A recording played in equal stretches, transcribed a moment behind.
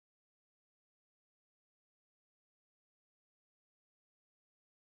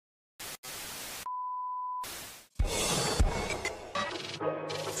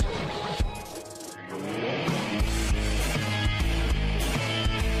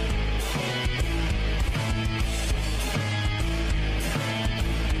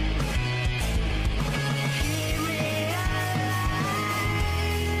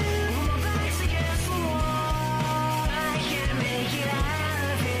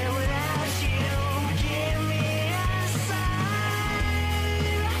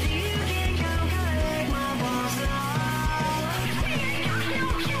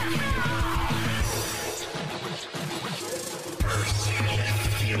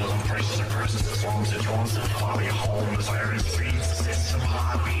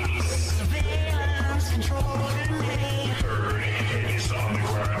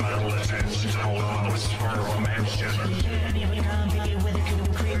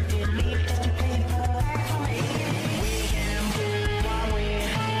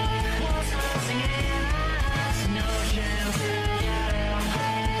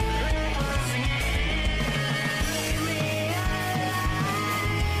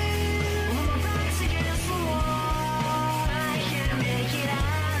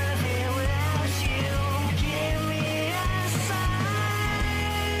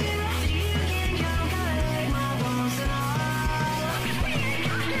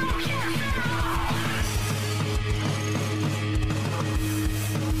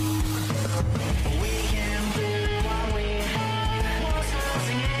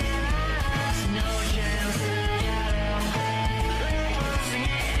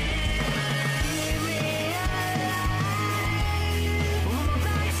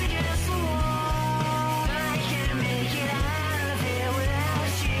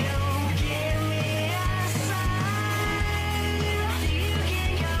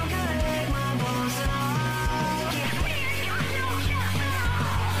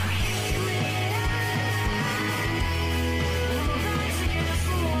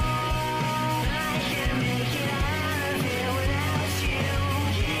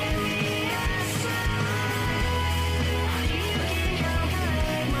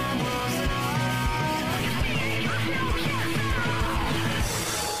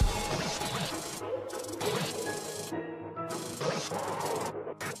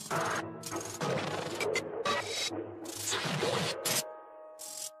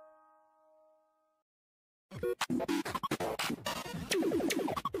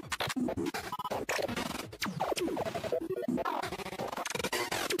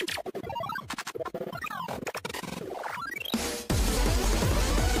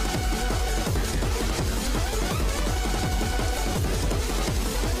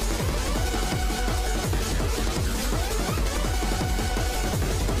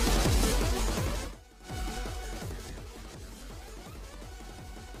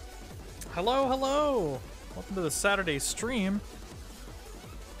Hello, hello! Welcome to the Saturday stream.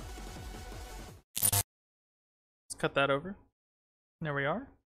 Let's cut that over. There we are.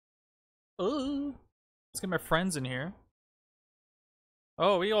 Ooh. Let's get my friends in here.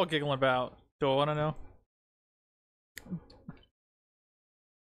 Oh, what are you all giggling about? Do I want to know?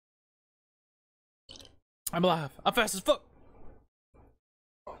 I'm alive. I'm fast as fuck!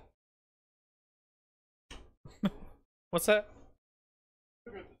 What's that?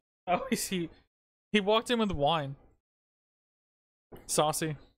 Oh, he walked in with wine.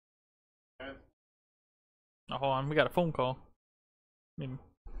 Saucy. Oh, hold on, we got a phone call. I mean,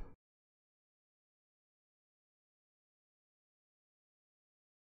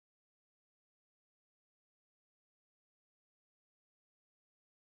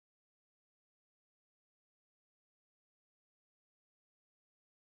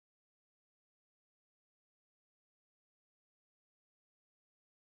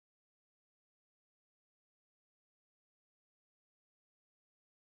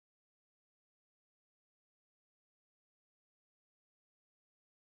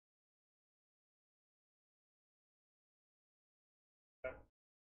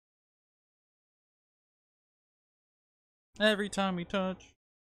 every time we touch.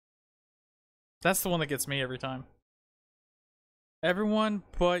 That's the one that gets me every time. Everyone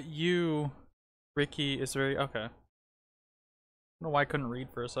but you, Ricky, is very... okay. I don't know why I couldn't read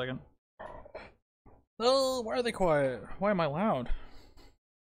for a second. Oh, why are they quiet? Why am I loud?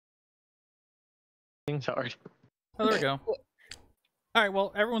 Sorry. Oh, there we go. Alright,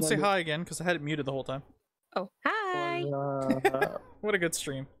 well, everyone say hi again, because I had it muted the whole time. Oh, hi! What a good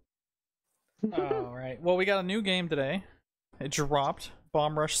stream. Alright, well, we got a new game today. It dropped.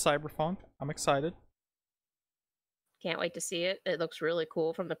 Bomb Rush Cyberfunk. I'm excited. Can't wait to see it. It looks really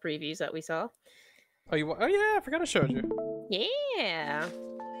cool from the previews that we saw. Oh, oh yeah, I forgot I showed you. Yeah!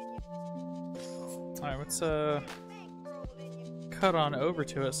 Alright, let's cut on over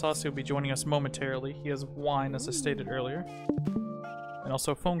to it. Saucy will be joining us momentarily. He has wine, as I stated earlier. And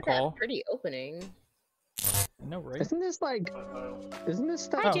also a phone call. Pretty opening. No, right? Isn't this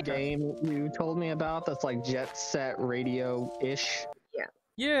that game you told me about that's like Jet Set Radio-ish? Yeah.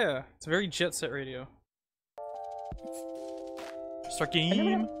 Yeah, it's very Jet Set Radio. Start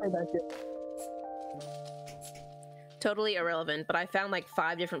game. Totally irrelevant, but I found like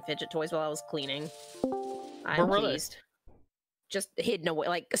 5 different fidget toys while I was cleaning. Where were they? Just hidden away,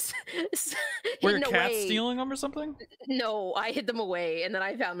 like Were your hidden cats away. stealing them or something? No, I hid them away and then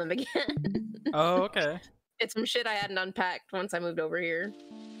I found them again. Oh, okay. It's some shit I hadn't unpacked once I moved over here.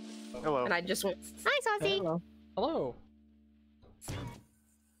 Hello. And I just went, hi, Saucy. Hello. Hello.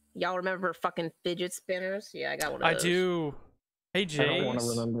 Y'all remember fucking fidget spinners? Yeah, I got one of I those. do. Hey, I don't want to Jace.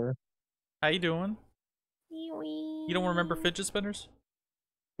 remember. How you doing? You You don't remember fidget spinners?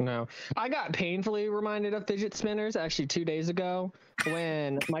 No, I got painfully reminded of fidget spinners actually 2 days ago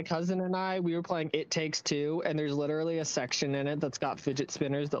when my cousin and we were playing It Takes Two, and there's literally a section in it that's got fidget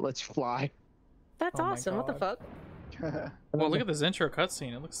spinners that lets you fly. That's Oh my awesome. What the God. fuck? Well, look at this intro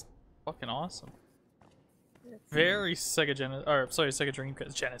cutscene. It looks fucking awesome. Very Sega Genesis, or sorry, Sega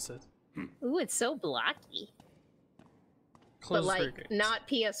Dreamcast Genesis. Ooh, it's so blocky. Close But like, very great. not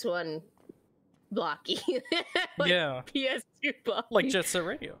PS1 blocky. Like, Yeah, PS2 blocky. like Jet Set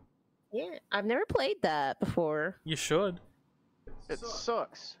Radio. Yeah, I've never played that before. You should. It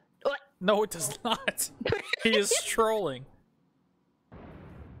sucks. No, it does not. He is trolling.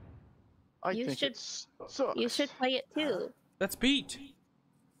 I You think should- it sucks. You should play it too. That's Beat.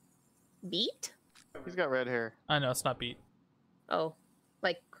 Beat? He's got red hair. I know it's not Beat. Oh,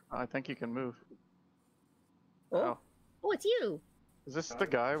 like, I think he can move. oh, Oh. oh, it's you. Is this the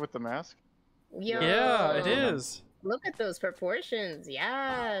guy with the mask? Yo, Yeah, it is. Look at those proportions.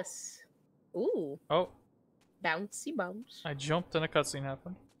 Yes. Ooh, Oh, bouncy bounce. I jumped and a cutscene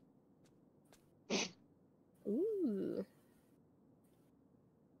happened. Ooh.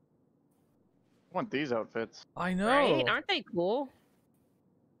 I want these outfits. I know. Right? Aren't they cool?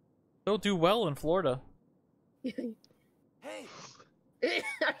 They'll do well in Florida. Hey.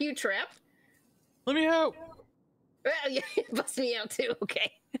 Are you trapped? Let me out. Well, yeah, bust me out too.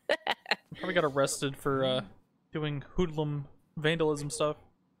 Okay. Probably got arrested for doing hoodlum vandalism stuff.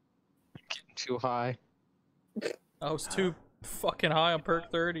 Getting too high. I was too fucking high on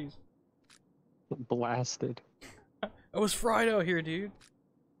perk 30s. Blasted. It was fried out here, dude.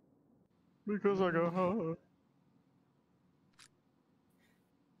 Because I got high.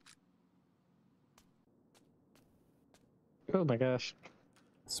 Oh my gosh.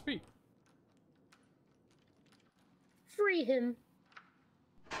 Sweet. Free him.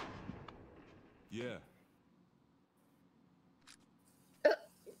 Yeah.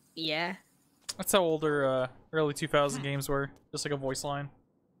 Yeah. That's how older early 2000 games were. Just like a voice line.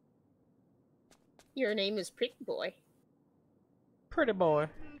 Your name is Pretty Boy. Pretty boy.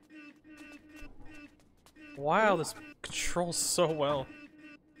 Wow, this controls so well.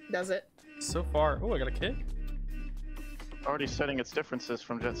 Does it? So far. Oh, I got a kick. Already setting its differences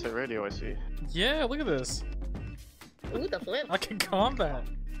from Jet Set Radio, I see. Yeah, look at this. Ooh, the flip. I can combat.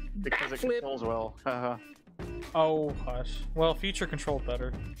 Because it Backflip. controls well. Haha. Oh, hush. Well, future controlled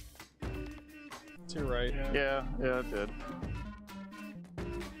better. You're right. Yeah, it did.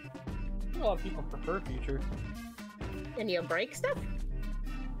 A lot of people prefer future. And you break stuff?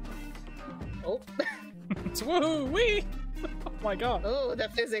 Oh. It's woohoo! Wee! Oh my god. Oh, the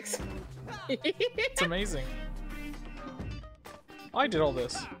physics. It's amazing. I did all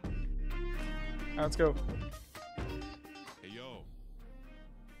this. Alright, let's go. Hey, yo.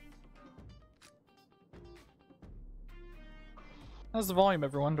 How's the volume,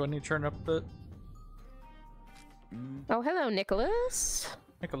 everyone? Do I need to turn it up a bit? Oh, hello, Nicholas.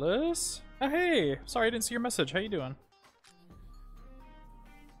 Nicholas? Oh, hey! Sorry I didn't see your message. How you doing?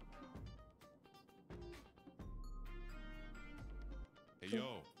 Hey, yo.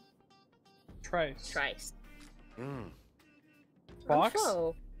 Trice. Trice. Fox?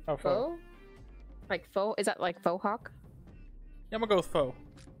 Oh, Oh, foe. faux? Like faux? Is that like faux hawk? Yeah, I'm gonna go with foe.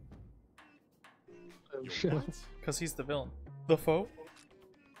 Oh, Yo, shit. what? Because he's the villain. The foe?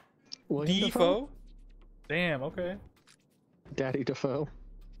 William The Dafoe? foe? Damn, okay. Daddy Defoe.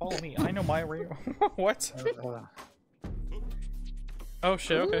 Follow me. I know my real. What? Oh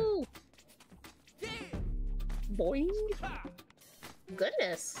shit, okay. Ooh. Boing.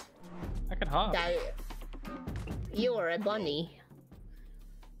 Goodness. I can hop. That you're a bunny.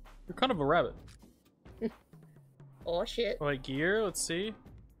 You're kind of a rabbit. Oh shit. Wait, gear? Let's see.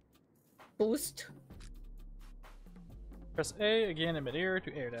 Boost. Press A again in midair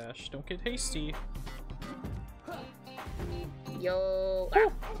to air dash. Don't get hasty. Yo.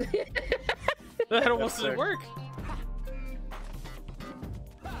 Ah. That almost sick. didn't work.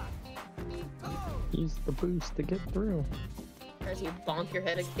 Use the boost to get through. As you bonk your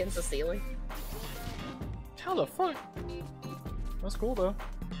head against the ceiling. How the fuck? That's cool though.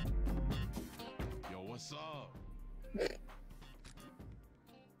 Yo, what's up?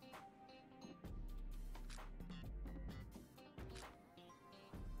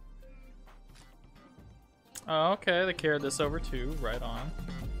 Oh, okay, they carried this over too. Right on.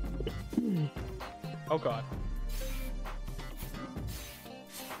 Oh god.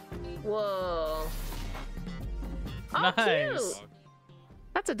 Whoa. Oh, Nice. cute.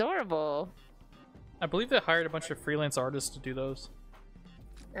 That's adorable. I believe they hired a bunch of freelance artists to do those.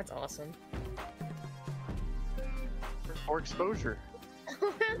 That's awesome. For exposure.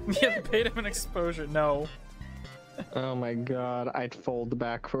 Yeah, they paid him an exposure. No. Oh my god, I'd fold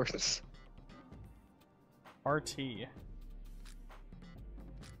backwards. RT.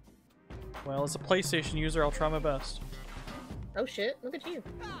 Well, as a PlayStation user, I'll try my best. Oh shit, look at you.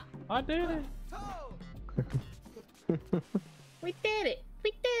 I did it. We did it.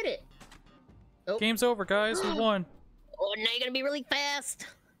 We did it. Oh, Game's over, guys. We won. oh now you're gonna be really fast.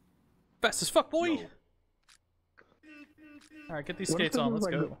 Fast as fuck, boy. Yo. Alright, get these What if skates this on. was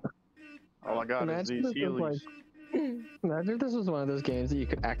Let's like go. All I got is Imagine these this was like- Heelys. Imagine if this was one of those games that you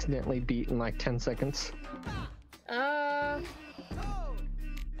could accidentally beat in like 10 seconds. I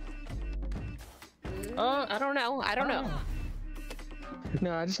don't know. I don't know.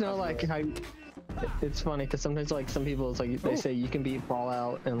 No, I just know like how it's funny because sometimes like some people it's like they say you can beat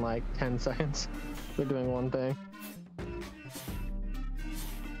Fallout in like 10 seconds for doing one thing.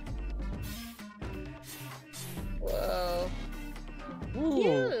 Whoa. Ooh,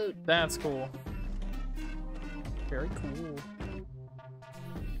 Cute. that's cool. Very cool.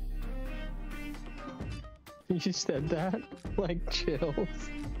 You said that? Like chills.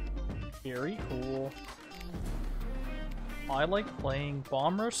 Very cool. I like playing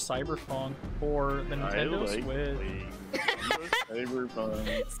Bomb Rush Cyberfunk for the Nintendo I like Switch. playing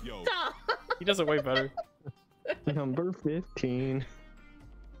Cyberpunk. Yo. Stop. He does it way better. Number 15.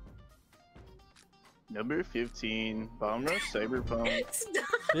 Number 15, Bomb Rush Cyberpunk. Stop.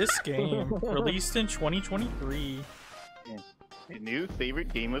 This game, released in 2023. A new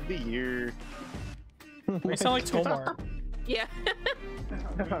favorite game of the year. You sound like Tomar. Yeah.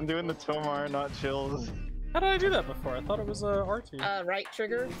 I'm doing the Tomar, not Chills. How did I do that before? I thought it was RT. Right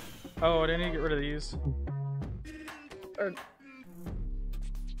trigger. Oh, I didn't need to get rid of these. Or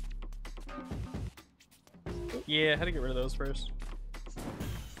Yeah, I had to get rid of those first.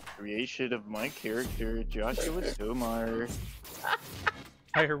 Creation of my character, Joshua Tomar.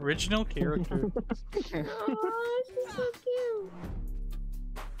 My original character. oh, she's so cute.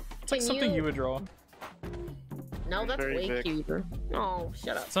 It's like Can something you would draw. No, that's Very way big. cuter. Oh,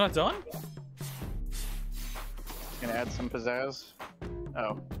 shut up. It's not done? Gonna add some pizzazz.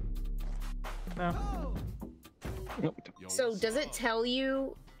 Oh, No. Nope. Yo, So what's does it up? tell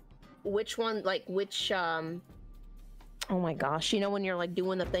you which one, like which oh my gosh, you know when you're like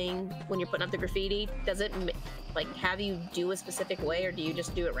doing the thing, when you're putting up the graffiti, does it like have you do a specific way or do you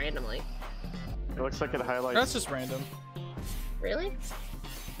just do it randomly? it looks like it highlights. That's just random. Really?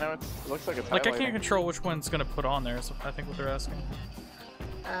 No, it looks like it's Like, I highlighting. can't control which one's gonna put on there, so I think what they're asking.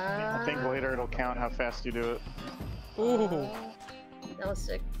 I think later it'll count how fast you do it. Ooh, That was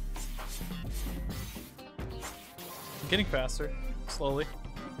sick. I'm getting faster. Slowly.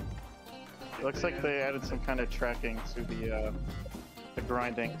 It looks like they added some kind of tracking to the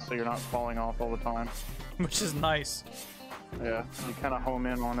grinding, so you're not falling off all the time. Which is nice. Yeah, you kind of home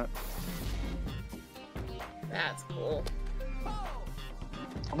in on it. That's cool.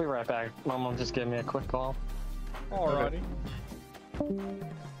 I'll be right back. Mom will just give me a quick call. Alrighty.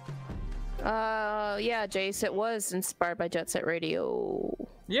 Yeah, Jace, it was inspired by Jet Set Radio.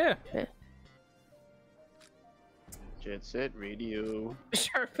 Yeah. Jet Set Radio.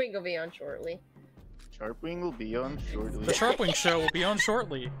 Sharpwing will be on shortly. Sharpwing will be on shortly. The Sharpwing Show will be on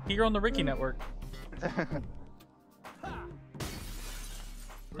shortly, here on the Ricky Network.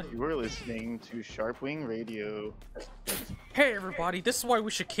 You are listening to Sharpwing Radio. Hey everybody, this is why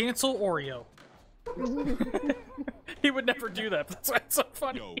we should cancel Oreo. He would never do that, but that's why it's so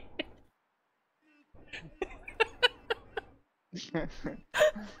funny. Yo.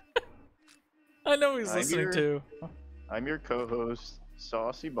 I know he's I'm listening here. too. I'm your co-host,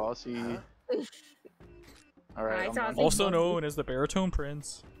 Saucy Bossy. All Hi, right. I'm Saucy. on. Also known as the Baritone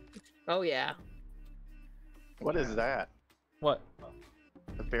Prince. Oh yeah. What is that? What?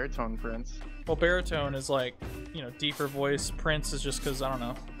 The baritone prince. Well, baritone is like, you know, deeper voice. Prince is just because, I don't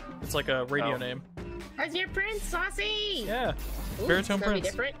know. It's like a radio Oh. name. Where's your prince, Saucy? Yeah. Ooh, Baritone it's gonna be Prince.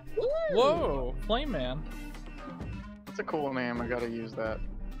 different. Woo! Whoa, Flame Man. It's a cool name. I gotta use that.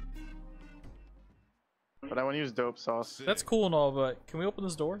 But I want to use Dope Sauce. That's cool and all, but can we open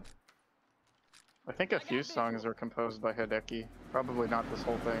this door? I think a few songs are composed by Hideki. Probably not this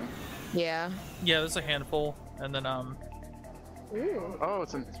whole thing. Yeah. Yeah, there's a handful. And then, Ooh. Oh,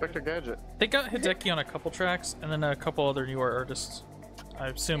 it's Inspector Gadget. they got Hideki on a couple tracks, and then a couple other newer artists. I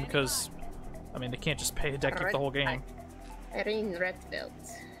assume because, I mean, they can't just pay Hideki for the whole game. Erin Redbelt.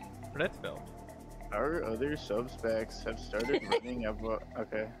 Redfield. Our other subspecs have started running up.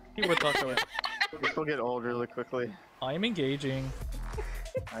 Okay. He would talk away. This will get old really quickly. I'm engaging.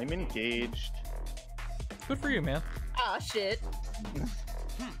 I'm engaged. Good for you, man. Oh shit.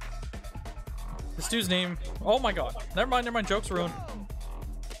 This dude's name. Oh my god. Never mind. Joke's ruined.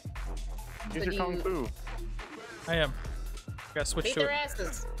 Use So your kung fu. I am. Gotta switch Beat to their it.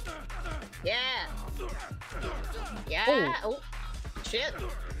 asses. Yeah. Yeah. Oh. Shit.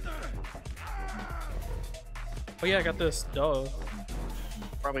 Oh yeah, I got this. Duh.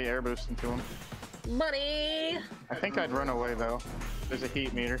 Probably air boost into him. Money. I think I'd run away though. There's a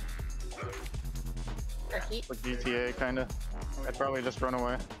heat meter. A heat. Like GTA kinda. I'd probably just run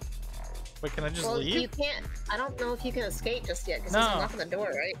away. Wait, can I just Well, leave? you can't. I don't know if you can escape just yet because No. he's knocking the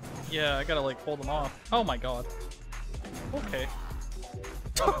door, right? Yeah, I gotta like hold them off. Oh my god. Okay.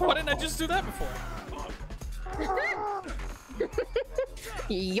 Why didn't I just do that before?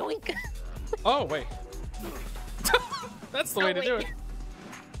 Yoink. Oh wait. That's the way to do it.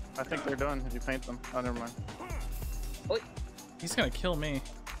 I think they're done if you paint them. Oh, never mind. He's gonna kill me.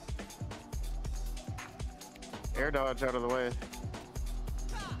 Air dodge out of the way.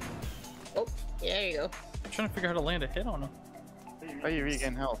 Oh, yeah, there you go. I'm trying to figure out how to land a hit on him. Oh, you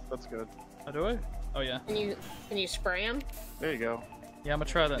regain health. That's good. How do I? Oh yeah. Can you spray him? There you go. Yeah, I'm gonna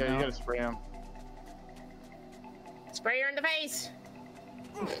try that Yeah, now. you gotta spray him. Spray her in the face.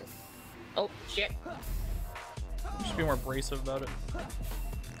 Oh shit. Should be more abrasive about it.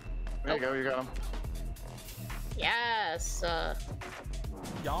 There you go. You got him. Yes.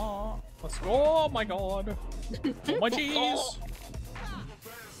 Yeah. Let's go. Oh my god. Oh my jeez.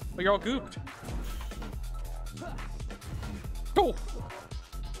 Oh, you're all gooped. Go.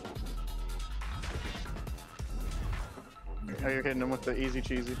 Oh, you're hitting him with the easy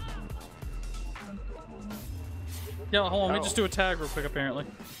cheesy. Yeah, hold on. Let me Oh. just do a tag real quick. Apparently.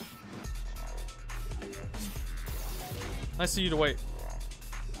 Nice of you to wait.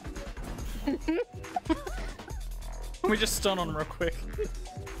 Let me just stun on him real quick.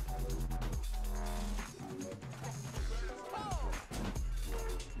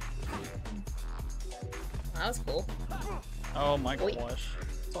 That was cool. Oh my Wait. gosh.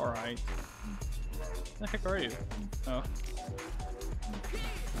 It's alright. The heck are you? Oh.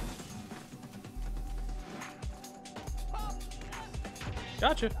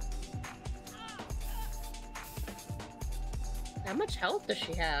 Gotcha. How much health does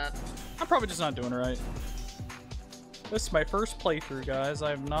she have? I'm probably just not doing it right. This is my first playthrough, guys. I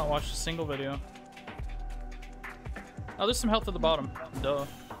have not watched a single video. Oh, there's some health at the bottom. Duh.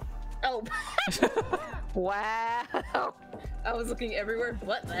 Oh. Wow. I was looking everywhere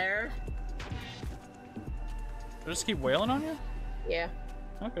but there. Did I just keep wailing on you? Yeah.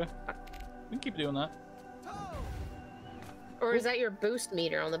 Okay. We can keep doing that. Or is that your boost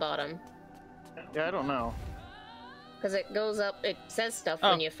meter on the bottom? Yeah, I don't know. Because it goes up, it says stuff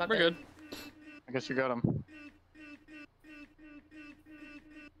Oh, when you fucking... we're good. I guess you got him.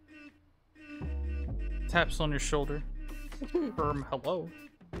 Taps on your shoulder. Hello.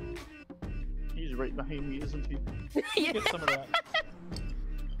 He's right behind me, isn't he? Yeah, Get some of that.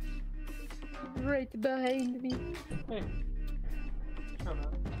 right behind me. Hey. Try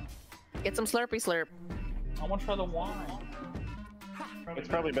that. Get some Slurpee Slurp. I want to try the wine. It's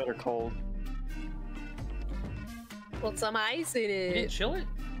probably better cold. Put some ice in You didn't it. chill it?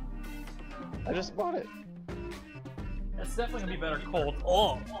 I just bought it. That's definitely gonna be better cold.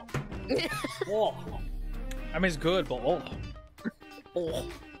 Oh. Oh. I mean, it's good, but oh. Oh.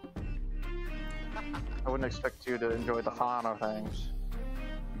 I wouldn't expect you to enjoy the finer things.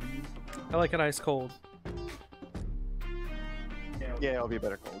 I like it ice cold. Yeah, it'll be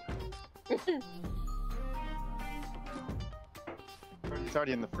better cold. It's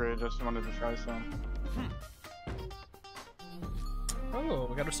already in the fridge. I just wanted to try some. Oh,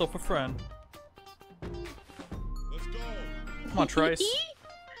 we got ourselves a friend. Let's go. Come on, Trice.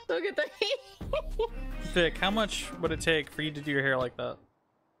 Look at the Vic, how much would it take for you to do your hair like that?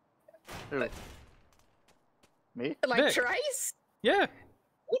 Who? Me? like Vic. Trice? Yeah.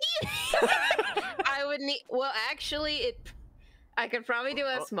 I would need. Well, actually, I could probably do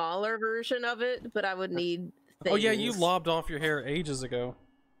a smaller version of it, but I would need. Things. Oh yeah, you lobbed off your hair ages ago.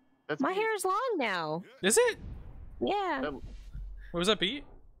 That's My me. hair is long now. Is it? Yeah. That- What was that beat?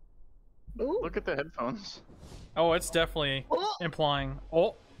 Ooh. Look at the headphones. Oh, it's definitely Oh. implying.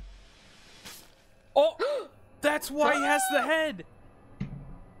 Oh. Oh. That's why he has the head.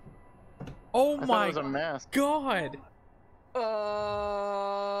 Oh I thought it my was a mask. god.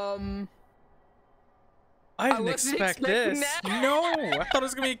 I didn't wasn't expect expecting this. that. No, I thought it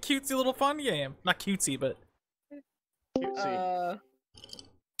was gonna be a cutesy little fun game. Not cutesy, but Cutesy.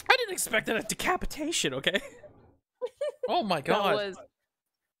 I didn't didn't expect a decapitation, okay? Oh my That god. was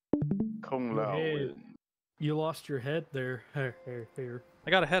Kung Your Lao. head. You lost your head there. Here. I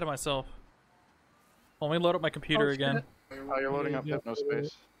got ahead of myself. Let me load up my computer Oh, again. Oh, you're loading up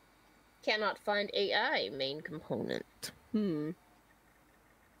hypnospace. cannot find AI main component.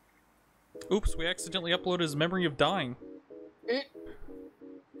 Oops, we accidentally uploaded his memory of dying.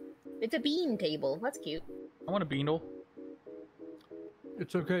 It's a bean table. That's cute. I want a beanle.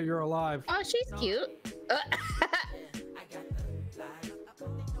 It's okay, you're alive. Oh, she's cute.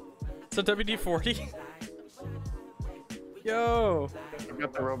 It's a WD-40. Yo! You've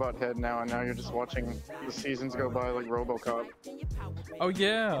got the robot head now, and now you're just watching the seasons go by like RoboCop. Oh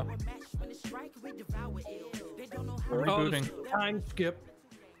yeah! We're Oh, rebooting. this is time skip.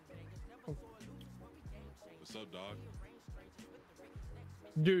 What's up, dog?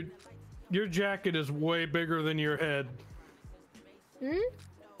 Dude, your jacket is way bigger than your head.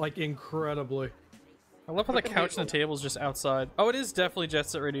 Like, incredibly. I love how the couch and the table is just outside. Oh, it is definitely Jet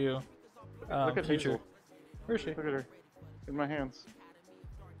Set Radio. Look at Future. Hazel. Where is she? Look at her. In my hands.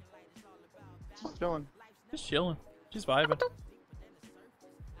 She's chilling. Just chilling. She's vibing.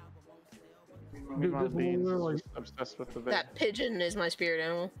 Meanwhile, this Beans is literally- just obsessed with the bed. That pigeon is my spirit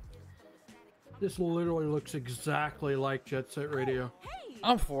animal. This literally looks exactly like Jet Set Radio.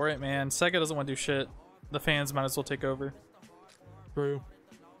 I'm for it, man. Sega doesn't want to do shit. The fans might as well take over. True.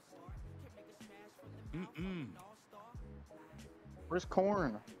 Where's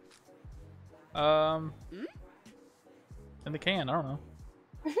corn? In the can, I don't know.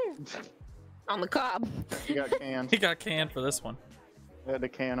 On the cob. He got canned. He got canned for this one. They had to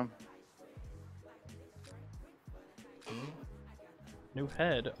can him. New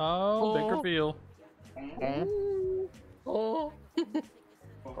head. Oh, big Oh. reveal. Oh,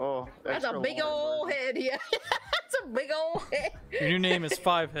 Oh, that's a extra big long, old bro. head. Yeah, that's a big old head. Your new name is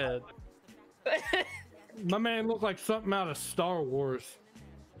Five Head. My man looked like something out of Star Wars.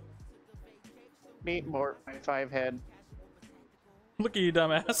 Meat more 5 head. Look at you,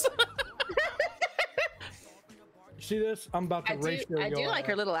 dumbass. You see this? I'm about to race I do like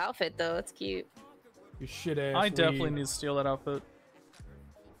her little outfit though. It's cute. You shit ass. I definitely need to steal that outfit.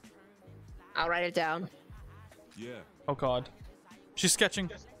 I'll write it down. Yeah. Oh god. She's sketching.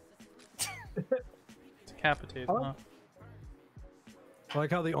 Decapitated, huh? I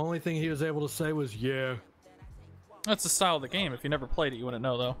like how the only thing he was able to say was yeah. That's the style of the game. If you never played it, you wouldn't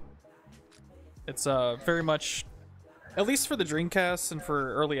know, though. It's very much, at least for the Dreamcast and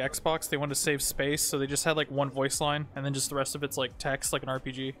for early Xbox, they wanted to save space, so they just had like one voice line, and then just the rest of it's like text, like an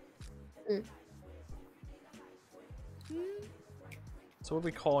RPG. So what do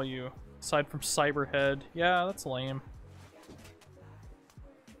we call you? Aside from Cyberhead, yeah, that's lame.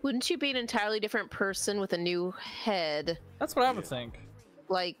 Wouldn't you be an entirely different person with a new head? That's what I would think.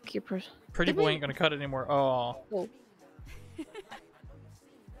 Like your Pretty boy ain't gonna cut it anymore. Oh, Oh,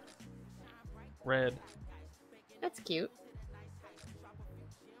 red. that's cute.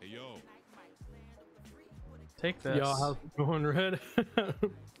 Hey, yo. Take this. Y'all how's it going, Red?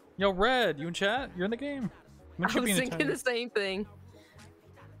 Yo, Red, you in chat? You're in the game. When I should was be in thinking the same thing.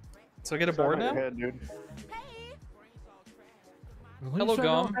 So I get a It's on board your now? head, dude. At Hello, least I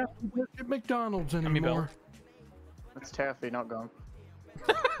don't Gum. have to work at McDonald's me, Bill. anymore. It's taffy, not gum.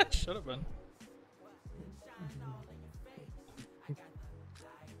 Should have been.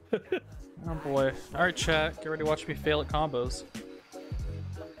 Oh boy. Alright, chat. Get ready to watch me fail at combos.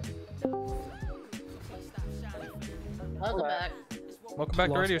 Welcome back. Welcome back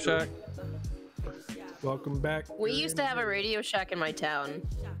to Lost Radio it. Shack. Welcome back. We used to have a Radio Shack in my town.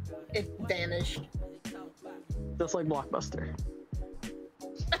 It vanished. Just like Blockbuster.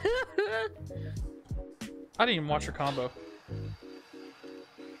 I didn't even watch your combo.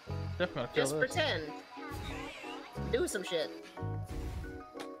 Definitely gonna fail Just this. pretend. Do some shit.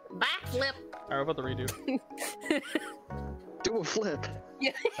 Backflip. Alright, what about the redo? Do a flip.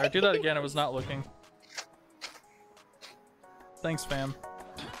 Alright, do that again. I was not looking. Thanks, fam.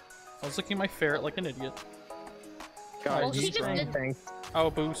 I was looking at my ferret like an idiot. God, Well, you she just saying did- thanks. Oh,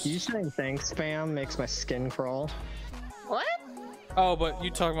 boost. You saying thanks, spam makes my skin crawl. What? Oh, but you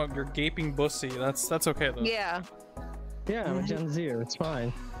talking about your gaping bussy. That's okay though. Yeah. Yeah, I'm a Gen Zer. It's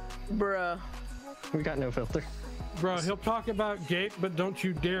fine. Bruh. We got no filter. Bro, he'll talk about gape, but don't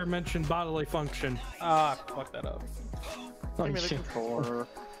you dare mention bodily function. Ah, fuck that up. Oh, Give me the shit. controller.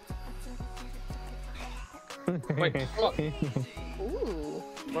 Wait, fuck. Ooh.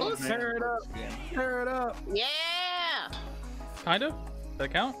 Well, Tear it up. Tear it up. Yeah. Kind of? Does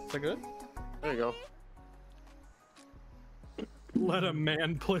that count? Is that good? There you go. Let a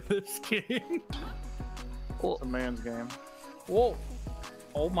man play this game. It's a man's game. Whoa.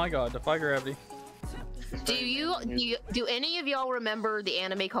 Oh my god, defy gravity. Do any of y'all remember the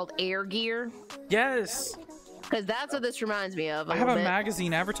anime called Air Gear? Yes! Because that's what this reminds me of. I have a bit.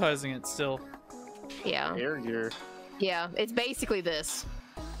 magazine advertising it still. Yeah. Air gear. Yeah, it's basically this.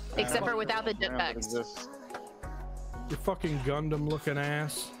 Except for without the jetpacks. Your fucking Gundam looking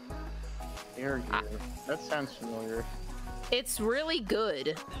ass. Air gear. That sounds familiar. It's really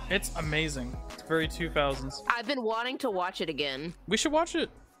good. It's amazing. It's very 2000s. I've been wanting to watch it again. We should watch it.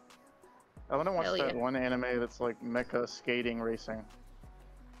 I want to watch Hell that yeah. one anime that's like mecha skating racing.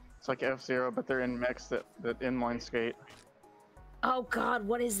 It's like F-Zero, but they're in mechs that inline skate. Oh god,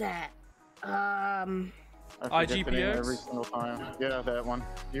 what is that? I forget the name IGPX? every single time. Yeah, that one.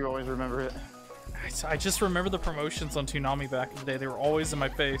 You always remember it. I just remember the promotions on Toonami back in the day. They were always in my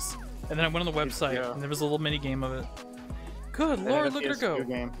face. And then I went on the website, Yeah. and there was a little mini game of it. Good They had lord, a look at her PS2 go.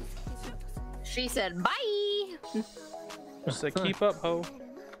 Game. She said, bye! She said, keep up, ho.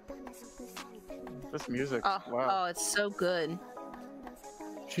 This music. Oh, Wow. oh, it's so good.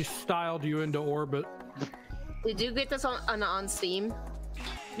 She styled you into orbit. Did you get this on Steam?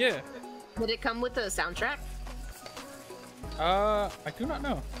 Yeah. Did it come with a soundtrack? I do not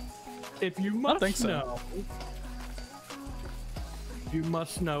know. If you I must think so. know, you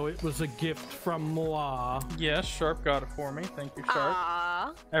must know it was a gift from moi. Yes, Sharp got it for me. Thank you, Sharp.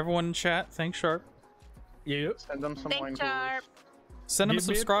 Ah, Everyone in chat, thanks, Sharp. Yep. Send them some wine thank coolers. Sharp. Send him a Give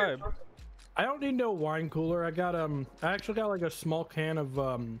me a subscribe. I don't need no wine cooler. I got I actually got like a small can of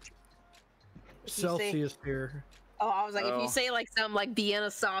Celsius here. Oh, I was like, if Oh. you say like some like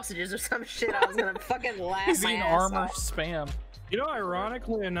Vienna sausages or some shit, I was gonna fucking laugh He's my eating ass armor off. spam. You know,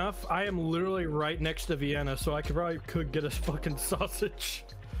 ironically enough, I am literally right next to Vienna, so I could get a fucking sausage.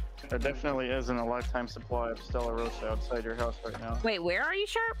 There definitely isn't a lifetime supply of Stella Rosa outside your house right now. Wait, where are you,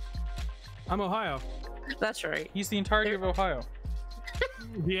 Sharp? I'm Ohio. That's right. He's the entirety of Ohio.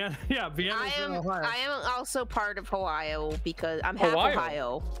 Vienna, yeah, Vienna's in Ohio. I am also part of Ohio because I'm half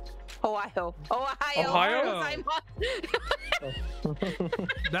Ohio. Ohio. Ohio. Ohio? I'm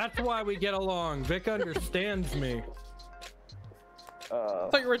That's why we get along. Vic understands me. I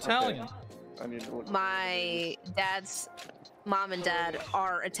thought you were Italian. I need to look. My dad's mom and dad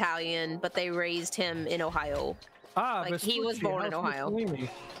are Italian, but they raised him in Ohio. Ah, Like, he was Vespucci, born in how's Ohio. Mussolini?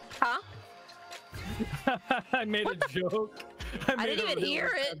 Huh? I made a joke. I didn't even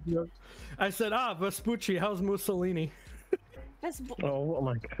hear it. Joke. I said, Vespucci, how's Mussolini? That's Oh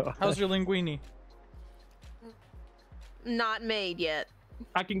my god. How's your linguine? not made yet.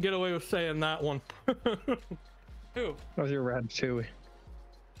 I can get away with saying that one. Who? How's your ratatouille?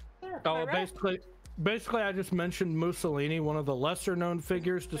 Oh, basically, I just mentioned Mussolini, one of the lesser known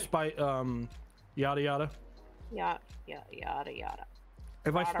figures, despite yada yada. Yada yada.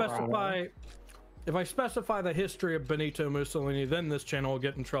 If I specify the history of Benito Mussolini, then this channel will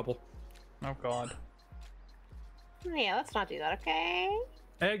get in trouble. Oh god. Yeah, let's not do that, okay?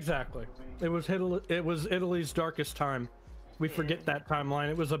 Exactly. It was Italy's darkest time. We forget that timeline.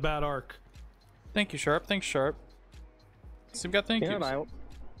 It was a bad arc. Thank you, Sharp. Thanks, Sharp. So we got thank You yous.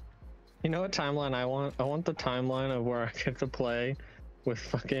 know what timeline I want? I want the timeline of where I get to play with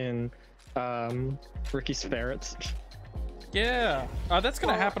fucking Ricky's ferrets. Yeah, that's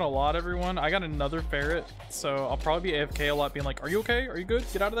gonna happen a lot, everyone. I got another ferret, so I'll probably be AFK a lot, being like, "Are you okay? Are you good?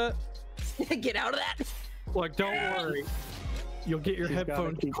 Get out of that." Get out of that. Like, don't worry. You'll get your She's gotta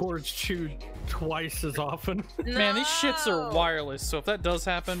headphone keep- cords chewed twice as often. Man, these shits are No. wireless, so if that does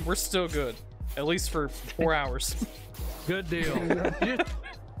happen, we're still good. At least for 4 hours. Good deal.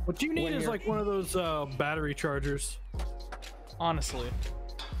 What you need When is you're- like one of those battery chargers. Honestly,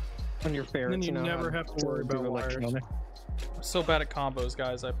 On your ferrets, Then you know never how have to worry do about wires. electronic. I'm so bad at combos,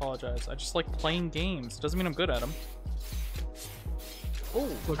 guys. I apologize. I just like playing games. Doesn't mean I'm good at them. Oh,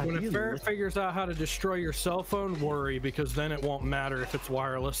 Look, when a ideally. ferret figures out how to destroy your cell phone, worry, because then it won't matter if it's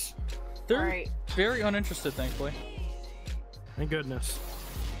wireless. They're Alright. very uninterested, thankfully. Thank goodness.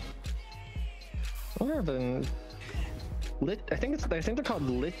 Other than I think they're called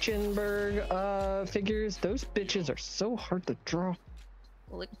Lichtenberg figures. Those bitches are so hard to draw.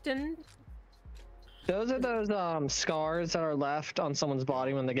 Lichten? Those are those scars that are left on someone's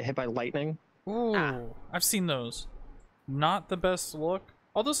body when they get hit by lightning. Ooh, I've seen those. Not the best look.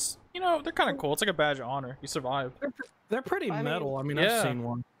 Although, they're kind of cool. It's like a badge of honor. You survived. They're pretty I mean, metal. I mean, yeah. I've seen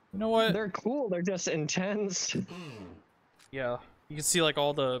one. You know what? They're cool. They're just intense. Yeah. You can see like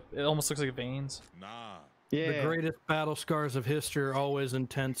all the. It almost looks like veins. Nah. Yeah. The greatest battle scars of history are always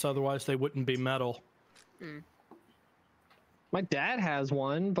intense. Otherwise, they wouldn't be metal. My dad has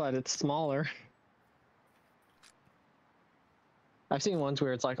one, but it's smaller. I've seen ones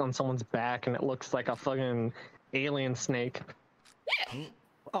where it's like on someone's back and it looks like a fucking alien snake.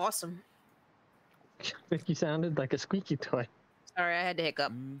 Awesome. I think you sounded like a squeaky toy. Sorry, I had to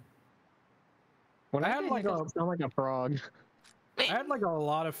hiccup. When I I had had like like sound like a frog. I had like a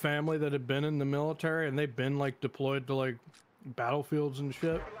lot of family that had been in the military and they've been like deployed to like battlefields and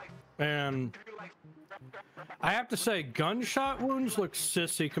shit. And I have to say, gunshot wounds look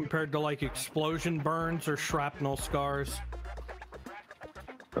sissy compared to like explosion burns or shrapnel scars.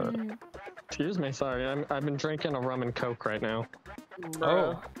 Excuse me, sorry. I've been drinking a rum and coke right now.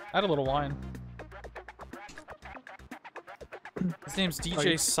 Oh, I had a little wine. His name's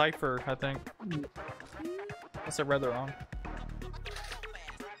DJ Cypher, I think. Unless I read that wrong.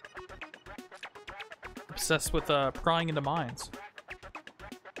 Obsessed with prying into mines.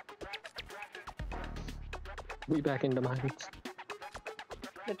 We back into mines.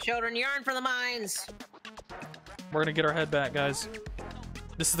 The children yearn for the mines. We're gonna get our head back, guys.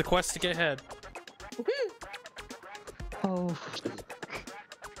 This is the quest to get head. Oh.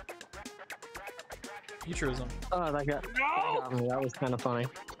 Futurism. Oh, that got me. That was kind of funny.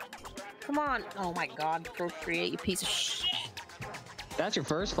 Come on. Oh my god, procreate, you piece of shit. That's your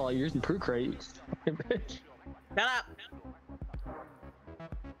first fault. You're using Procreate. Shut up.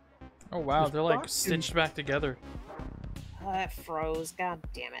 Oh wow, they're like stitched back together. Oh, that froze. God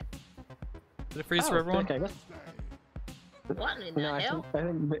damn it. Did it freeze for everyone? Okay, What in the no, hell?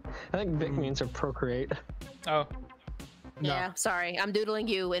 I think Vic means to procreate. Oh. Yeah, sorry. I'm doodling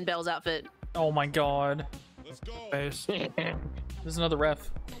you in Belle's outfit. Oh my god. Let's go. Base. There's another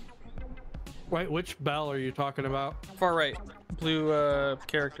ref. Wait, which Bell are you talking about? Far right. Blue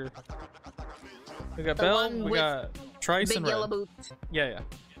character. We got The Bell, one we with got Trice Big and yellow Red. boots. Yeah.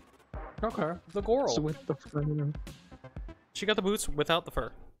 Okay. The Goral. So with the She got the boots without the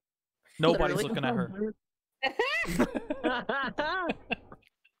fur. Nobody's Literally. looking at her.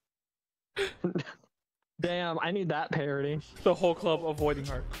 Damn, I need that parody. The whole club avoiding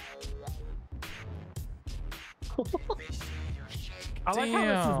her. I like how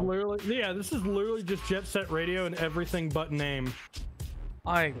this is Damn. literally, yeah, this is literally just Jet Set Radio and everything but name.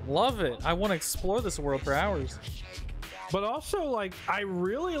 I love it. I want to explore this world for hours. But also, like, I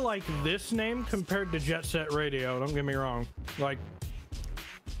really like this name compared to Jet Set Radio. Don't get me wrong. Like,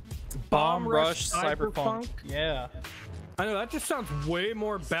 Bomb Rush Cyberfunk. Yeah. I know, that just sounds way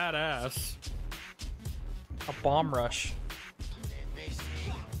more badass. A bomb rush.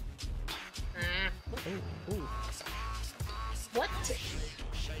 What?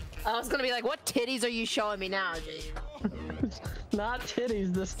 I was gonna be like, what titties are you showing me now, Jay? Not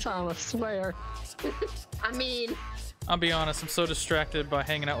titties this time, I swear. I mean, I'll be honest, I'm so distracted by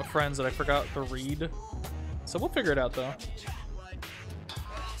hanging out with friends that I forgot to read. So we'll figure it out though.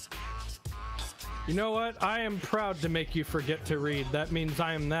 You know what? I am proud to make you forget to read. That means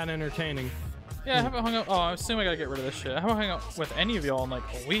I am that entertaining. Yeah, I haven't hung out. Oh, I assume I gotta get rid of this shit. I haven't hung out with any of y'all in like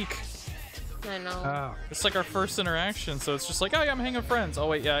a week. I know. Oh. It's like our first interaction, so it's just like, oh yeah, I'm hanging with friends. Oh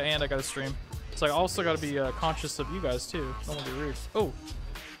wait, yeah, and I gotta stream. So I also gotta be conscious of you guys too. Don't want to be rude. Oh,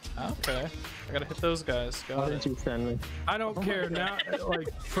 okay. I gotta hit those guys. Why Got didn't it. you send me? I don't care now.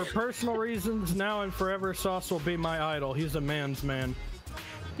 Like, for personal reasons, now and forever, Sauce will be my idol. He's a man's man.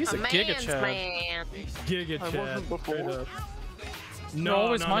 He's a Giga man's Chad. man. Giga I Chad. wasn't before. Straight up. You're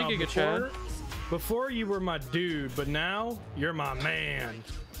always my Giga before, Chad. Before you were my dude, but now you're my man.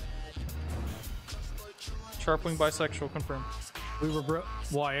 Sharp wing bisexual confirmed. We were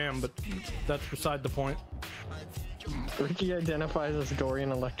well, I am, but that's beside the point. Ricky identifies as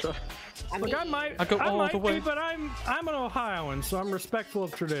Dorian Electra. Look, I might I go all might the way. be, but I'm an Ohioan, so I'm respectful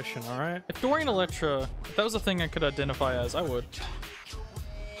of tradition. All right. If Dorian Electra, if that was a thing I could identify as, I would.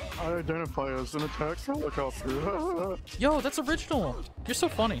 I identify as an attack helicopter. Yo, that's original. You're so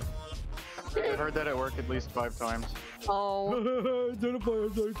funny. I've heard that at work at least 5 times. Oh, Identify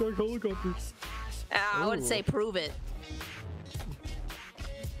as an attack helicopter. I would say prove it.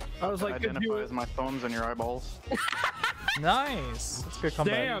 I was like, if Identify you, as my thumbs and your eyeballs. Nice. That's a good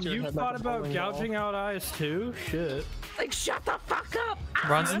comeback. damn, Your you head thought like a about bowling ball. gouging out eyes too? Shit. Like, shut the fuck up.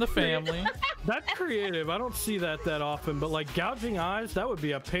 Runs in the family. That's creative. I don't see that often, but like gouging eyes, that would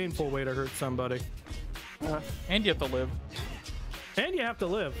be a painful way to hurt somebody. And you have to live. And you have to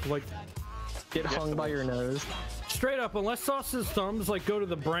live. Like, Get hung by your nose. straight up, unless Sauce's thumbs like go to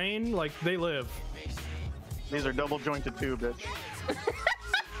the brain, like they live. These are double jointed too, bitch.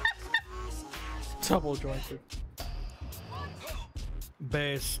 Double jointed.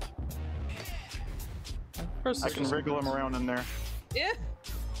 Based. I can wriggle them around in there. Yeah.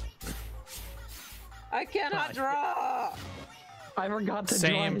 I cannot draw. I forgot to draw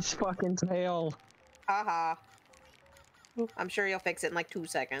Same. his fucking tail. Haha. I'm sure you'll fix it in like 2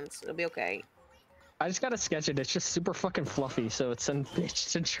 seconds. It'll be okay. I just gotta sketch it. It's just super fucking fluffy, so it's a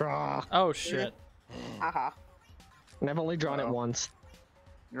bitch to draw. Oh shit. Haha. And I've only drawn it Uh-oh. once.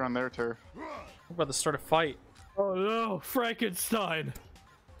 You're on their turf. We're about to start a fight. Oh no, Frankenstein.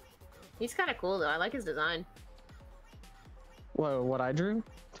 He's kind of cool though. I like his design. Whoa, what I drew?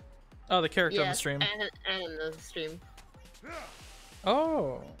 Oh, the character on the Yes, stream. and the stream.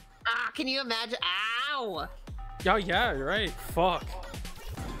 Oh. Ah, can you imagine? Ow! Yeah, yeah, you're right. Fuck.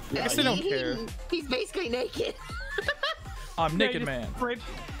 I guess they don't care. He's basically naked. I'm Yeah, Naked you Man.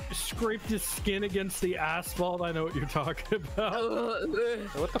 Scraped his skin against the asphalt. I know what you're talking about.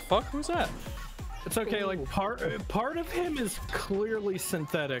 What the fuck? Who's that? It's okay. Like part of him is clearly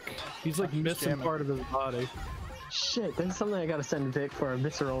synthetic. He's like missing jamming. part of his body. Shit, that's something I gotta send Vic for a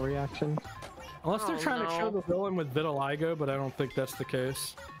visceral reaction. Unless they're Oh, trying to no. show the villain with vitiligo, but I don't think that's the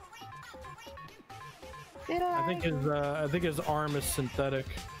case. I think his arm is synthetic.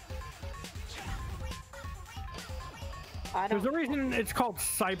 I There's don't. a reason it's called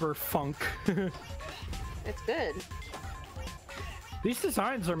Cyberfunk. It's good. These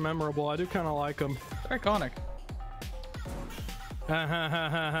designs are memorable. I do kind of like them. They're iconic.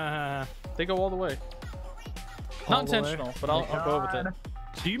 They go all the way. All Not the way? intentional, but I'll go with it.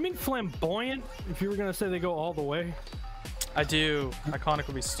 Do you mean flamboyant? If you were gonna say they go all the way. I do. Iconic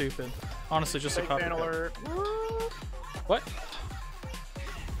would be stupid. Honestly, just a Fake copy. fan alert. What?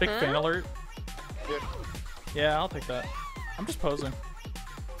 Big fan alert? Yeah. Yeah, I'll take that. I'm just posing.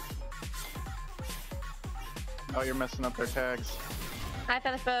 Oh, you're messing up their tags. Hi,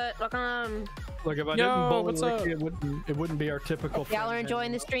 Featherfoot. Welcome. Look, if I Yo, didn't bowl what's Rick, up? it wouldn't be our typical. If y'all are friend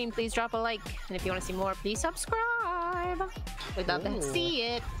enjoying name. the stream, please drop a like. And if you want to see more, please subscribe. We'd love to see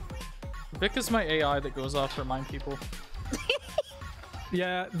it. Vic is my AI that goes off to remind people.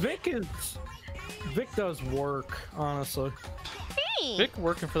 Yeah, Vic does work, honestly. Hey. Vic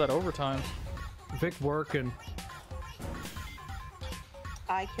working for that overtime. Vic working.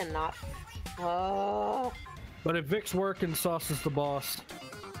 I cannot. Oh. But if Vic's working, Sauce is the boss.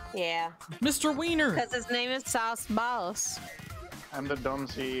 Yeah. Mr. Wiener! Because his name is Sauce Boss. I'm the dumb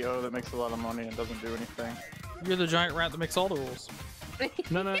CEO that makes a lot of money and doesn't do anything. You're the giant rat that makes all the rules.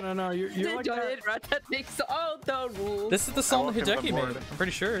 No. You're like that, rat that makes all the rules. This is the song that welcome Hideki aboard. made. I'm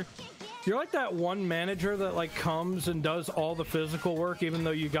pretty sure. you're like that one manager that like comes and does all the physical work, even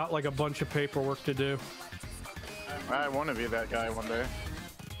though you got like a bunch of paperwork to do. I want to be that guy one day.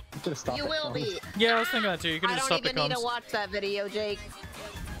 You will be. Yeah, I was thinking that too. You could I just don't stop the even need to combs. watch that video, Jake.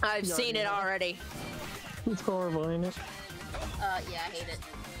 I've seen it already. It's horrible, ain't it? Yeah, I hate it.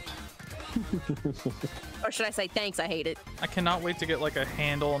 Or should I say thanks, I hate it. I cannot wait to get like a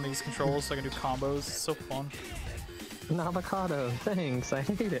handle on these controls so I can do combos. It's so fun. An avocado, thanks, I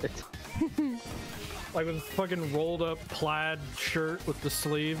hate it. Like with a fucking rolled up plaid shirt with the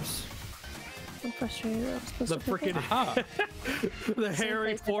sleeves. I'm frustrated. The freaking Aha! the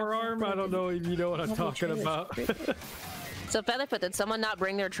hairy forearm. I don't know if you know what I'm talking about. So Featherfoot, did someone not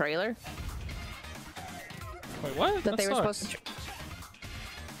bring their trailer Wait, what? that they were sucks. supposed to?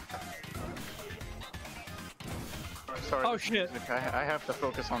 Sorry. Oh, shit. I have to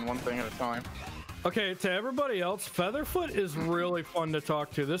focus on one thing at a time. Okay, to everybody else, Featherfoot is really fun to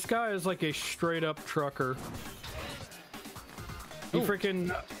talk to. This guy is like a straight up trucker. He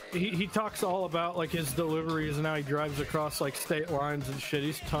freaking he talks all about like his deliveries and how he drives across like state lines and shit.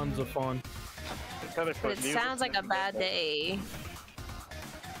 He's tons of fun. It sounds like a bad day.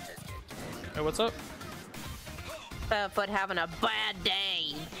 Hey, what's up? Featherfoot having a bad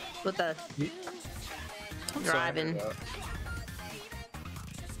day with the I'm sorry. driving.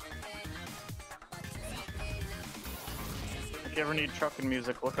 If you ever need trucking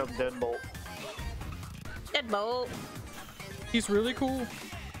music, look up Deadbolt. Deadbolt. He's really cool.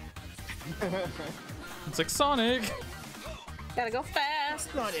 It's like Sonic. Gotta go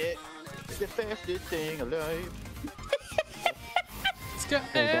fast. Sonic, the fastest thing alive. It's got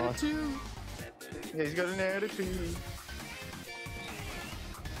attitude. Yeah, he's got an attitude.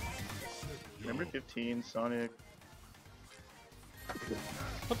 Number 15, Sonic.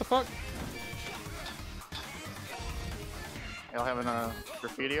 What the fuck? Y'all having a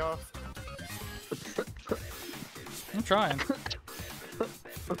graffiti off? I'm trying.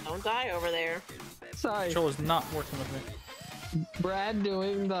 Don't die over there. Sorry, Controller's not working with me. Brad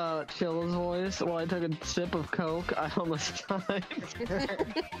doing the Chill's voice while I took a sip of Coke, I almost died.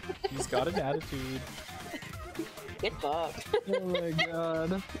 He's got an attitude. Get fucked. Oh my god.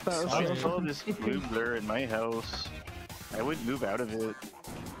 That was I so saw fun. this blue blur in my house. I would move out of it.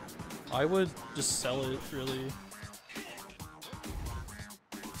 I would just sell it, really.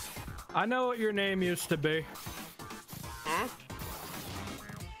 I know what your name used to be.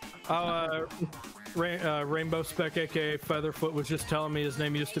 Huh? Rainbow Speck, aka Featherfoot, was just telling me his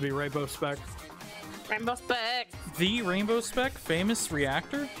name used to be Rainbow Speck. Rainbow Speck. The Rainbow Speck, famous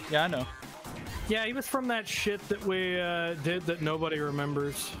reactor? Yeah, I know. Yeah, he was from that shit that we did that nobody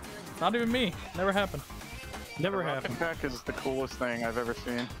remembers. Not even me. Never happened. Never Rocket happened. Pack is the coolest thing I've ever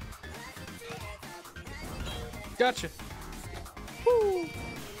seen. Gotcha. Woo!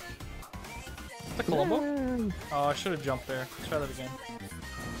 The Colombo? Oh, I should have jumped there. Let's try that again.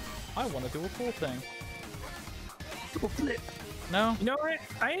 I want to do a cool thing. No? You know what?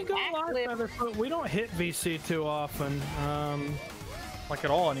 I ain't gonna lie, Backflip. Featherfoot. We don't hit VC too often. Like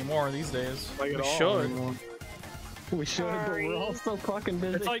at all anymore these days. Like We at all should. anymore. We should, but we're all so fucking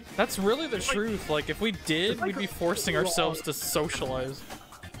busy. It's like That's really the truth. Like, if we did, like we'd be forcing ourselves to socialize.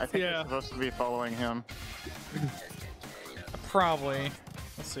 I think Yeah. we're supposed to be following him. Probably.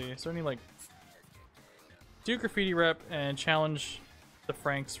 Let's see. Is there any, like... Do graffiti rep and challenge the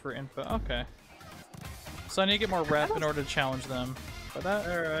Franks for info. Okay. So I need to get more rep in order to challenge them. But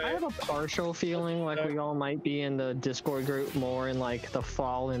that... I have a partial feeling like we all might be in the Discord group more in like the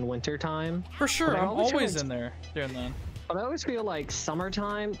fall and winter time. For sure, But I I'm always always feel in there during then. But I always feel like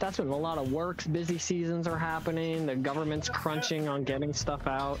summertime, that's when a lot of work, busy seasons are happening. The government's crunching on getting stuff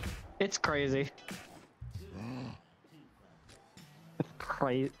out. It's crazy.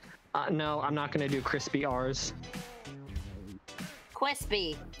 Crazy. No, I'm not gonna do crispy R's.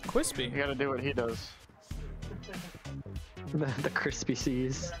 Quispy. Quispy. You gotta do what he does. The crispy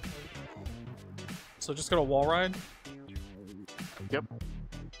C's. So just go to wall ride. Yep.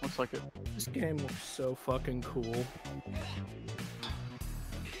 Looks like it. this game looks so fucking cool.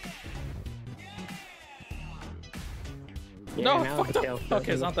 No, now fuck the the- tail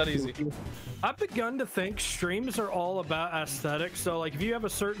okay, it's not that easy. I've begun to think streams are all about aesthetics. So, like, if you have a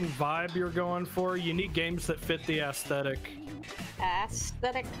certain vibe you're going for, you need games that fit the aesthetic.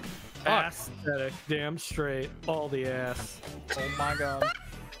 Aesthetic. Aesthetic, damn straight, all the ass. Oh my god.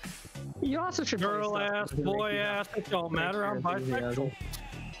 You also should play Girl stuff ass, that can boy make you ass, it don't matter. I'm enthusiasm. bisexual.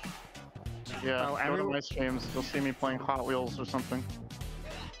 Yeah, Oh, go to everyone- my streams. You'll see me playing Hot Wheels or something.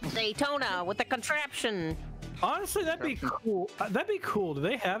 Daytona with the contraption. Honestly, that'd be cool. That'd be cool. Do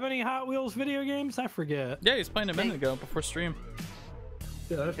they have any Hot Wheels video games? I forget. Yeah, he's playing a minute ago before stream.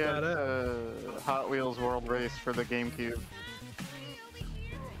 Yeah, that's Yeah, badass. it's a Hot Wheels World Race for the GameCube.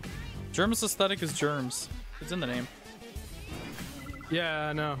 Germ's aesthetic is germs. It's in the name. Yeah,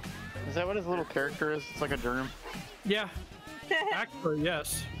 I know. Is that what his little character is? It's like a germ. Yeah, actually,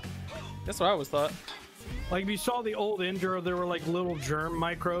 yes. That's what I always thought. Like, if you saw the old intro, there were like little germ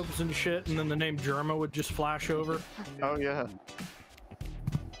microbes and shit, and then the name Germa would just flash over. Oh yeah.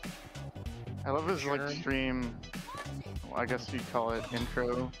 I love his like stream. Well, I guess you'd call it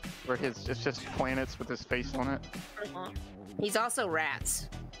intro, where it's just planets with his face on it. He's also rats.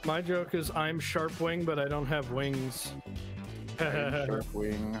 My joke is I'm Sharpwing, but I don't have wings. Sharp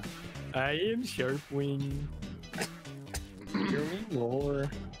wing. I am Sharpwing. Hear me roar.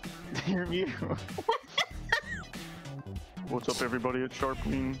 Hear me. What's up, everybody? It's Sharp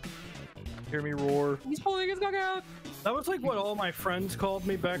Wing. Hear me roar. He's pulling his dog out. That was like what all my friends called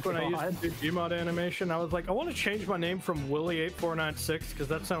me back when I used to do Gmod animation. I was like, I want to change my name from Willie8496 because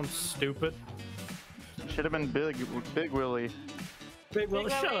that sounds stupid. Should have been Big Willie. Big Willie,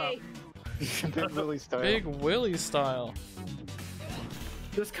 shut up. Big Willie style. Big Willie style.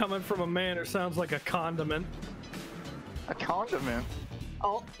 This coming from a man who sounds like a condiment. A condiment.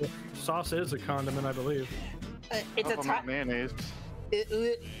 Oh, Sauce is a condiment, I believe. it's a How about top. mayonnaise.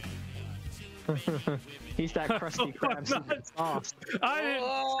 He's that crusty crab secret sauce. I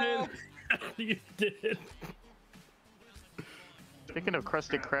didn't say that. You did. Speaking of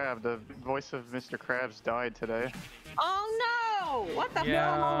Krusty Krab, the voice of Mr. Krabs died today. Oh no! What the?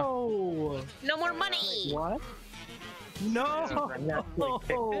 Yeah. No. No more money. What? No.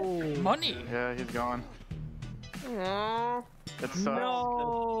 Money. Yeah, he's gone. Aww. It sucks.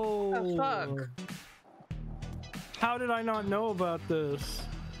 No. Oh, fuck. How did I not know about this?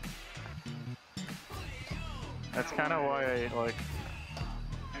 That's kind of why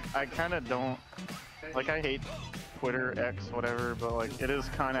I kind of don't, I hate Twitter, X, whatever, but like, it is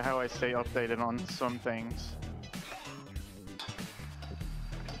kind of how I stay updated on some things.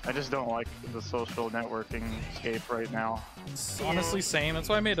 I just don't like the social networking scape right now. It's honestly same. That's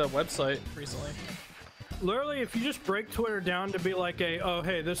why I made a website recently. Literally, if you just break Twitter down to be like a, oh,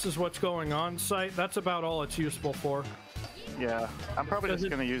 hey, this is what's going on site, that's about all it's useful for. Yeah, I'm probably Does just it-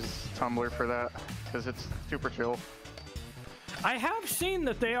 gonna use Tumblr for that, because it's super chill. I have seen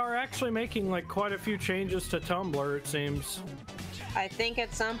that they are actually making like quite a few changes to Tumblr, it seems. I think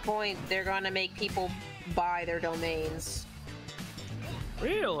at some point they're going to make people buy their domains.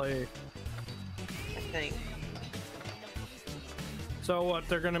 Really? think. So what?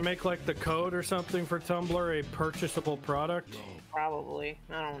 They're gonna make like the code or something for Tumblr a purchasable product? Probably.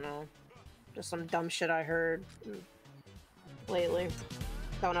 I don't know. Just some dumb shit I heard lately.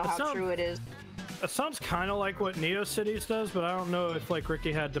 Don't know how true it is. It sounds kind of like what NeoCities does, but I don't know if like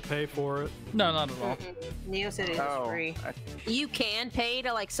Ricky had to pay for it. No, not at all. NeoCities is free. You can pay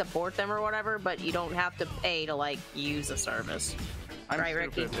to like support them or whatever, but you don't have to pay to like use the service. I'm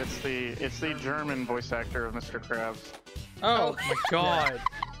Right, stupid. Ricky? It's the German voice actor of Mr. Krabs. Oh my god.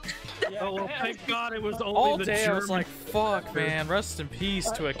 Oh, well, thank God it was only All the day German. I was like, fuck, man, rest in peace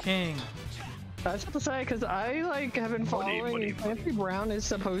to a king. I was about to say, because I like have been following, and Clancy Brown is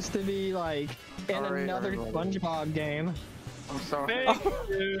supposed to be like in Sorry, another everybody. SpongeBob game. I'm sorry. Fake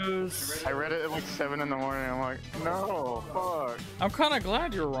news. I read it at like 7 in the morning. I'm like, no, fuck. I'm kind of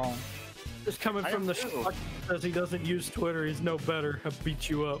glad you're wrong. Just coming I from the am too. schmuck that says he doesn't use Twitter, he's no better. I'll beat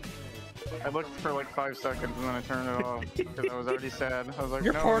you up. I looked for like 5 seconds and then I turned it off because I was already sad. I was like,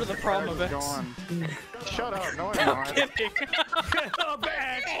 You're no, part of the I'm problem tired of of going. Shut up. No, I'm I'm not. kidding. Of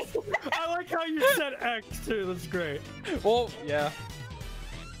X. I like how you said X too. That's great. Well, yeah.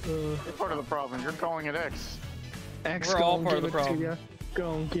 You're part of the problem. You're calling it X. X, We're go all and part of give the it to problem. ya.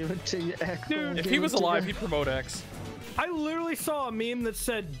 Go and give it to you, X. go Dude, and If give he it was to alive, ya. he'd promote X. I literally saw a meme that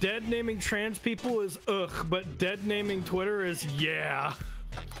said dead naming trans people is ugh, but dead naming Twitter is yeah.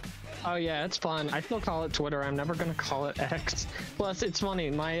 Oh yeah, it's fun. I still call it Twitter. I'm never gonna call it X. Plus, it's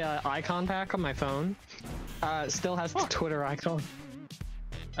funny. My icon pack on my phone still has the Twitter icon.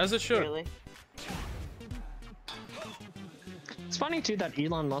 As it should. Really? It's funny too that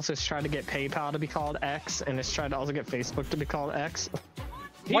Elon Musk has tried to get PayPal to be called X, and has tried to also get Facebook to be called X.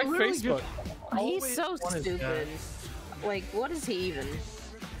 Why really Facebook? He's so wanted stupid. Like, what is he even?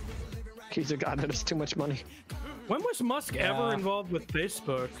 He's a guy that has too much money. When was Musk ever involved with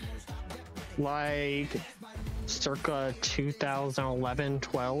Facebook? Like, circa 2011,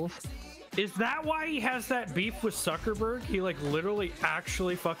 12. Is that why he has that beef with Zuckerberg? He like literally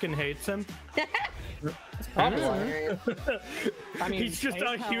actually fucking hates him. Probably. I mean, He's just a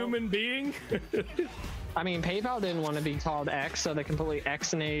PayPal- human being. I mean, PayPal didn't want to be called X, so they completely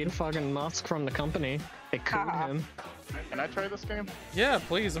X-nayed fucking Musk from the company. They cooed him. Can I try this game? Yeah,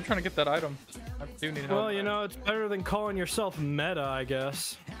 please. I'm trying to get that item. I do need help. Well, you know, it's better than calling yourself Meta, I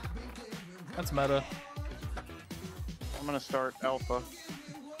guess. That's meta. I'm gonna start alpha.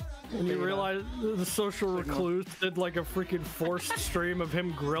 When you realize the social recluse did like a freaking forced stream of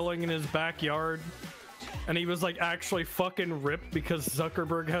him grilling in his backyard. And he was like actually fucking ripped because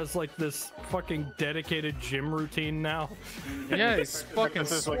Zuckerberg has like this fucking dedicated gym routine now. Yeah, he's fucking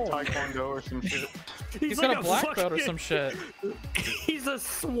This is like swole. Taekwondo or some shit. He's like got a black belt or fucking- some shit. He's a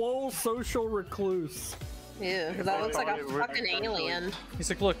swole social recluse. Yeah, that looks like a fucking alien. He's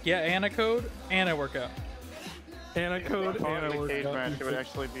like, look, yeah, and a code, and I work out. And a code If and in a the cage workout. match, it would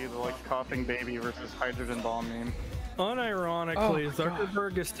actually be the like coughing baby versus hydrogen bomb meme. Unironically, Oh,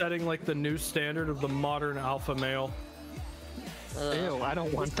 Zuckerberg is setting like the new standard of the modern alpha male. Ew, I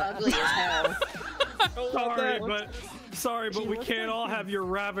don't want that. Ugly as hell. Sorry, but we can't all have your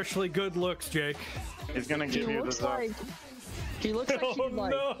ravishly good looks, Jake. He's gonna He give you the looks Zuck. like... He looks like Oh he'd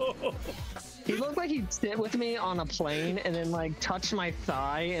like... no! He looked like he'd sit with me on a plane and then like touch my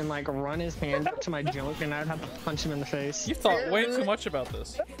thigh and like run his hand up to my junk and I'd have to punch him in the face. You thought way too much about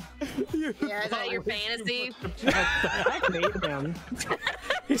this. Yeah, is that your fantasy? I hate him.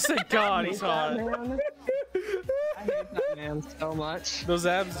 He said, God, he's hot. Man. I hate that man so much. Those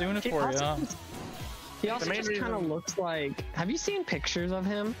abs doing it for you, huh? He also main just kind of reason- looks like... Have you seen pictures of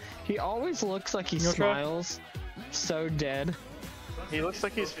him? He always looks like he You wanna try? smiles so dead. He looks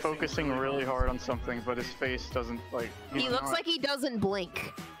like he's focusing really hard on something, but his face doesn't like. He looks like he doesn't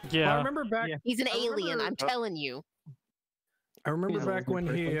blink. I Yeah. remember back. Yeah. He's an I remember- alien, I'm telling you. I remember He's back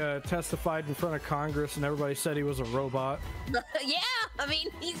when he testified in front of Congress, and everybody said he was a robot. Yeah, I mean,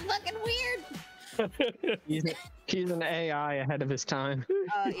 he's fucking weird. He's an AI ahead of his time.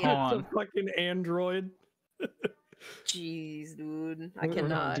 Hold Yeah. It's on. a fucking android. Jeez, dude. I We're not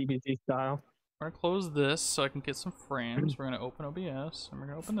cannot. DBZ style. We're gonna close this so I can get some frames. We're gonna open OBS, and we're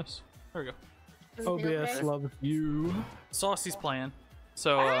gonna open this. There we go. OBS loves you. Saucy's playing.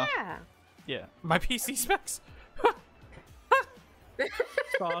 So, Ah! yeah. My PC specs.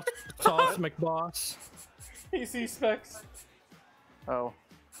 Sauce McBoss. PC specs. Oh,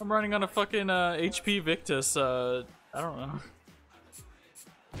 I'm running on a fucking HP Victus. I don't know.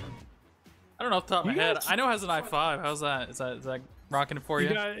 I don't know off the top of my You head. guys- I know it has an i5. How's that? Is that rocking it for you?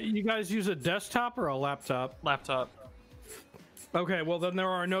 You guys use a desktop or a laptop? Laptop. Okay, well then there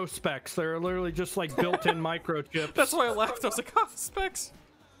are no specs. They're literally just like built-in microchips. That's why I laughed. I was like, oh, specs.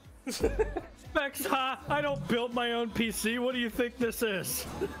 Specs, ha! I don't build my own PC. What do you think this is?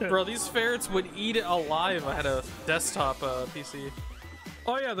 Bro, these ferrets would eat it alive if I had a desktop PC.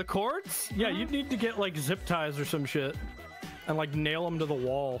 Oh yeah, the cords? Yeah, you'd need to get like zip ties or some shit. And like nail them to the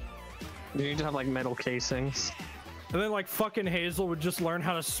wall. You need to have like metal casings. And then like fucking Hazel would just learn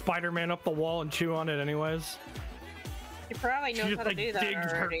how to Spider-Man up the wall and chew on it anyways. He probably knows She just how to like do that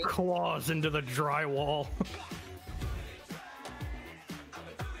digs her already. claws into the drywall.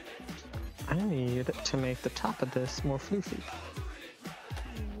 I need to make the top of this more floofy.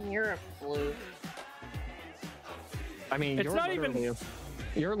 You're a floof. I mean, It's not even-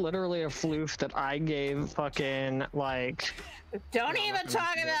 you're literally a floof that I gave fucking like. Don't even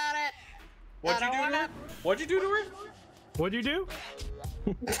talk about it. What'd I you don't do to her? wanna- What'd you do to her? What'd you do?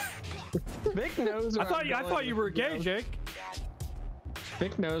 Vic knows. I thought you were gay, Jake.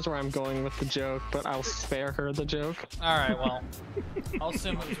 Vic knows where I'm going with the joke, but I'll spare her the joke. Alright, well. I'll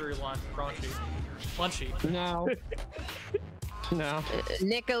assume it was very raunchy. Lunchy. No. No.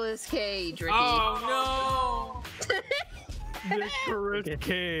 Nicolas Cage, Ricky. Oh Nicolas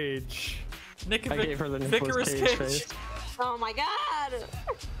Cage. no! Nick I gave her the Nicolas Cage face. Oh my god.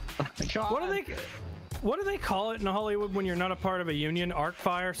 What do they call it in Hollywood when you're not a part of a union? Arc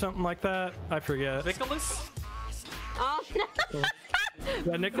fire or something like that? I forget. Nicholas? Oh no.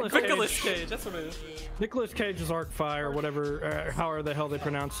 Yeah, Nicolas Nicolas Cage. Cage, that's what it is. Nicolas Cage is arc fire, or whatever. However the hell they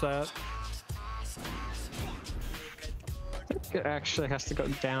pronounce that. It actually has to go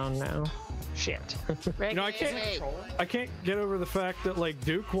down now. Shit. You know, I can't get over the fact that like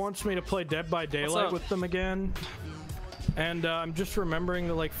Duke wants me to play Dead by Daylight up? with them again. And I'm just remembering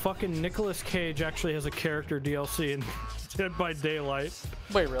that like fucking Nicolas Cage actually has a character DLC in Dead by Daylight.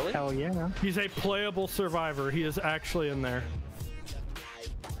 Wait, really? Hell yeah. He's a playable survivor. He is actually in there.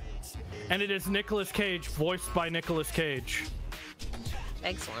 And it is Nicolas Cage, voiced by Nicolas Cage.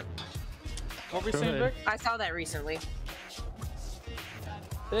 Excellent. What were we Go saying, ahead. Vic? I saw that recently.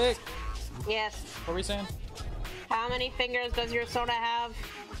 Vic, Yes. what were we saying? How many fingers does your soda have?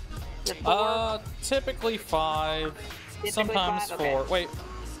 Is it 4? Typically 5, Typically sometimes 5? 4. Okay. Wait,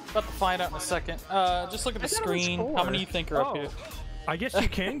 about to find out in a second. Just look at the I thought it was screen. 4. How many do you think are up Oh. here? I guess you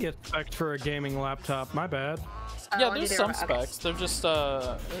can get specs for a gaming laptop. My bad. Yeah, Oh, there's either some way, okay. specs. They're just,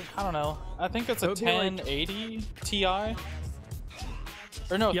 I don't know. I think it's a It would be like- 1080 Ti.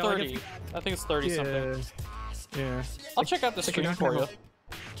 Or no, Yeah, like 30. I think it's 30 Yeah. something. Yeah. I'll check out the like you're screen not for gonna you. have-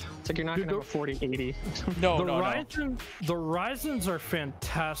 It's like you're not Dude, gonna have a 4080. No, The no, no. the Ryzens are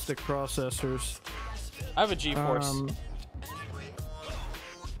fantastic processors. I have a GeForce.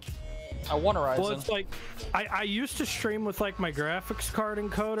 I want a Ryzen. Well, it's like I used to stream with like my graphics card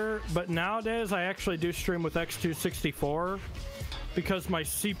encoder, but nowadays I actually do stream with X264 because my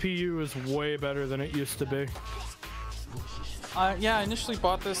CPU is way better than it used to be. Yeah, I initially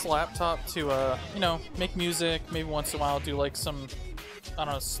bought this laptop to, you know, make music, maybe once in a while do like some, I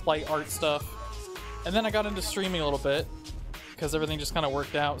don't know, slight art stuff. And then I got into streaming a little bit because everything just kind of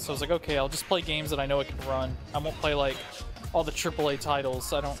worked out. So I was like, okay, I'll just play games that I know it can run. I won't play like all the AAA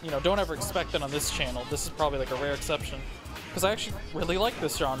titles. I don't, you know, don't ever expect it on this channel. This is probably like a rare exception because I actually really like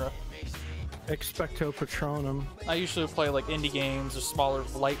this genre. Expecto Patronum. I usually play like indie games or smaller,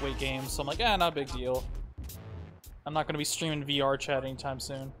 lightweight games. So I'm like, not a big deal. I'm not going to be streaming VR chat anytime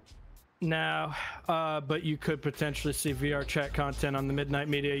soon. No, but you could potentially see VR chat content on the Midnight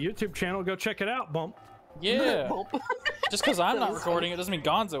Media YouTube channel. Go check it out, bump. Yeah. Just because I'm not recording it doesn't mean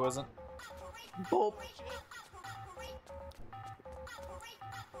Gonzo isn't.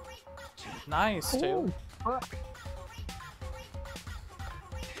 Nice, too.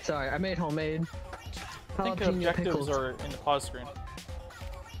 Sorry, I made homemade. I think jalapeno objectives pickles. are in the pause screen.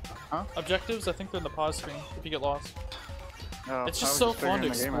 Huh? Objectives, I think they're in the pause screen if you get lost. Oh, It's I just was so fun to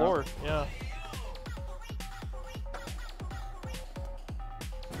figuring the game out. explore. Yeah.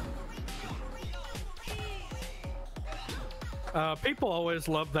 People always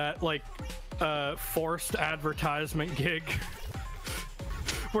love that, like, forced advertisement gig.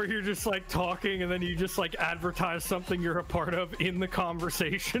 Where you're just, like, talking and then you just, like, advertise something you're a part of in the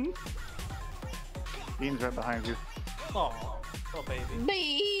conversation. Bean's right behind you. Oh, little baby.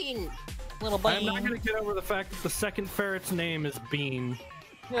 Bean! Little I'm not Bean. gonna get over the fact that the second ferret's name is Bean.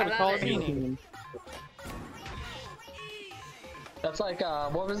 Yeah, we I call love it it. Beanie. That's like,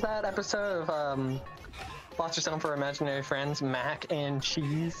 what was that episode of, Watch Your Own for Imaginary Friends? Mac and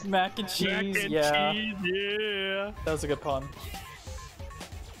cheese. Mac and cheese, Mac and yeah. cheese, yeah. That was a good pun.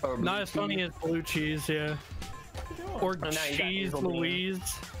 Or Not as funny as blue cheese, yeah. Or now you got cheese Hazel Bean.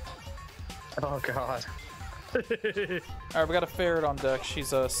 Louise. Oh god. Alright, we got a ferret on deck. She's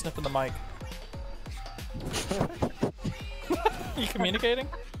sniffing the mic. You communicating?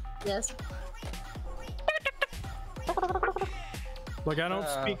 Yes. Like, I don't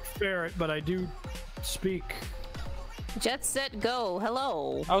speak ferret, but I do speak. Jet Set Go,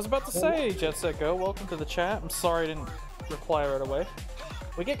 hello. I was about to say, Jet Set Go, welcome to the chat. I'm sorry I didn't reply right away.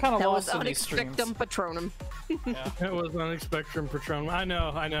 We get kind of lost in these streams. Unexpectum Patronum. Yeah. It was Unexpectum Patronum.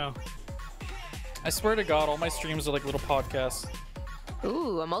 I know. I swear to God, all my streams are like little podcasts.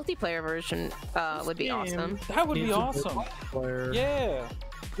 Ooh, a multiplayer version would be awesome. That would be awesome. Yeah.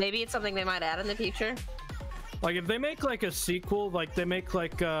 Maybe it's something they might add in the future. Like, if they make like a sequel, like they make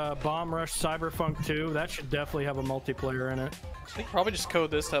like Bomb Rush Cyberfunk 2, that should definitely have a multiplayer in it. They probably just code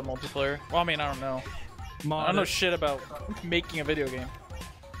this to have multiplayer. Well, I mean, I don't know. I don't know shit about making a video game.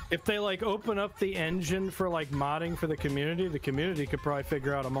 If they like open up the engine for like modding for the community could probably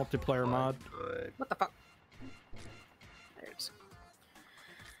figure out a multiplayer mod. What the fuck? There's...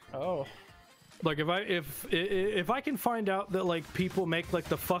 Oh. Like if I can find out that like people make like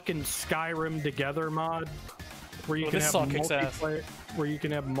the fucking Skyrim Together mod where you can have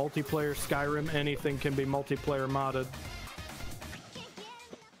multiplayer, Skyrim, anything can be multiplayer modded.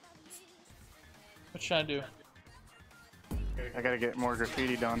 What should I do? I gotta get more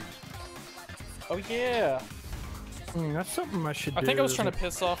graffiti done. Oh yeah. That's something I should do. I think I was trying to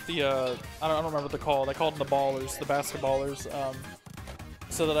piss off the I don't remember what they're called. I called them the ballers, the basketballers,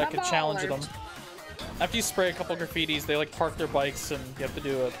 so that I could challenge them. After you spray a couple graffitis, they like park their bikes and you have to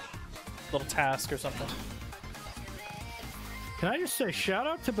do a little task or something. Can I just say shout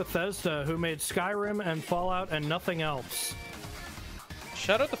out to Bethesda who made Skyrim and Fallout and nothing else.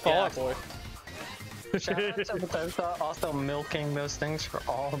 Shout out to Fallout Boy. Shout out to Bethesda also milking those things for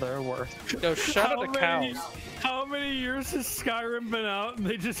all they're worth. Yo, shout out to cows. How many years has Skyrim been out and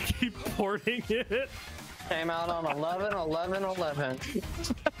they just keep porting it? Came out on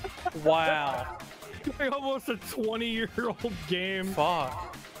 11/11/11. Wow. Like almost a 20-year-old game.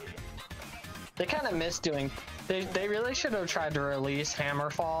 Fuck. They kind of missed doing. They really should have tried to release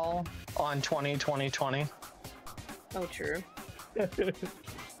Hammerfall on 2020. Oh, true. Okay,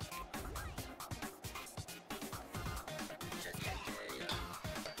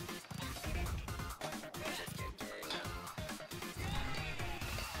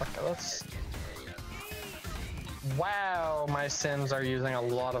 let's. Wow, my Sims are using a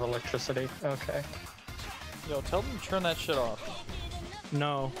lot of electricity. Okay. Yo, tell them to turn that shit off.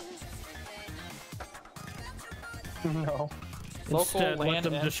 No. No. Instead, let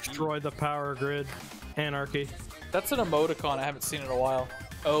them destroy the power grid. Anarchy. That's an emoticon I haven't seen in a while.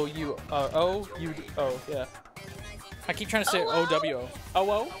 Oh, yeah. I keep trying to say O-W-O.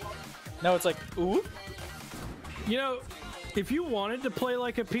 O-O? No, it's like, ooh? You know, if you wanted to play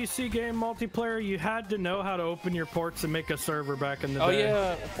like a PC game multiplayer, you had to know how to open your ports and make a server back in the day. Oh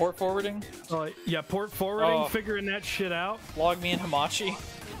yeah, port forwarding? Yeah, port forwarding, figuring that shit out. Log me in Hamachi.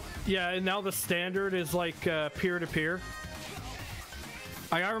 Yeah, and now the standard is like peer-to-peer.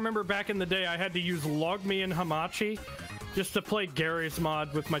 I remember back in the day I had to use Log Me in Hamachi just to play Gary's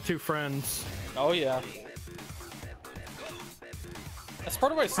mod with my two friends. Oh yeah. That's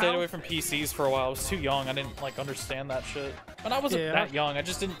part of why I stayed away from PCs for a while. I was too young. I didn't like understand that shit. And I wasn't that young. I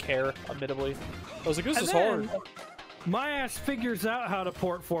just didn't care, admittedly. I was like, this is hard. My ass figures out how to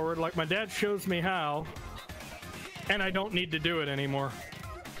port forward, like my dad shows me how, and I don't need to do it anymore.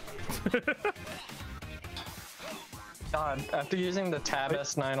 God, after using the Tab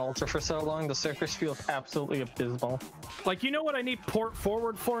S9 Ultra for so long, the surface feels absolutely abysmal. Like, you know what I need port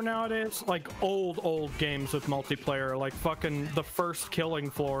forward for nowadays? Like old games with multiplayer, like fucking the first Killing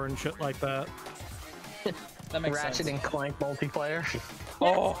Floor and shit like that. That makes Ratchet sense. and Clank multiplayer.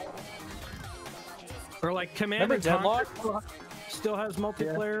 Oh. Or like Command and Deadlock still has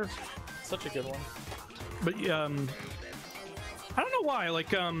multiplayer. Yeah. Such a good one. But I don't know why.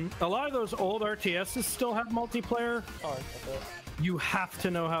 Like a lot of those old RTSs still have multiplayer. Oh, you have to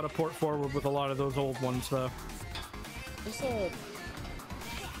know how to port forward with a lot of those old ones, though.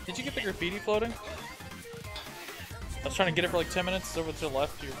 Did you get the graffiti floating? I was trying to get it for like 10 minutes. It's over to the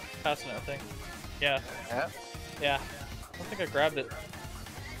left. You're passing it, I think. Yeah. Yeah. I don't think I grabbed it.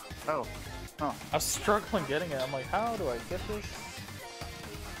 Oh. I was struggling getting it. I'm like, how do I get this?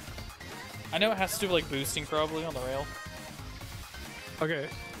 I know it has to do with like boosting probably on the rail. Okay.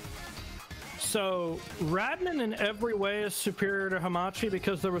 So Radman in every way is superior to Hamachi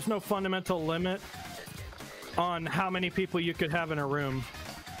because there was no fundamental limit on how many people you could have in a room.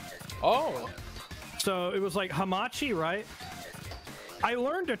 Oh. So it was like Hamachi, right? I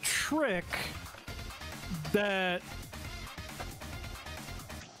learned a trick that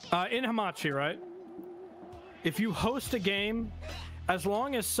in Hamachi, right? If you host a game, as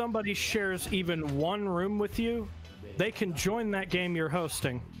long as somebody shares even one room with you, they can join that game you're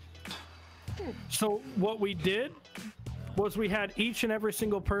hosting. So what we did was we had each and every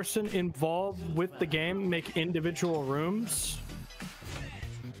single person involved with the game make individual rooms.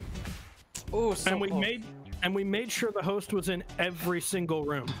 Oh, so and we cool. made sure the host was in every single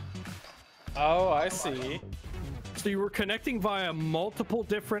room. Oh, I see. So you were connecting via multiple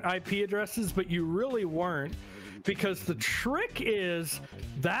different IP addresses, but you really weren't, because the trick is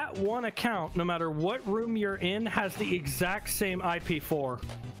that one account, no matter what room you're in, has the exact same IP4.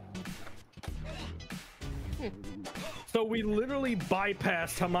 So we literally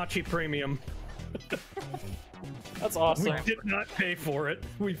bypassed Hamachi Premium. That's awesome. We did not pay for it.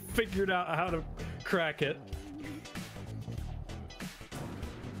 We figured out how to crack it.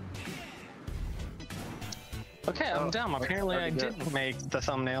 Okay, I'm down. Apparently I did make the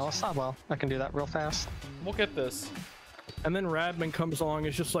thumbnails. Oh well, I can do that real fast. We'll get this. And then Radman comes along and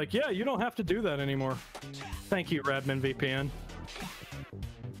is just like, yeah, you don't have to do that anymore. Thank you, Radman VPN.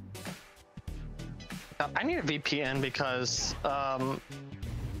 I need a VPN because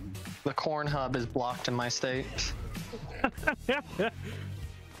the Corn Hub is blocked in my state.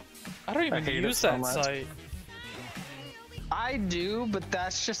 I don't even use that site. I do, but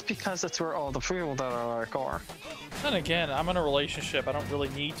that's just because it's where all the people that are like are. Then again, I'm in a relationship. I don't really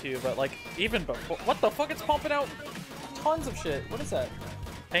need to, but like, even before. What the fuck? It's pumping out tons of shit. What is that?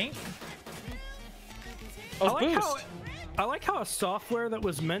 Paint? Oh, boost. I like how a software that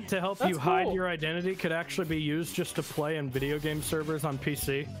was meant to help you hide your identity could actually be used just to play in video game servers on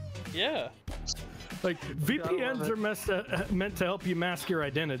PC. Yeah. Like, VPNs are meant to help you mask your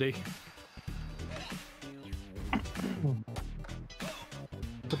identity.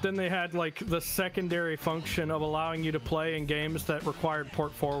 But then they had, like, the secondary function of allowing you to play in games that required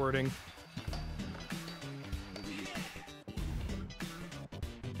port forwarding.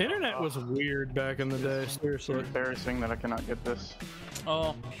 Internet was weird back in the day, seriously. It's embarrassing that I cannot get this.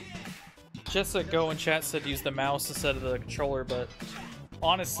 Oh. Jessica Go in chat said use the mouse instead of the controller, but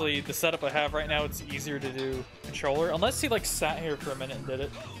honestly, the setup I have right now, it's easier to do controller. Unless he, like, sat here for a minute and did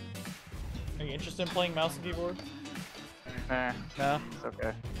it. Are you interested in playing mouse and keyboard? Nah. No? It's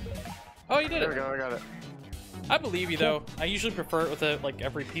okay. Oh, you did There it! we go, I got it. I believe you, though. I usually prefer it with like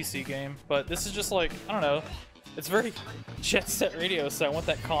every PC game, but this is just like, I don't know. It's very Jet Set Radio, so I want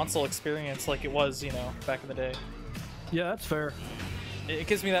that console experience like it was, you know, back in the day. Yeah, that's fair. It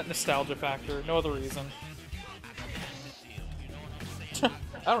gives me that nostalgia factor, no other reason. I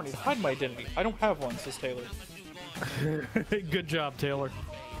don't need to hide my identity. I don't have one, says Taylor. Good job, Taylor.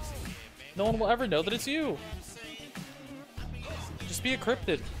 No one will ever know that it's you. Just be a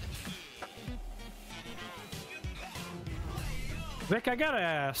cryptid. Vic, I gotta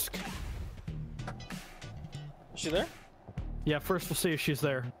ask. Is she there? Yeah, first we'll see if she's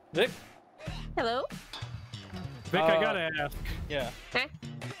there. Vic? Hello? Vic, I gotta ask. Yeah. Huh?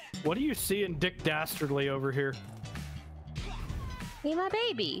 What do you see in Dick Dastardly over here? Be my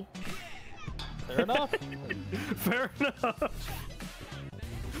baby. Fair enough. Fair enough.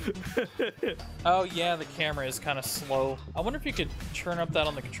 Oh yeah, the camera is kind of slow. I wonder if you could turn up that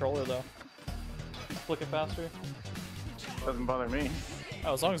on the controller though. Flick it faster. Doesn't bother me.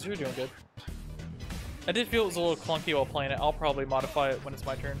 Oh, as long as you're doing good. I did feel it was a little clunky while playing it. I'll probably modify it when it's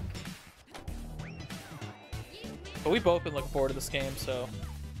my turn. But we've both been looking forward to this game, so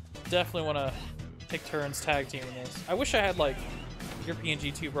definitely want to take turns tag teaming this. I wish I had like your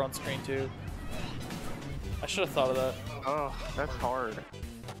PNG tuber on screen too. I should have thought of that. Oh, that's hard.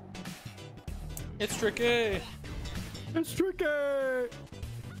 It's tricky. It's tricky.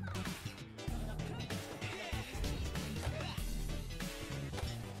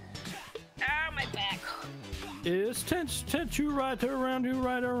 Ah, my back. Is tense you right around, you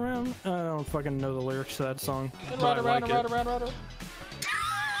right around. I don't fucking know the lyrics to that song. Right around.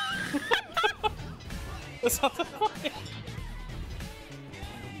 That's not that funny.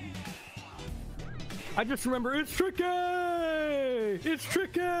 I just remember it's tricky. It's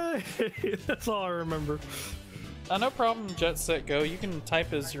tricky. That's all I remember. No problem, Jet Set Go. You can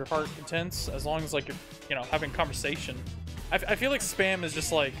type as your heart intents as long as like you're, you know, having conversation. I feel like spam is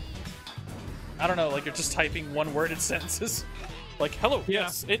just like, I don't know, like you're just typing one-worded sentences. Like, hello,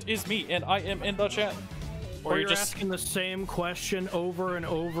 yes, it is me, and I am in the chat. Or you're just asking the same question over and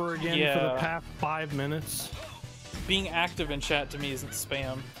over again for the past 5 minutes. Being active in chat to me isn't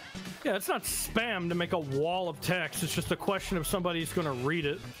spam. Yeah, it's not spam to make a wall of text. It's just a question of somebody's going to read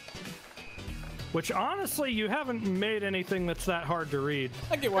it. Which, honestly, you haven't made anything that's that hard to read.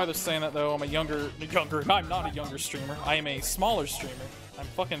 I get why they're saying that, though. I'm I'm not a younger streamer. I am a smaller streamer. I'm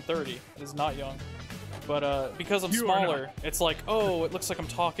fucking 30. It is not young. But because I'm You are smaller, it's like, oh, it looks like I'm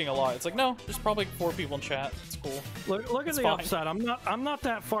talking a lot. It's like, no, there's probably 4 people in chat. It's cool. Look at It's the fine. upside. I'm not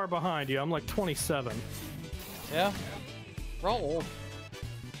that far behind you. I'm like 27. Yeah. We're all old.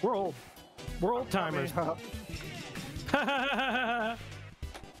 We're old. We're old timers.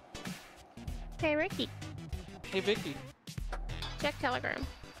 Hey, Ricky. Hey, Vicky. Check Telegram.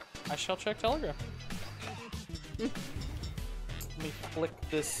 I shall check Telegram. Let me flick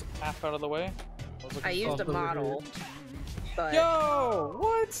this app out of the way. I used a over model, but Yo!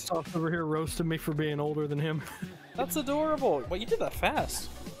 What? Soft over here roasting me for being older than him. That's adorable. Well, you did that fast.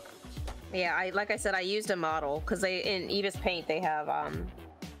 yeah, like I said, I used a model because they in Eva's Paint they have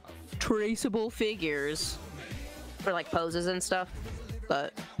traceable figures for like poses and stuff.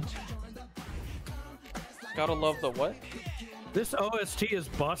 But Gotta love the what? This OST is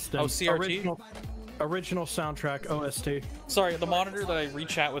busting. Oh, CRT? Original soundtrack OST. Sorry, the monitor that I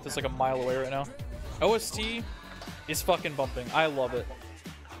re-chat with is like a mile away right now. OST is fucking bumping. I love it.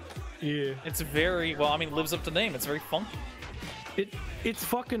 Yeah. It's very, well, I mean, lives up to the name. It's very funky. It's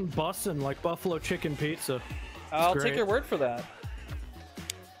fucking busting like buffalo chicken pizza. I'll great. take your word for that.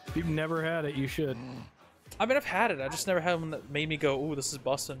 If you've never had it, you should. I mean, I've had it. I just never had one that made me go, ooh, this is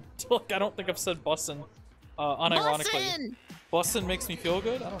bussin'. Like, I don't think I've said bussin', unironically. Bussin' makes me feel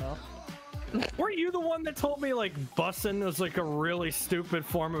good? I don't know. Weren't you the one that told me like bussin' was like a really stupid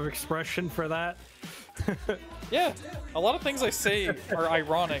form of expression for that? Yeah, a lot of things I say are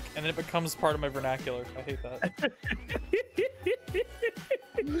ironic, and then it becomes part of my vernacular. I hate that.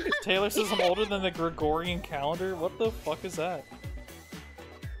 Taylor says I'm older than the Gregorian calendar? What the fuck is that?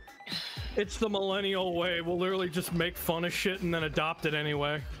 It's the millennial way. We'll literally just make fun of shit and then adopt it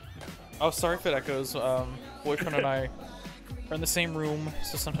anyway. Oh, sorry if it echoes. Boyfriend and I are in the same room,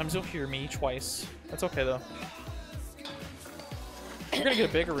 so sometimes you'll hear me twice. That's okay, though. We're gonna get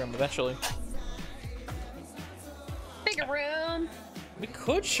a bigger room eventually. bigger room. We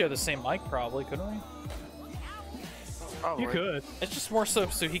could share the same mic, probably, couldn't we? Probably. You could. It's just more so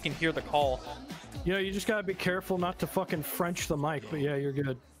he can hear the call. You know, you just gotta be careful not to fucking French the mic, but yeah, you're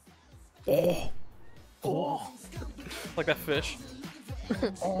good. Oh. Like that fish.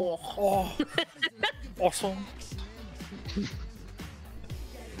 Oh. Awesome.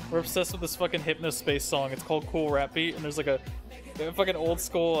 We're obsessed with this fucking Hypnospace song. It's called Cool Rap Beat, and there's like a fucking old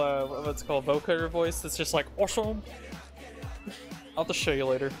school, what's it called, vocoder voice that's just like, awesome. I'll have to show you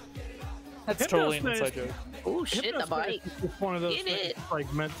later. That's totally an inside joke. Oh shit, the bike. It's one of those Get things it.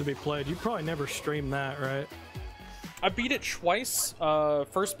 like meant to be played. You probably never streamed that, right? I beat it twice.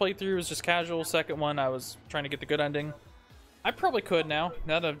 First playthrough was just casual. Second one, I was trying to get the good ending. I probably could now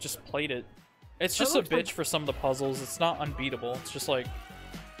that I've just played it. It's just a bitch for some of the puzzles. It's not unbeatable. It's just like,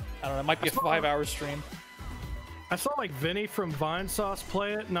 I don't know, it might be a 5-hour stream. I saw like Vinny from Vinesauce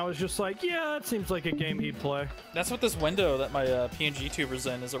play it, and I was just like, yeah, it seems like a game he'd play. That's what this window that my PNG tuber's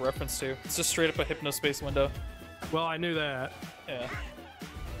in is a reference to. It's just straight up a Hypnospace window. Well, I knew that. Yeah.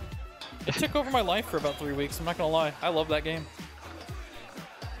 It took over my life for about 3 weeks, I'm not gonna lie. I love that game.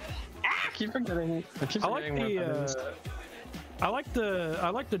 I keep forgetting. I like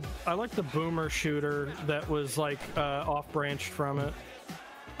the boomer shooter that was like off-branched from it.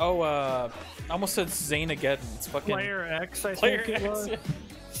 Oh, I almost said Xanageddon. It's fucking... Slayer X, I Slayer think it X, was. yeah.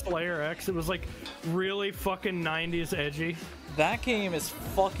 Slayer X. It was like really fucking 90s edgy. That game is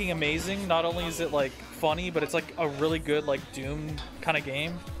fucking amazing. Not only is it like funny, but it's like a really good like Doom kind of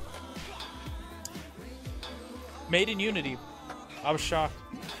game. Made in Unity. I was shocked.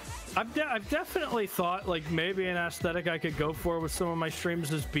 I've definitely thought like maybe an aesthetic I could go for with some of my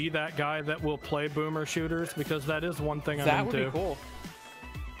streams is be that guy that will play boomer shooters, because that is one thing I'm That into. would be cool.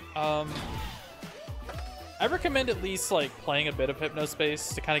 I recommend at least like playing a bit of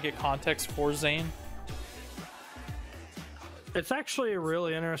Hypnospace to kind of get context for Zane. It's actually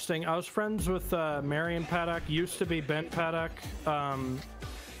really interesting. I was friends with Marion Paddock, used to be Ben Paddock,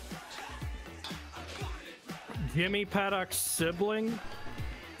 Jimmy Paddock's sibling,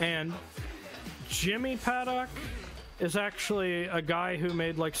 and Jimmy Paddock is actually a guy who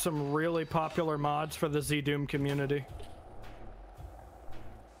made like some really popular mods for the Z-Doom community.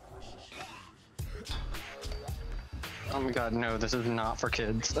 Oh my god, no, this is not for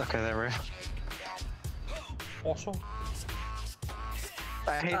kids. Okay, there we go. Also,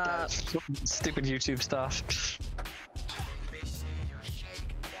 I hate that stupid YouTube stuff.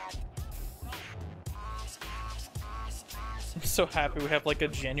 I'm so happy we have like a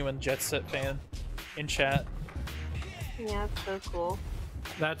genuine Jet Set fan in chat. Yeah, it's so cool.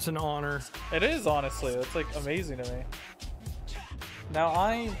 That's an honor. It is, honestly. That's like amazing to me. Now,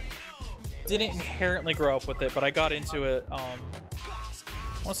 I didn't inherently grow up with it, but I got into it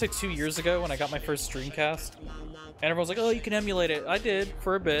I want to say 2 years ago when I got my first Dreamcast. And everyone was like, oh, you can emulate it. I did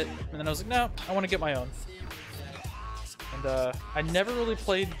for a bit. And then I was like, no, I want to get my own. And I never really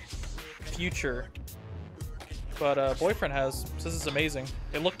played Future. But boyfriend has. Says it's amazing.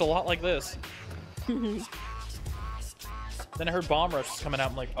 It looked a lot like this. Then I heard Bomb Rush is coming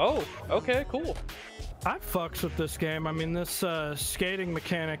out. I'm like, oh, okay, cool. I fucks with this game. I mean, this skating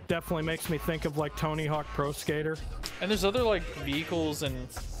mechanic definitely makes me think of like Tony Hawk Pro Skater. And there's other like vehicles, and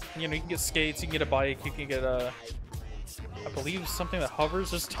you know, you can get skates, you can get a bike, you can get a, I believe something that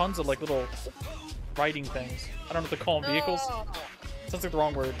hovers. There's tons of like little riding things. I don't know if they call them vehicles. Sounds like the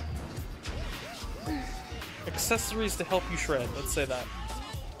wrong word. Accessories to help you shred. Let's say that.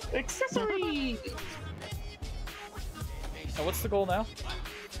 Accessory. Now, what's the goal now?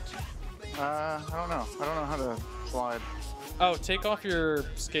 I don't know. I don't know how to slide. Oh, take off your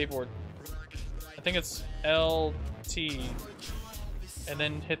skateboard. I think it's LT, and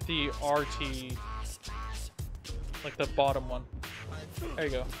then hit the RT, like the bottom one. There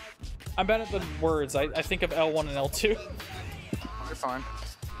you go. I'm bad at the words. I think of L1 and L2. You're fine.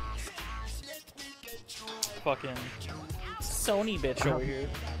 Fucking Sony bitch over here.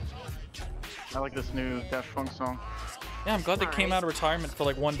 I like this new Daft Punk song. Yeah, I'm glad they came out of retirement for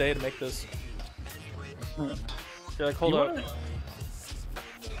like one day to make this. They're like, hold up.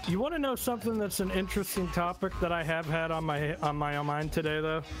 You want to know something that's an interesting topic that I have had on my mind today,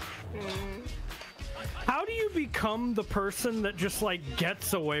 though? How do you become the person that just like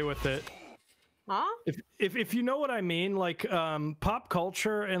gets away with it? Huh? If you know what I mean, like pop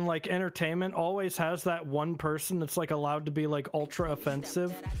culture and like entertainment always has that one person that's like allowed to be like ultra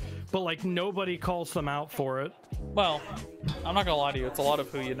offensive, but like nobody calls them out for it. Well, I'm not gonna lie to you, it's a lot of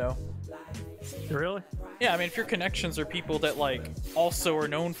who you know. Really? Yeah, I mean, if your connections are people that like also are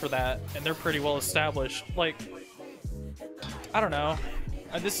known for that and they're pretty well established, like, I don't know.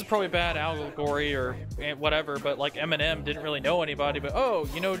 This is probably bad allegory or whatever, but like Eminem didn't really know anybody, but oh,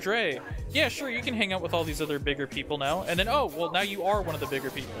 you know Dre. Yeah, sure, you can hang out with all these other bigger people now. And then, oh, well, now you are one of the bigger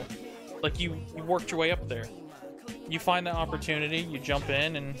people. Like, you worked your way up there. You find that opportunity, you jump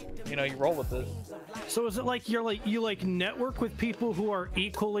in, and, you know, you roll with it. So is it like you network with people who are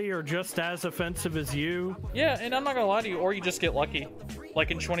equally or just as offensive as you? Yeah, and I'm not gonna lie to you, or you just get lucky.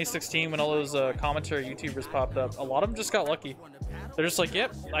 Like in 2016 when all those commentary YouTubers popped up, a lot of them just got lucky. They're just like,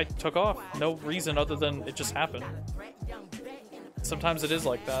 yep, I took off. No reason other than it just happened. Sometimes it is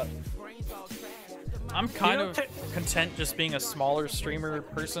like that. I'm kind of content just being a smaller streamer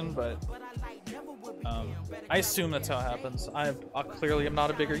person, but I assume that's how it happens. I clearly am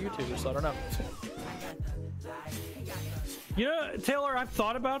not a bigger YouTuber, so I don't know. You know, Taylor, I've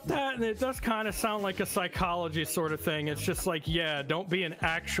thought about that, and it does kind of sound like a psychology sort of thing. It's just like, yeah, don't be an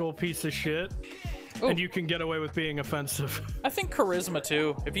actual piece of shit, and you can get away with being offensive. I think charisma,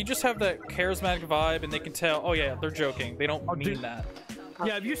 too. If you just have that charismatic vibe and they can tell, oh yeah, they're joking. They don't mean that.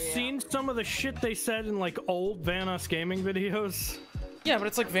 Yeah, have you seen some of the shit they said in, like, old Vanoss gaming videos? Yeah, but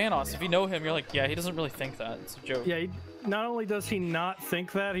it's like Vanoss. If you know him, you're like, yeah, he doesn't really think that. It's a joke. Yeah, not only does he not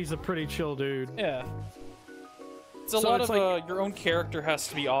think that, he's a pretty chill dude. Yeah. It's a lot of like, your own character has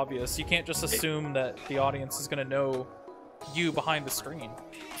to be obvious. You can't just assume that the audience is going to know you behind the screen.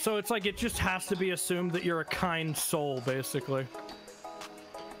 So it's like it just has to be assumed that you're a kind soul, basically.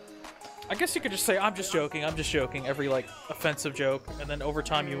 I guess you could just say, I'm just joking, every, like, offensive joke, and then over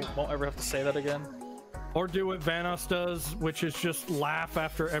time you won't ever have to say that again. Or do what Vanoss does, which is just laugh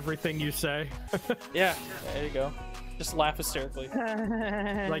after everything you say. Yeah, there you go. Just laugh hysterically.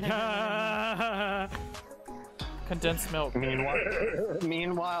 Like, condensed milk.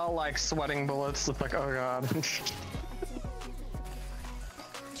 Meanwhile, like sweating bullets. It's like, oh god.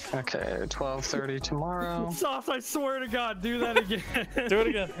 Okay, 12:30 tomorrow. Sauce, I swear to God, do that again. Do it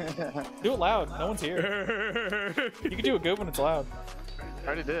again. Do it loud. No one's here. You can do it good when it's loud. I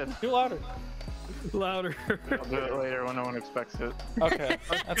already did. Do it louder. Louder. I'll do it later when no one expects it. Okay,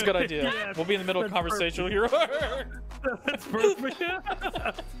 that's a good idea. Yeah, we'll be in the middle of conversation. That's perfect.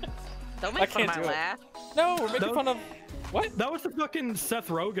 Don't make fun of my laugh. No, we're making fun of... What? That was the fucking Seth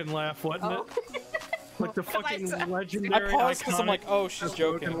Rogen laugh, wasn't it? Like the fucking legendary. I paused because I'm like, oh, she's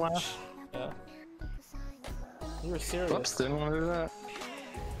joking. Laugh. Yeah. You were serious. Whoops, didn't want to do that.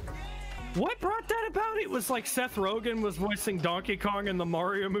 What brought that about? It was like Seth Rogen was voicing Donkey Kong in the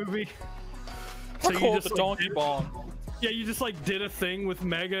Mario movie. So you just the Donkey Bong. Yeah, you just like did a thing with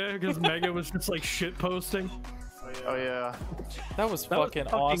Mega because Mega was just like shit posting. Oh yeah. That was fucking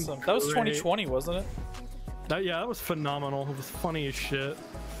awesome. That was 2020, wasn't it? Yeah, that was phenomenal. It was funny as shit.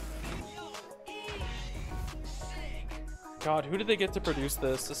 God, who did they get to produce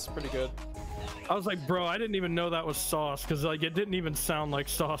this? This is pretty good. I was like, bro, I didn't even know that was Sauce, because like it didn't even sound like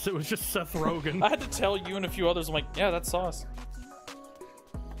Sauce. It was just Seth Rogen. I had to tell you and a few others. I'm like, yeah, that's Sauce.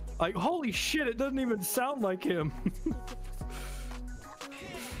 Like, holy shit, it doesn't even sound like him.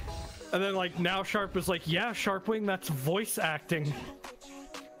 And then like now Sharp is like, yeah, Sharpwing, that's voice acting.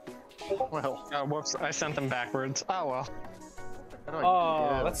 Well, Whoops, I sent them backwards. Oh well. how do I Oh,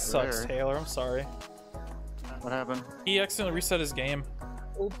 get that sucks, there? Taylor. I'm sorry. What happened? He accidentally reset his game.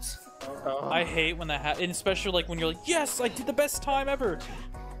 Oops. I hate when that happens, especially like when you're like, yes, I did the best time ever.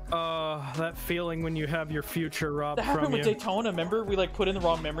 That feeling when you have your future robbed That happened from with you. Daytona. Remember, we like put in the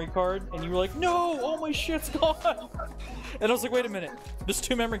wrong memory card, and you were like, "No, all my shit's gone." And I was like, "Wait a minute, there's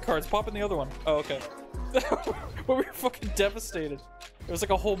 2 memory cards. Pop in the other one." Oh, okay. But we were fucking devastated. It was like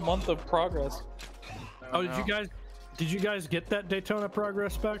a whole month of progress. Oh, did you guys get that Daytona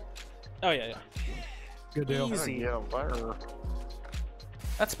progress back? Oh yeah, yeah. Good deal. Easy. Yeah, where?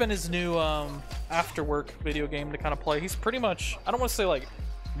 That's been his new after work video game to kind of play. He's pretty much, I don't want to say like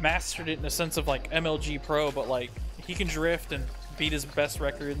mastered it in a sense of like MLG Pro, but like he can drift and beat his best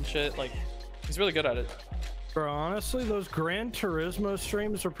record and shit. Like he's really good at it. Bro, honestly, those Gran Turismo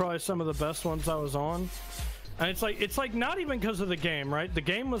streams are probably some of the best ones I was on. And it's like not even because of the game, right? The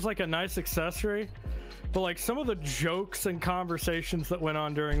game was like a nice accessory, but like some of the jokes and conversations that went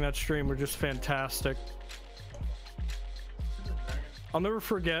on during that stream were just fantastic. I'll never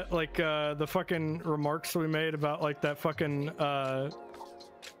forget like the fucking remarks we made about like that fucking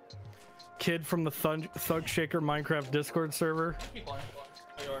kid from the Thug Shaker Minecraft Discord server.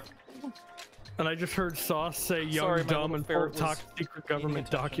 And I just heard Sauce say young, Sorry, my dumb, little and full ferret of was toxic secret government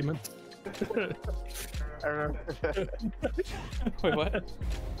attention. documents. I remember that. Wait, what?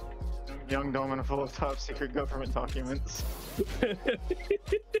 Young, dumb, and full of top secret government documents.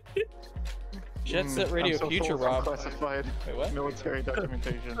 Jet Set Radio I'm so Future, full of Rob. Classified Wait, what? military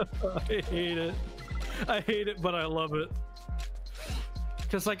documentation. I hate it. I hate it, but I love it.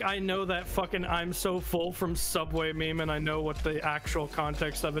 Cause like I know that fucking "I'm so full" from Subway meme, and I know what the actual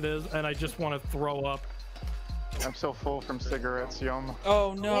context of it is, and I just want to throw up. I'm so full from cigarettes, yum.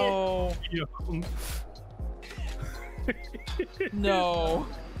 Oh no, no.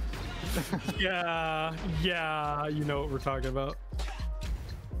 Yeah, you know what we're talking about.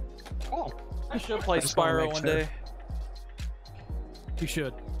 Oh, I should play just wanna Spyro make one sure. day. You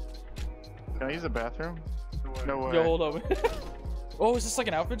should. Can I use the bathroom? No way. Yo, hold up. Oh, is this like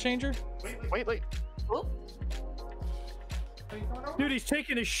an outfit changer? Wait. Oh, Dude, he's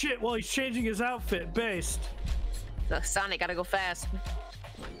taking his shit while he's changing his outfit. Based. Sonic, gotta go fast.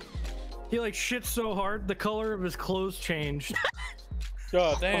 He like shit so hard, the color of his clothes changed.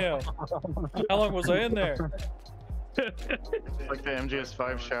 God damn. How long was I in there? Like the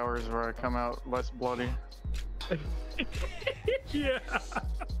MGS5 showers where I come out less bloody. Yeah.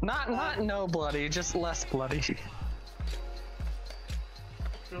 not no bloody, just less bloody.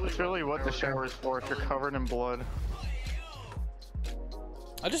 It's really what the shower is for if you're covered in blood.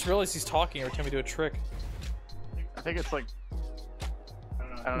 I just realized he's talking every time we do a trick. I think it's like,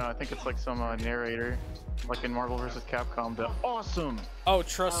 I don't know, I think it's like some narrator, like in Marvel vs. Capcom, the awesome! Oh,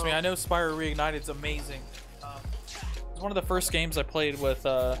 trust me, I know Spyro Reignited's amazing. It's one of the first games I played with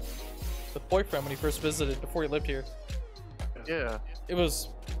boyfriend when he first visited before he lived here. Yeah. It was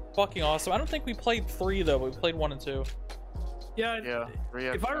fucking awesome. I don't think we played 3 though, but we played 1 and 2. Yeah, 3,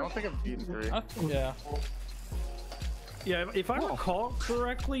 If I don't think I've beaten 3. Yeah. Yeah, if I recall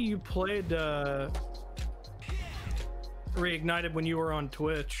correctly, you played Reignited when you were on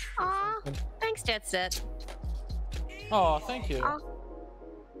Twitch. or Aw, something. thanks, Jet Set. Oh, thank you. Aw.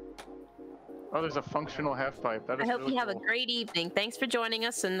 Oh, there's a functional half pipe. That I is hope really you have a cool. great evening. Thanks for joining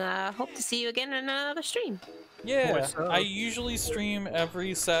us, and hope to see you again in another stream. Yeah, What's up? I usually stream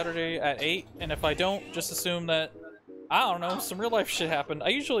every Saturday at 8, and if I don't, just assume that, I don't know, some real life shit happened. I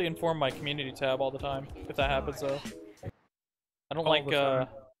usually inform my community tab all the time, if that happens though. I don't All like, the time.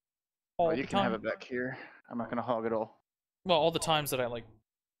 all Oh, the you can time. have it back here. I'm not gonna hog it all. Well, all the times that I, like,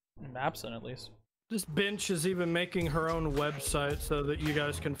 am absent at least. This Bench is even making her own website so that you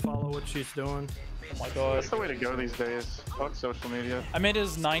guys can follow what she's doing. Oh my god. That's the way to go these days. Fuck social media. I made it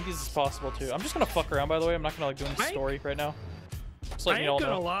as 90s as possible too. I'm just gonna fuck around, by the way. I'm not gonna like do any I- story right now. Just I letting you all ain't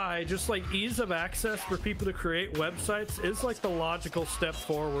gonna know. lie, just like ease of access for people to create websites is like the logical step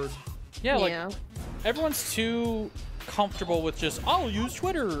forward. Yeah, like everyone's too comfortable with just, I'll use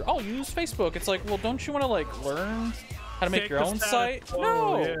Twitter, I'll use Facebook. It's like, well, don't you want to like learn how to make Take your the own status site? quo,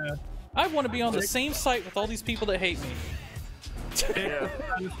 No, yeah. I want to be on the same site with all these people that hate me.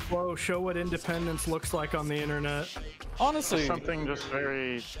 Status quo, show what independence looks like on the internet. Honestly, Something just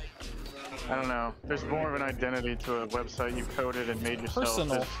very, I don't know. There's more of an identity to a website you coded and made yourself.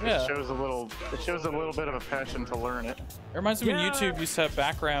 Personal, It yeah. shows a little. It shows a little bit of a passion to learn it. it reminds me when YouTube used to have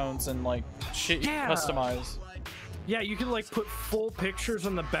backgrounds and like shit you could customize. Yeah, you can like put full pictures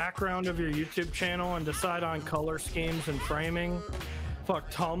in the background of your YouTube channel and decide on color schemes and framing.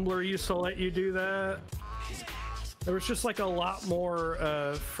 Fuck, Tumblr used to let you do that. There was just like a lot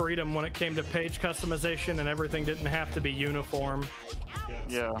more freedom when it came to page customization, and everything didn't have to be uniform.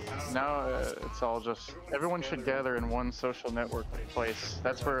 Yeah. Now it's all just everyone should gather in one social network place.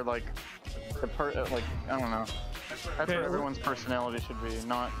 That's where like like I don't know. That's where everyone's personality should be,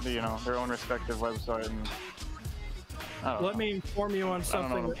 not their own respective website. And let me inform you on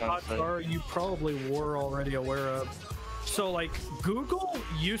something that odds are you probably were already aware of. So like Google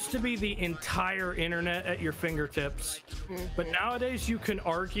used to be the entire internet at your fingertips, but nowadays you can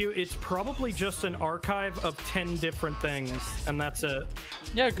argue it's probably just an archive of 10 different things, and that's it.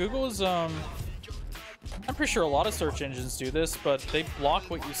 Yeah, Google is I'm pretty sure a lot of search engines do this, but they block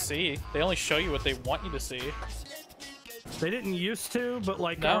what you see. They only show you what they want you to see. They didn't used to, but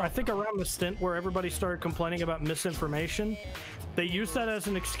like I think around the stint where everybody started complaining about misinformation, they used that as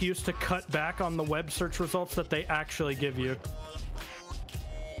an excuse to cut back on the web search results that they actually give you.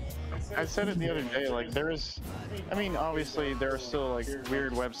 I said it the other day, like I mean, obviously there are still like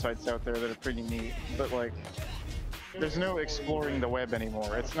weird websites out there that are pretty neat, but like there's no exploring the web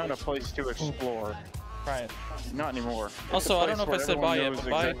anymore. It's not a place to explore. Right. Not anymore. Also, I don't know if I said bye yet, but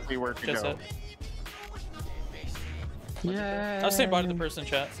bye. Exactly where to go. Yeah. I was saying bye to the person in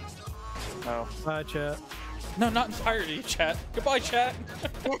chat. Oh. Bye, chat. No, not entirety, chat. Goodbye, chat.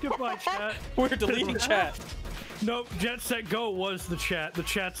 Goodbye, chat. We're deleting chat. Nope, Jet Set Go was the chat. The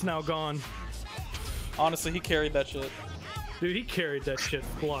chat's now gone. Honestly, he carried that shit. Dude, he carried that shit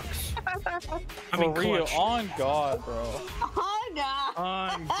flux. For real, on God, bro. Oh no!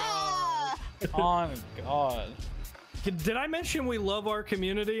 On God. On God. Did I mention we love our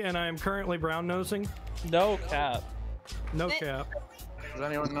community and I am currently brown nosing? No cap. No cap. Does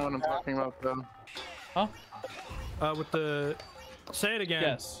anyone know what I'm talking about though? Huh? With the... Say it again.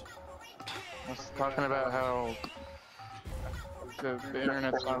 Yes. I was talking about how the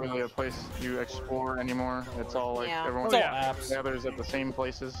internet's not really a place you explore anymore. It's all like everyone It's all apps. gathers at the same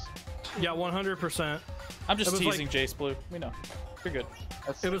places. Yeah, 100%. I'm just teasing like, Jace Blue. We know. You're good.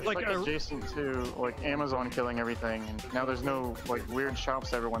 It's like adjacent to like Amazon killing everything, and now there's no like weird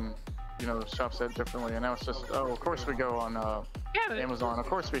shops everyone shops at differently, and now it's just of course we go on Amazon, of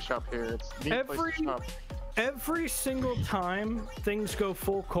course we shop here. It's the place to shop. Every single time things go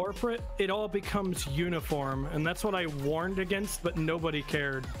full corporate, it all becomes uniform, and that's what I warned against, but nobody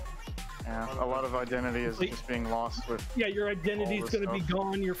cared. Yeah, a lot of identity is just being lost with. Yeah, your identity's going to be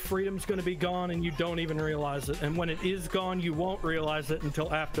gone, your freedom's going to be gone, and you don't even realize it. And when it is gone, you won't realize it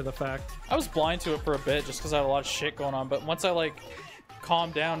until after the fact. I was blind to it for a bit just because I had a lot of shit going on, but once I like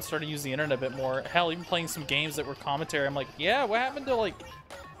calmed down and started using the internet a bit more, hell, even playing some games that were commentary, I'm like, yeah, what happened to like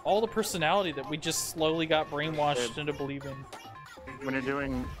all the personality that we just slowly got brainwashed into believing? When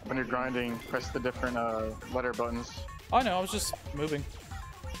you're grinding, press the different letter buttons. Oh no, I was just moving.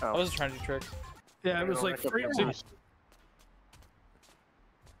 Oh. I wasn't trying to do tricks. Yeah, it was like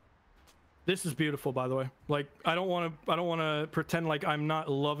This is beautiful, by the way. Like, I don't want to pretend like I'm not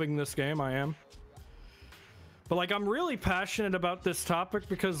loving this game. I am. But like, I'm really passionate about this topic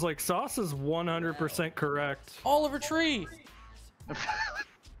because like Sauce is 100% correct. Oliver Tree.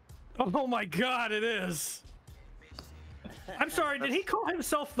 Oh my God, it is. I'm sorry. Did he call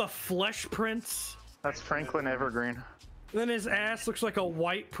himself the Flesh Prince? That's Franklin Evergreen. Then his ass looks like a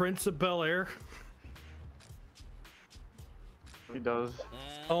white Prince of Bel-Air. He does.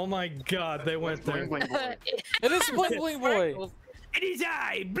 Oh my God, they went there. Bling, bling, boy. It is Bling Bling Boy. It is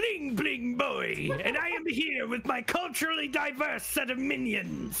I, Bling Bling Boy, and I am here with my culturally diverse set of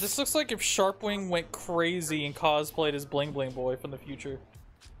minions. This looks like if Sharpwing went crazy and cosplayed as Bling Bling Boy from the future.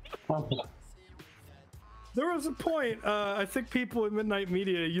 There was a point, I think people in Midnight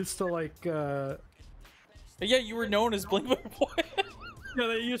Media used to like, Yeah, you were known as Bling Bling Boy. yeah,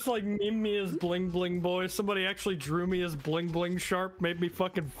 they used to like meme me as Bling Bling Boy. Somebody actually drew me as Bling Bling Sharp, made me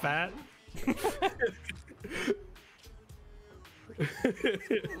fucking fat.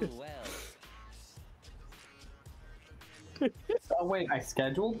 Oh wait, I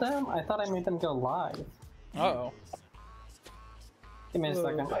scheduled them? I thought I made them go live. Uh-oh. Give me a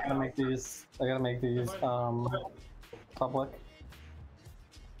second. I gotta make these public.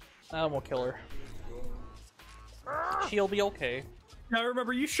 We'll kill her. She'll be okay. I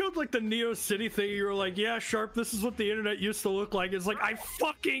remember you showed like the Neo City thing. You were like, "Yeah, Sharp, this is what the internet used to look like." It's like I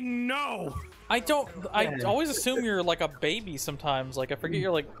fucking know. I always assume you're like a baby sometimes. Like I forget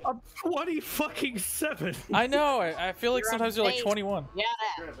you're like. I'm 27. I know. I feel like sometimes you're like 21. Yeah.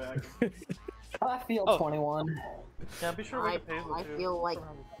 I feel 21. Yeah, be sure. I feel like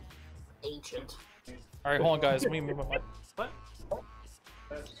ancient. All right, hold on, guys. Let me move my mic. What?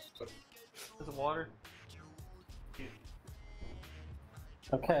 Is it water?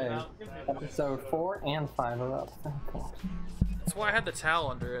 Okay, episode 4 and 5 are up. That's why I had the towel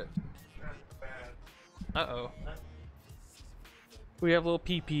under it. Uh-oh. We have a little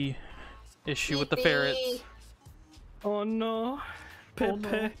pee-pee issue with the ferrets. Oh no, Pepe.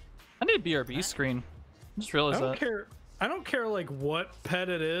 I need a BRB screen. I just realized that. I don't care like what pet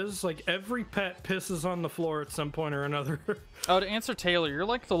it is. Like every pet pisses on the floor at some point or another. Oh, to answer Taylor, you're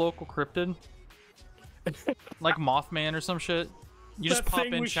like the local cryptid. Like Mothman or some shit. You just pop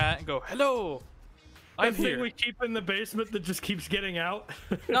in chat and go, "Hello, I'm here." Thing we keep in the basement that just keeps getting out.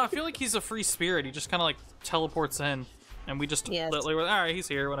 No, I feel like he's a free spirit. He just kind of like teleports in, and we just literally, all right, he's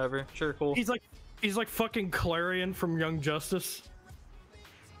here, whatever. Sure, cool. He's like fucking Clarion from Young Justice.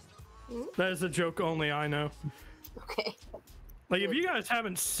 That is a joke only I know. Okay. Like, if you guys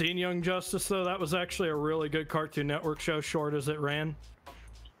haven't seen Young Justice, though, that was actually a really good Cartoon Network show, short as it ran.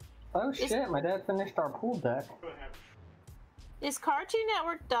 Oh shit, my dad finished our pool deck. Is Cartoon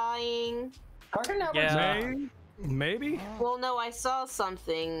Network dying? Cartoon Network? Yeah. Maybe? Well, no, I saw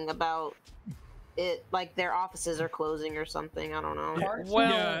something about it, like their offices are closing or something. I don't know. Cartoon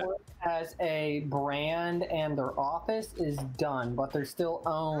Well- Network as a brand and their office is done, but they're still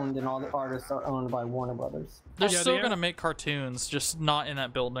owned, and all the artists are owned by Warner Brothers. They're Yeah, still they gonna make cartoons, just not in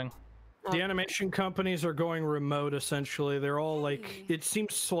that building. The animation companies are going remote, essentially. They're all like, it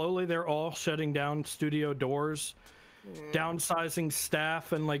seems slowly they're all shutting down studio doors, downsizing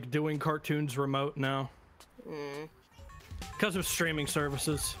staff, and like doing cartoons remote now. Because of streaming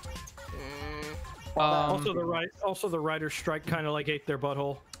services. Also the writer's strike kind of like ate their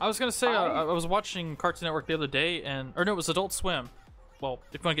butthole. I was gonna say, I was watching Cartoon Network the other day, or no, it was Adult Swim. Well,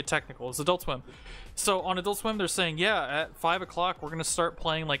 if you want to get technical, it's Adult Swim. So on Adult Swim, they're saying, yeah, at 5 o'clock, we're gonna start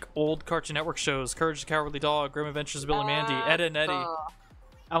playing like old Cartoon Network shows: Courage the Cowardly Dog, Grim Adventures of Billy Mandy, Ed and Eddie.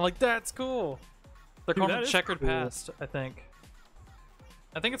 I'm like, that's cool. They're calling it Checkered Past, I think.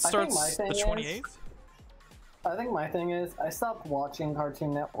 I think it starts the 28th. I think my thing is, I stopped watching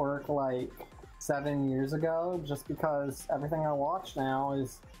Cartoon Network like 7 years ago, just because everything I watch now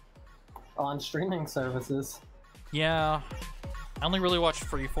is on streaming services. Yeah. I only really watch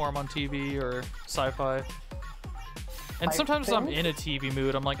Freeform on TV or Sci-Fi. And sometimes I'm in a TV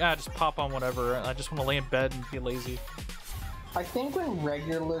mood. I'm like, just pop on whatever. I just want to lay in bed and be lazy. I think when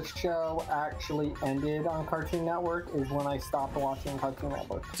regular show actually ended on Cartoon Network is when I stopped watching Cartoon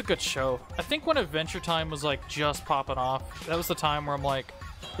Network. It's a good show. I think when Adventure Time was like just popping off, that was the time where I'm like,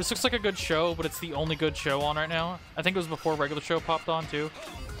 this looks like a good show, but it's the only good show on right now. I think it was before regular show popped on too.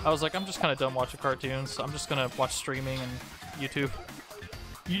 I was like, I'm just kind of done watching cartoons. So I'm just gonna watch streaming and YouTube.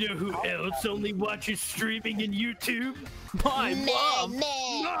 You know who else only watches streaming and YouTube? My mom!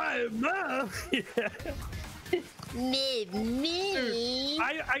 My mom! Yeah. Me.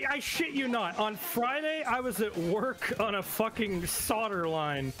 I shit you not. On Friday, I was at work on a fucking solder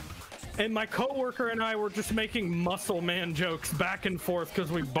line, and my coworker and I were just making Muscle Man jokes back and forth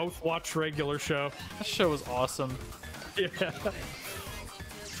because we both watched regular show. That show was awesome. Yeah.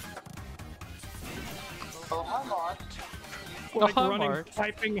 Oh, hi, Mark. Like hi, running Mark.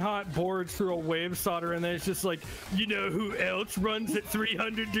 piping hot boards through a wave solder, and then it's just like, you know who else runs at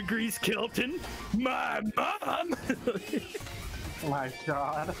 300 degrees Kelton? My mom! My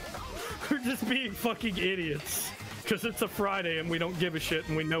God. We're just being fucking idiots. Because it's a Friday and we don't give a shit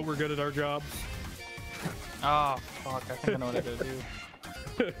and we know we're good at our jobs. Oh, fuck. I think I know what I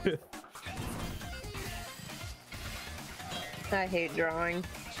gotta do. I hate drawing.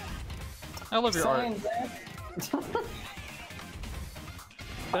 I love your art.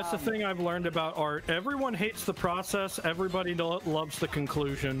 That's the thing I've learned about art. Everyone hates the process, everybody loves the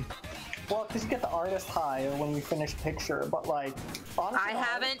conclusion. Well, because you get the artist high when you finish picture, but like, honestly, I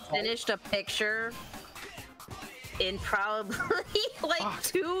haven't finished a picture in probably like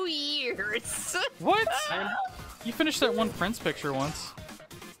 2 years. What? You finished that one Prince picture once.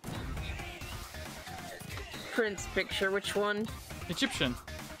 Prince picture, which one? Egyptian.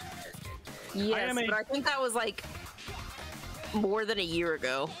 Yes, but I think that was like more than a year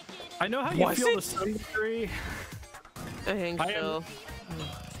ago. I know how you feel to some degree. I think so.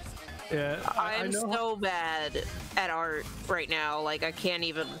 Yeah, I'm so bad at art right now. Like I can't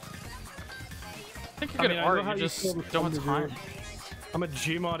even. I think you're good at art. You just don't have time. I'm a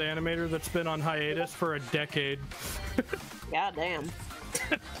Gmod animator that's been on hiatus for a decade. God damn.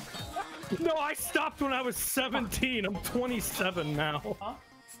 No, I stopped when I was 17. I'm 27 now. Huh?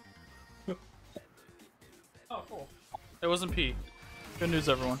 Oh, cool. It wasn't pee. Good news,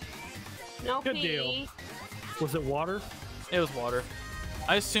 everyone. No Good pee. deal. Was it water? It was water.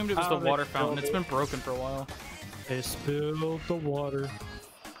 I assumed it was the they water fountain. spilled It's been broken for a while. They spilled the water.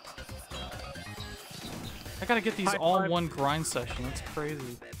 I gotta get these High all five. one grind session. That's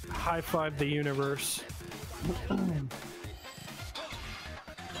crazy. High five the universe.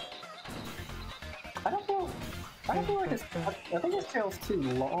 I don't feel like his. I think his tail's too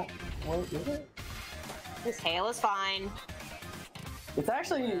long. What is it? His tail is fine. It's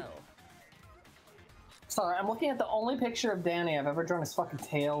actually. Sorry, I'm looking at the only picture of Danny I've ever drawn his fucking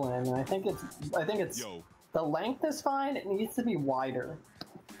tail in, and I think it's. Yo, The length is fine. It needs to be wider.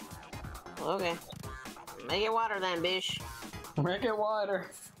 Okay. Make it water then, bish. Make it wider.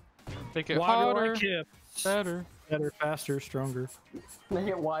 Make it Water hotter, like hips. better. Better, faster, stronger. Make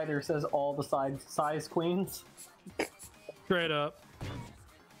it wider. Says all the size queens. Straight up.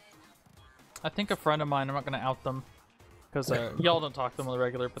 I think a friend of mine, I'm not gonna out them, because y'all don't talk to them on the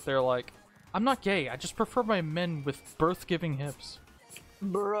regular, but they're like, I'm not gay, I just prefer my men with birth-giving hips.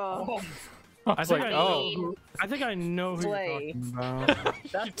 Bruh. I think like, I think I know who you're Slay. talking about.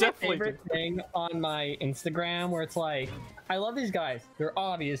 That's my definitely favorite thing on my Instagram, where it's like, I love these guys. They're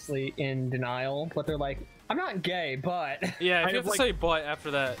obviously in denial, but they're like, I'm not gay, but Yeah, if I you have have, to like- say but after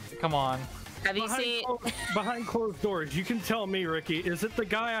that, come on. Have you seen? Behind closed doors, you can tell me, Ricky, is it the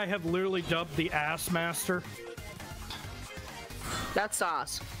guy I have literally dubbed the Ass Master? That's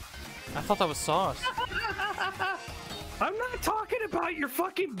sauce. I thought that was sauce. I'm not talking about your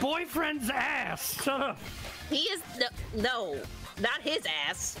fucking boyfriend's ass. Shut up. He is no, not his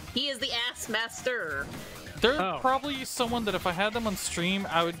ass. He is the ass master. They're Oh. probably someone that if I had them on stream,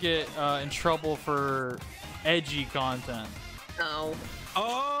 I would get in trouble for edgy content. No.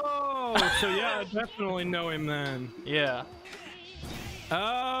 Oh, so yeah, I definitely know him then. Yeah.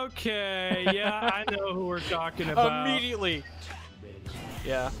 Okay, yeah, I know who we're talking about. Immediately.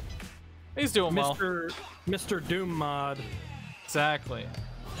 Yeah. He's doing well. Mr. Doom Mod. Exactly.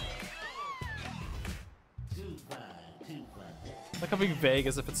 Like I'm being vague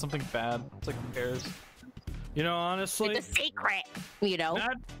as if it's something bad. It's like, who cares? You know, honestly, It's a secret, you know.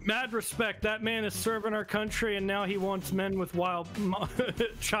 mad respect. That man is serving our country, and now he wants men with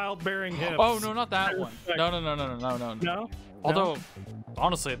childbearing hips. Oh no, not that one. respect. No. No? Although,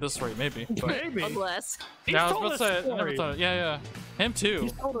 honestly, at this rate, maybe. But... Maybe. Unless He's Yeah, I was told about to say, us I never stories. thought. Yeah. Him too.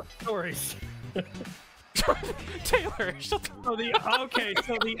 He's told us stories. Taylor, shut the... Oh,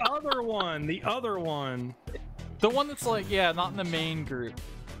 so the other one, The one that's like, yeah, not in the main group.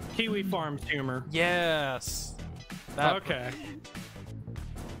 Kiwi Farms humor. Yes. That... Okay.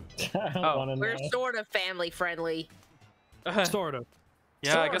 I don't Oh. want to we're know. sort of family friendly. Sort of.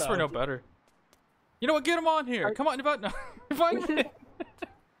 Yeah, I guess we're no better. You know what? Get him on here. Come on, invite. No, invite him.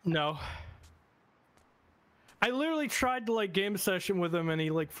 No. I literally tried to like game session with him, and he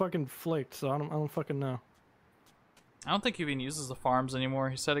like fucking flaked. So I don't fucking know. I don't think he even uses the farms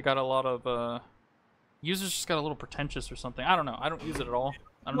anymore. He said it got a lot of users just got a little pretentious or something. I don't know. I don't use it at all.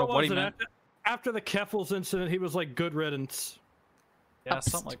 I don't know what he was it? meant. After the Keffels incident, he was like, "Good riddance." Yeah,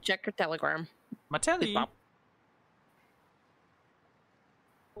 something like Check your telegram. my telly. Bop.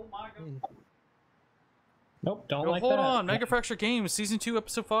 Oh my god. Nope, don't Yo, like hold that. on, Mega Fracture Games, Season 2,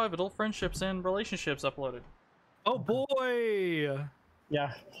 Episode 5, Adult Friendships and Relationships uploaded. Oh boy!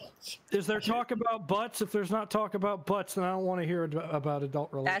 Yeah. Is there talk about butts? If there's not talk about butts, then I don't want to hear about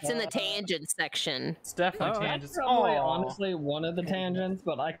adult relationships. That's in the tangent section. It's definitely That's tangents. probably Aw. honestly one of the tangents,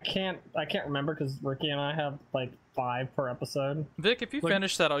 but I can't remember because Ricky and I have like 5 per episode. Vic, if you Like-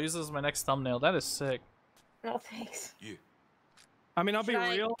 finish that, I'll use this as my next thumbnail. That is sick. No thanks. yeah. I mean, I'll be Should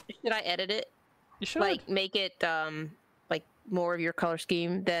I- real. Should I edit it? You should. Like make it like more of your color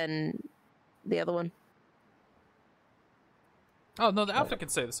scheme than the other one? Oh, no, the outfit can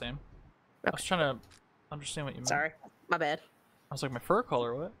stay the same. I was trying to understand what you meant. Sorry, my bad. I was like, my fur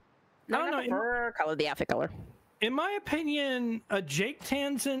color, what? No, No, not the no, fur color, the outfit color. In my opinion, a Jake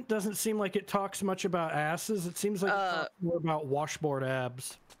tangent doesn't seem like it talks much about asses. It seems like it talks more about washboard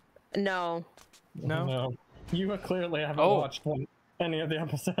abs. No, No? No. You clearly haven't Oh. watched any of the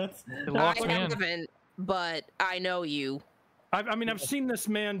episodes. It I locks me in. haven't, but I know you. I mean, I've seen this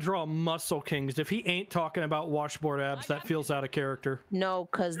man draw Muscle Kings. If he ain't talking about washboard abs, that feels out of character. No,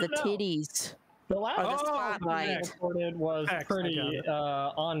 because the No. titties. The last Oh, the one I spotlight. recorded was Facts, I got pretty it.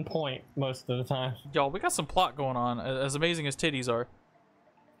 on point most of the time. Y'all, we got some plot going on, as amazing as titties are.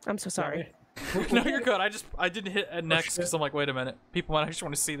 I'm so sorry. No, you're good. I didn't hit next because I'm like, wait a minute. People might actually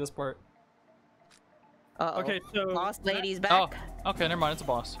want to see this part. Uh-oh. Okay, so Boss lady's back. Oh, okay, never mind. It's a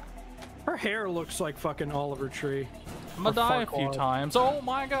boss. her hair looks like fucking Oliver Tree. I'm gonna die a few times. Oh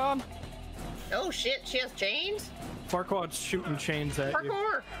my god. Oh shit, she has chains? Farquaad's shooting chains at you.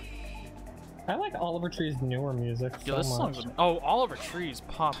 Parkour! I like Oliver Tree's newer music Yo, so this much. song's... Oh, Oliver Tree's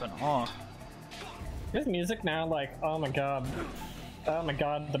popping off. His music now, like, oh my god,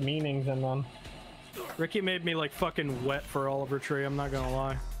 the meanings in them. Ricky made me like fucking wet for Oliver Tree, I'm not gonna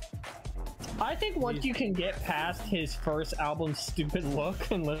lie. I think once you can get past his first album's stupid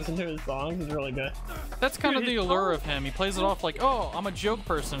look and listen to his songs, it's really good. That's kind of the allure of him. He plays it off like, oh, I'm a joke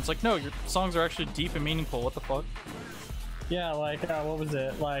person. It's like, no, your songs are actually deep and meaningful. What the fuck? Yeah, like, what was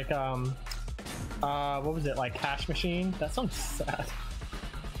it? Like, what was it? Like Cash Machine? That sounds sad.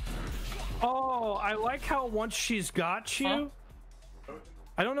 Oh, I like how once she's got you,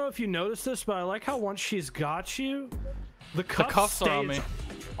 I don't know if you noticed this, but I like how once she's got you, the cuffs are on me.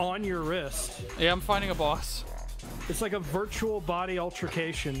 On your wrist. Yeah, I'm fighting a boss. It's like a virtual body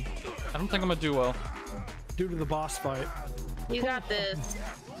altercation. I don't think I'm gonna do well. Due to the boss fight. You got this.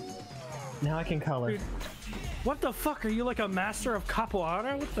 Now I can color. Dude, what the fuck? Are you like a master of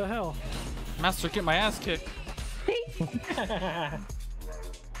capoeira? What the hell? Master, get my ass kicked.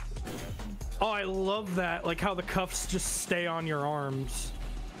 Oh, I love that. Like how the cuffs just stay on your arms.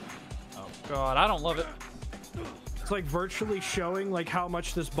 Oh god, I don't love it. It's like virtually showing like how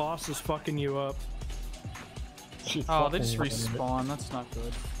much this boss is fucking you up. Oh, they just respawn. That's not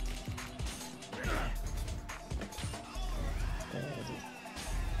good.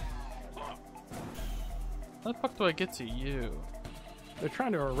 How the fuck do I get to you? They're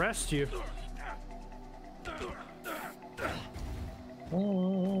trying to arrest you.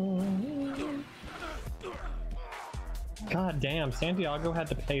 God damn, Santiago had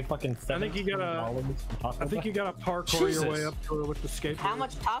to pay fucking $7. I think you gotta parkour your way up to her with the skateboard. How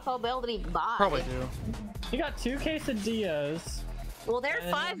much Taco Bell did he buy? Probably do. He got 2 quesadillas. Well, they're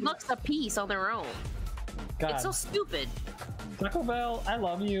 $5 a piece on their own. God. It's so stupid. Taco Bell, I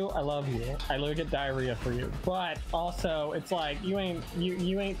love you. I literally get diarrhea for you. But also, it's like you ain't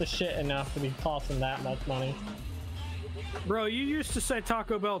the shit enough to be tossing that much money. Bro, you used to say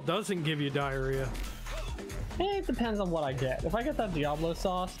Taco Bell doesn't give you diarrhea. It depends on what I get. If I get that Diablo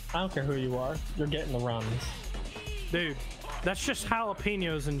sauce, I don't care who you are. You're getting the runs. Dude, that's just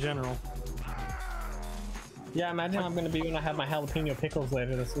jalapenos in general. Yeah, imagine how I'm gonna be when I have my jalapeno pickles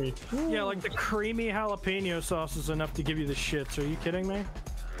later this week. Yeah, like the creamy jalapeno sauce is enough to give you the shits. Are you kidding me?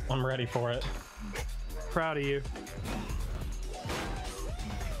 I'm ready for it. Proud of you.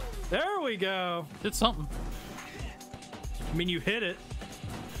 There we go. Did something. I mean, you hit it.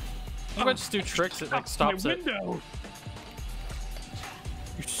 How about just do tricks that like stops my it? Window.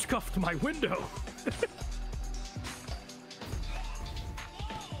 You scuffed my window.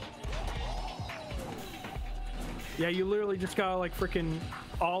 Yeah, you literally just gotta like freaking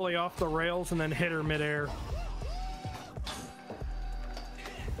ollie off the rails and then hit her midair.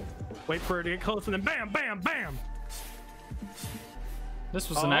 Wait for her to get close and then bam, bam, bam. This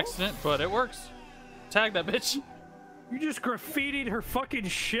was an accident, but it works. Tag that bitch. You just graffitied her fucking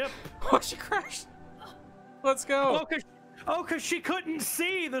ship. Oh, she crashed. Let's go. Oh, cause she couldn't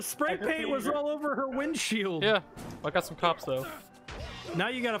see. The spray paint was all over her windshield. Yeah, I got some cops though. Now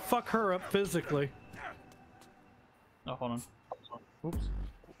you gotta fuck her up physically. Oh, hold on. Oops.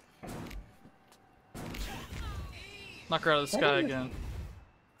 Knock her out of the sky again.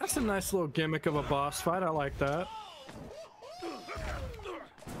 That's a nice little gimmick of a boss fight. I like that.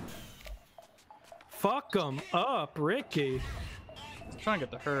 Fuck 'em up, Ricky. I'm trying to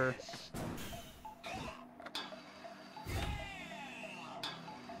get to her.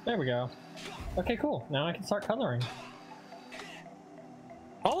 There we go. Okay, cool. Now I can start coloring.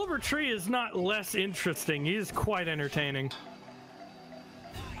 Oliver Tree is not less interesting. He is quite entertaining.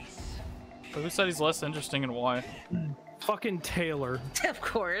 But who said he's less interesting and why? Fucking Taylor. Of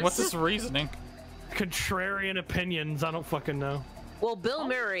course. What's his reasoning? Contrarian opinions. I don't fucking know. Well, Bill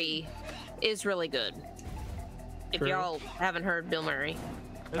Murray is really good. If True. y'all haven't heard Bill Murray.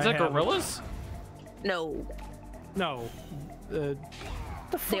 Is that Gorillas? No. No. The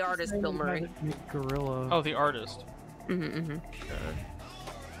artist Bill Murray. Gorilla. Oh, the artist. Mm-hmm.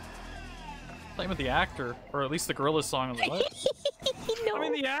 I thought the actor, or at least the Gorillaz song. I was like, what? No. I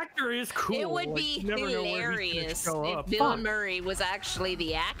mean, the actor is cool. It would Like, be you never know where he's gonna hilarious show if up. Bill Fuck. Murray was actually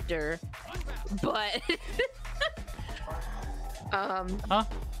the actor, but Huh?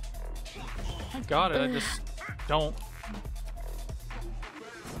 I got it. I just don't.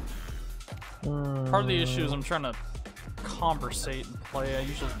 Part of the issue is I'm trying to conversate and play. I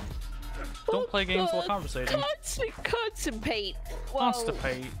usually Don't play games while conversating. Constipate.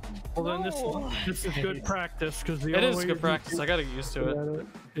 Constipate. Well, then this is good practice because It is good practice. I gotta get used to it.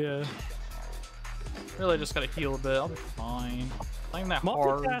 Yeah. Really, just gotta heal a bit. I'll be fine. Not even that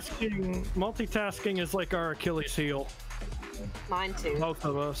hard. Multitasking is like our Achilles heel. Mine too. Both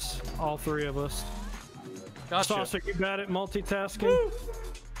of us, all three of us. Gotcha. Sauce, are you bad at multitasking?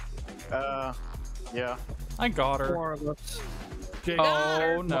 Yeah. I got her. 4 of us. Jake,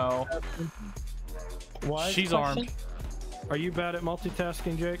 Oh no. What? She's Question? armed. are you bad at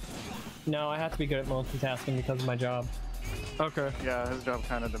multitasking, Jake? No, I have to be good at multitasking because of my job. Okay. Yeah, his job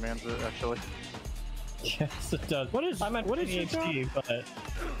kind of demands it, actually. Yes, it does. What is I'm at your PhD, but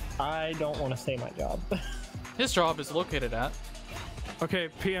I don't want to say my job. His job is located at. Okay,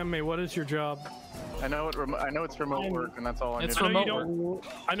 PM me. What is your job? I know it's remote work, and that's all I It's need. remote.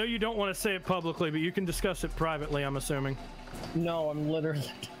 I know you don't want to say it publicly, but you can discuss it privately. I'm assuming. No, I'm literally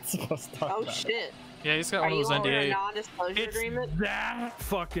not supposed to talk Oh about it. shit. Yeah, he's got Are one of you those on a NDA. non-disclosure It's agreement? that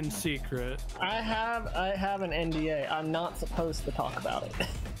fucking secret. I have an NDA. I'm not supposed to talk about it.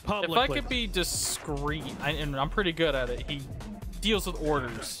 Publicly. If I could be discreet, and I'm pretty good at it, he deals with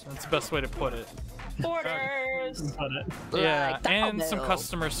orders. That's the best way to put it. Orders. But it. Yeah, Like Taco and some Bell.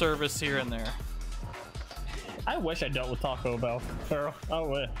 customer service here and there. I wish I dealt with Taco Bell. Or, oh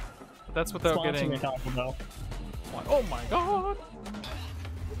wait. That's without Sponsor getting. me, Taco Bell. Oh my god!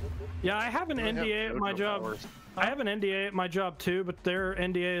 Yeah, I have an We have NDA at my JoJo job. powers. I have an NDA at my job too, but their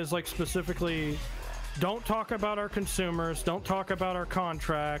NDA is like specifically, don't talk about our consumers, don't talk about our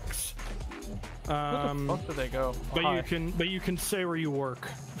contracts. Where the fuck did they go? But Hi. you can say where you work.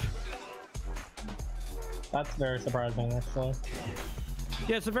 That's very surprising, actually.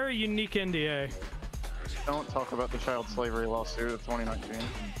 Yeah, it's a very unique NDA. Don't talk about the child slavery lawsuit of 2019.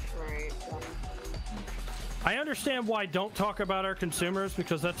 Right. I understand why don't talk about our consumers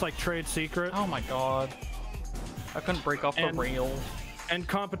because that's like trade secret. Oh my god! I couldn't break off the And- rail. And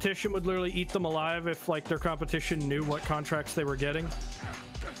competition would literally eat them alive if like their competition knew what contracts they were getting.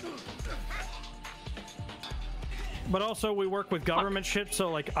 But also we work with government shit, so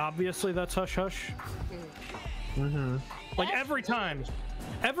like obviously that's hush hush. Mm-hmm. Like every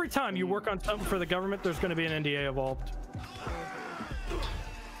time you work on something for the government, there's going to be an NDA involved.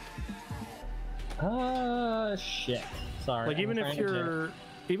 Shit. Sorry. Like I'm even trying to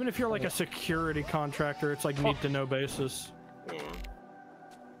if you're like a security contractor, it's like need to know basis. Yeah.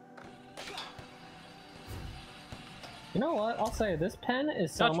 You know what? I'll say this pen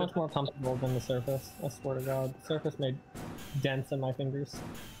is so Gotcha. much more comfortable than the Surface. I swear to God, the Surface made dents in my fingers.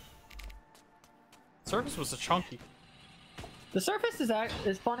 Surface was a chunky. The Surface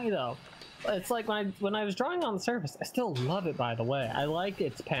is funny though. It's like when I was drawing on the Surface, I still love it. By the way, I like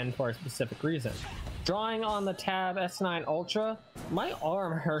its pen for a specific reason. Drawing on the Tab S9 Ultra, my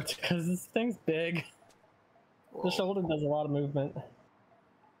arm hurts because this thing's big. The shoulder does a lot of movement.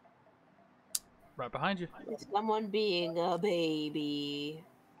 Right behind you. Someone being a baby.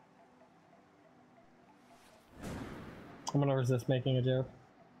 I'm gonna resist making a joke.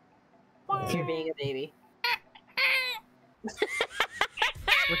 You're being a baby.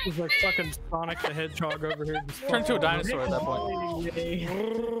 Which is like fucking Sonic the Hedgehog over here. Just Turn into a dinosaur at that point.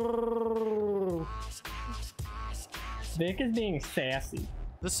 Vic is being sassy.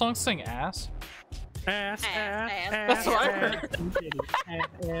 This song's saying ass. ass. That's what I heard.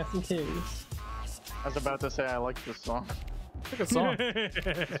 Ass and titties. I was about to say I like this song. It's a good song.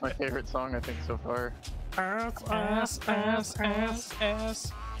 It's my favorite song I think so far. Ass, ass, ass,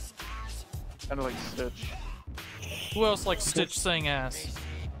 ass. Kind of like Stitch. Who else likes Stitch saying ass?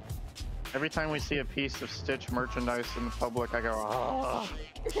 Every time we see a piece of Stitch merchandise in the public, I go, ah.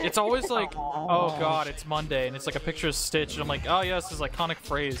 It's always like, oh god, it's Monday, and it's like a picture of Stitch, and I'm like, oh yes, this iconic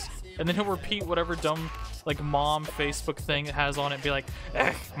phrase. And then he'll repeat whatever dumb, like, mom Facebook thing it has on it and be like,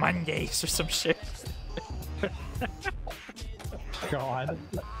 ugh, Mondays, or some shit. God.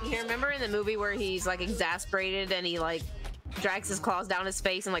 You remember in the movie where he's like exasperated and he like drags his claws down his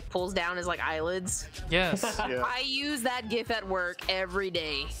face and like pulls down his like eyelids? Yes. Yeah. I use that gif at work every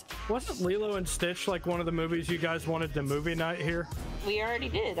day. Wasn't Lilo and Stitch like one of the movies you guys wanted to movie night here? We already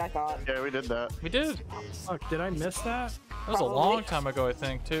did, I thought. Yeah, we did that. We did. Fuck, did I miss that? That was a long time ago, I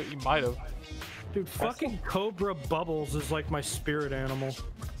think, too. You might have. Dude, fucking Cobra Bubbles is like my spirit animal.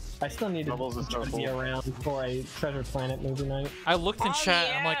 I still need Bubbles is so to be cool. around for a Treasure Planet movie night. I looked in Oh, chat,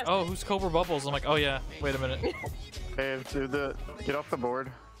 and I'm like, yes. oh, who's Cobra Bubbles? I'm like, oh yeah, wait a minute. Hey, get off the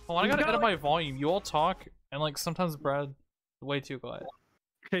board. Hold on, I gotta gotta, edit my volume. You all talk, and like sometimes Brad, way too quiet.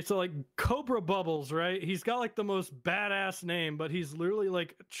 Okay, so like Cobra Bubbles, right? He's got like the most badass name, but he's literally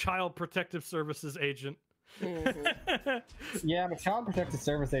like a Child Protective Services agent. Yeah, but Child Protective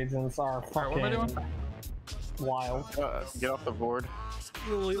Service agents are Alright, what am I fucking doing? wild. Get off the board.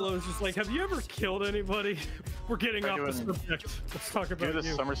 Lilo's just like, have you ever killed anybody? We're getting Try off the doing- subject. Let's talk Do about the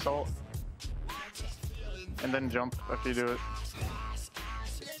you. somersault. And then jump after you do it.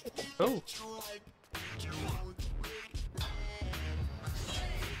 Oh.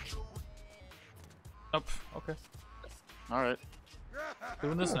 Oh, okay. Alright.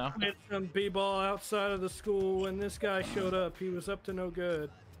 Doing this now. Played some b-ball outside of the school when this guy showed up. He was up to no good.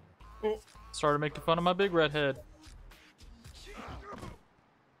 Started making fun of my big red head.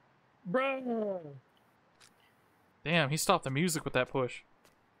 Bro, Damn, he stopped the music with that push.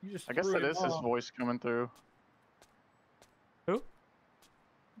 you just I guess threw that it is his off. voice coming through. Who?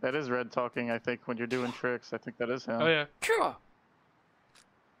 That is Red talking, I think, when you're doing tricks. I think that is him. Oh yeah. Kira!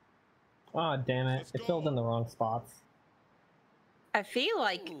 Oh, damn it. It filled in the wrong spots. I feel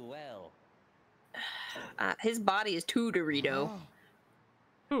like his body is too Dorito.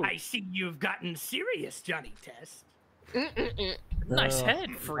 Who? I see you've gotten serious, Johnny Test. Nice Ugh.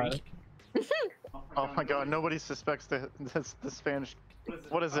 head, freak. Oh my god, nobody suspects the Spanish.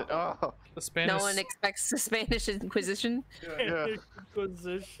 What is it? Oh, The Spanish. No one expects the Spanish Inquisition. yeah.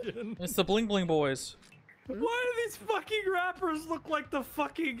 Position. It's the Bling Bling Boys. Why do these fucking rappers look like the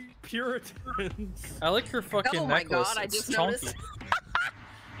fucking Puritans? I like your fucking Oh my necklace. God, I It's just chunky. noticed.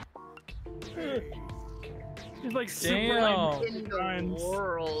 He's like Damn. super In the Grimes.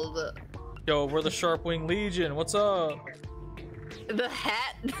 world. Yo, we're the Sharp Wing Legion. What's up? The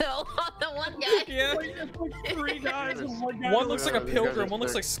hat, though, on the one guy. Yeah. Like 3 guys and one guy. One looks like a these guys pilgrim. are One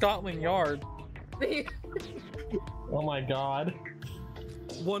looks sick. like Scotland Yard. Oh my god.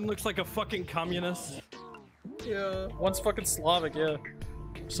 One looks like a fucking communist. Yeah. One's fucking Slavic. Yeah.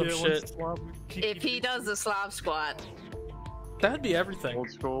 Some Yeah, shit. one's Slavic. If he does the Slav squat. That'd be everything. Old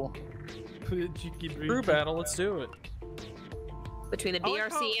school. Crew battle. Let's do it. Between the I like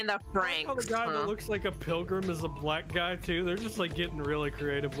BRC how- and the I like Franks. how the guy huh? that looks like a pilgrim is a black guy too. They're just like getting really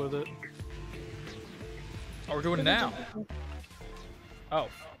creative with it. Oh, we're doing it now. Oh,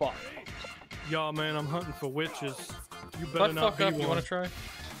 fuck. Y'all, man, I'm hunting for witches. You If better I not fuck be up, one. you wanna try?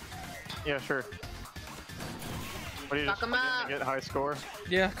 Yeah, sure. What do you Fuck just 'em plug in up. to get high score?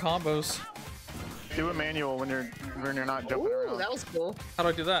 Yeah, combos. Do a manual when you're not jumping Ooh, around. that was cool. How do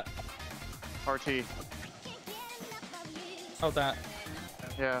I do that? RT. Oh, that.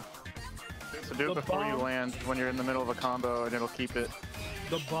 Yeah. So do The it before you bomb- land when you're in the middle of a combo, and it'll keep it.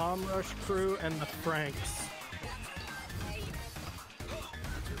 The Bomb Rush crew and the Franks.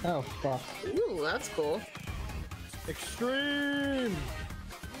 Oh, fuck. Ooh, that's cool. Extreme!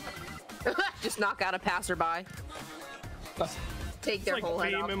 Just knock out a passerby. Take their Like whole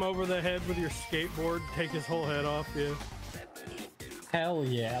head beam off. him over the head with your skateboard, take his whole head off, yeah. Hell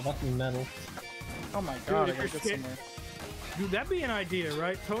yeah, that's metal. Oh my god, I if gotta you're get scared- somewhere. Dude, that'd be an idea,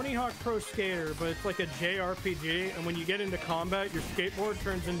 right? Tony Hawk Pro Skater, but it's like a JRPG, and when you get into combat, your skateboard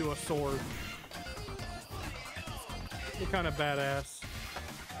turns into a sword. You're kind of badass.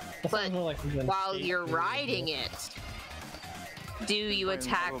 That But sounds more like something While skate you're game. riding it, do you Playing a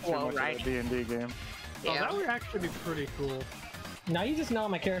attack little too while much of that riding? D&D game. Oh, Yeah. that would actually be pretty cool. Now you just know how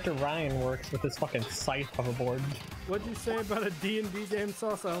my character Ryan works with his fucking scythe hoverboard. What'd you say about a D&D game,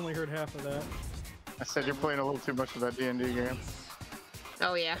 Sauce? I only heard half of that. I said you're playing a little too much of that D&D game.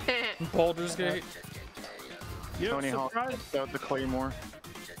 Oh yeah. Baldur's Gate. Yep, Tony Hawk surprise. puts out the Claymore.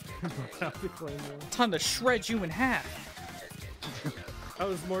 Without the Claymore. Time to shred you in half. I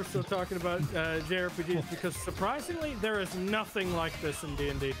was more so talking about JRPGs because surprisingly, there is nothing like this in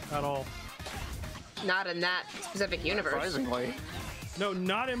D&D at all. Not in that specific universe. Surprisingly. No,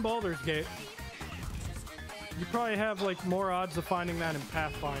 not in Baldur's Gate. You probably have like more odds of finding that in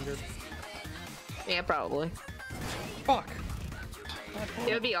Pathfinder. Yeah, probably. Fuck.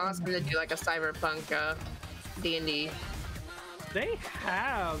 It would be awesome to do like a cyberpunk D&D. They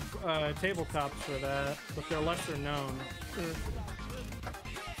have tabletops for that, but they're lesser known.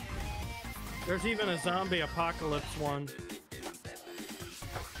 There's even a zombie apocalypse one.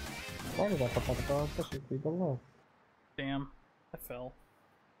 Why did I put that above? That should be below. Damn. I fell.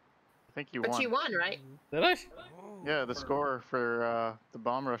 I think you But won. you won, right? Did I? Yeah, the score for the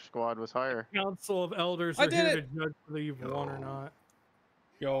Bomb Rush squad was higher. Council of Elders I are did here it! to judge whether you've won or not.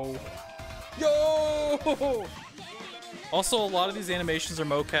 Yo. Yo! Also, a lot of these animations are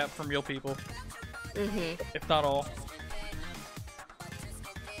mocap from real people. If not all.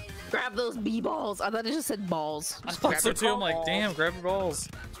 Grab those B-balls. I thought it just said balls. I Just thought grab so your too. I'm like, balls. damn, grab your balls.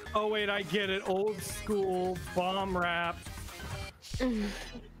 Oh wait, I get it. Old school bomb rap.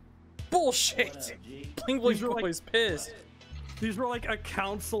 Bullshit. Bling Bling These are like- Boy's pissed. These were like a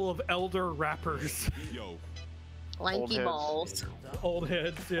council of elder rappers. Yo, Lanky heads. balls. Old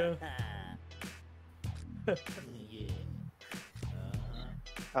heads, yeah.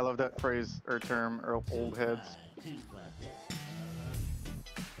 I love that phrase or term, or old heads.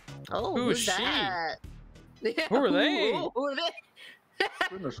 Oh, Who is who's she? that? Who are they? Who are they?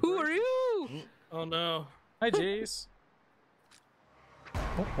 Goodness Who are you? Oh no. Hi, Jace.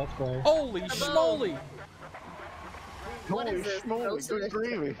 Oh, that's great. Holy Hello. schmoly! What Holy is this? schmoly, Ghost in good the-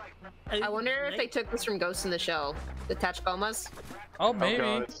 gravy. I wonder if they took this from Ghost in the Shell. The Tachikomas. Oh, maybe.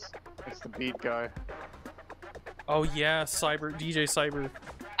 Oh god, it's the beat guy. Oh yeah, DJ Cyber.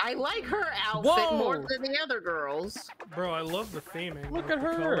 I like her outfit Whoa! more than the other girls. Bro, I love the theming. Look like at the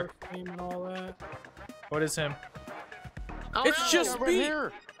her. color theme and all that. What is him? Oh, It's no. He's just got red beat.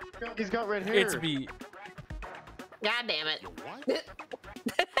 hair. He's got red hair. It's beat. God damn it. what?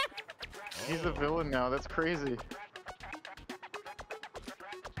 He's the villain now. That's crazy.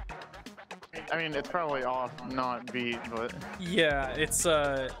 I mean, it's probably off, not beat, but Yeah, it's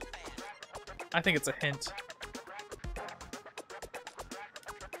I think it's a hint.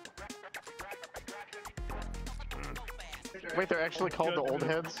 wait, they're actually called the old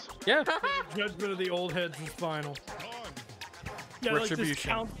heads. Yeah. Judgment of the old heads is final. Yeah, like this Retribution.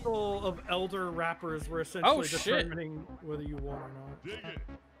 council of elder rappers were essentially Oh, shit. determining whether you won or not.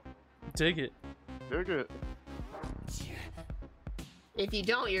 Dig it. Dig it. Dig it. If you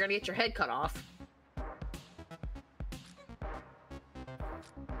don't, you're gonna get your head cut off.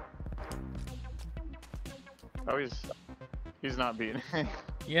 Oh, he's not beaten.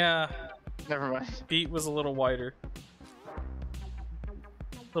 Yeah, Never mind. beat was a little wider.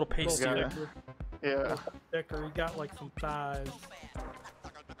 Little Little pastier. thicker, Yeah. thicker. He got like some thighs.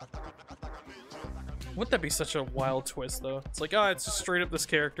 Wouldn't that be such a wild twist, though? It's like, oh, it's just straight up this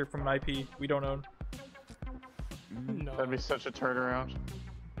character from an IP we don't own. No. That'd be such a turnaround.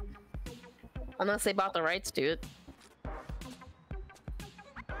 Unless they bought the rights to it.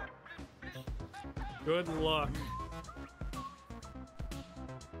 Good luck.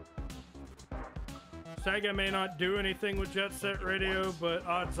 Sega may not do anything with Jet Set Radio, but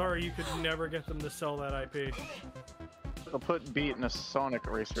odds are you could never get them to sell that IP. They'll put beat in a Sonic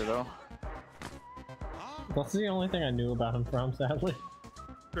racer though. That's the only thing I knew about him from, sadly.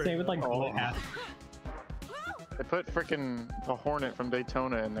 Same with like Oh. Bullet Hat. They put frickin' the Hornet from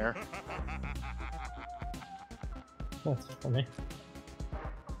Daytona in there. That's funny.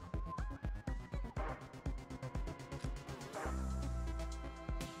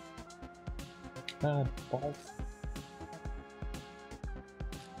 Balls.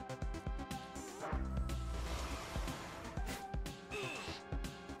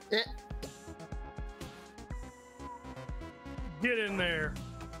 Eh. Get in there.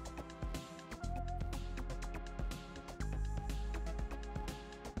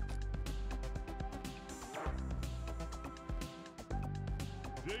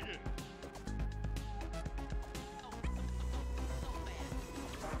 Dig it.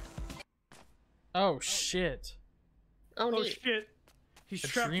 Oh, shit. Oh, Oh neat. shit. He A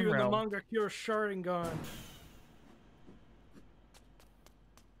strapped dream you in the realm. manga cure sharding gun.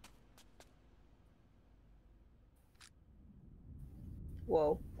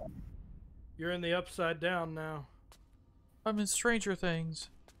 Whoa. You're in the upside down now. I'm in Stranger Things.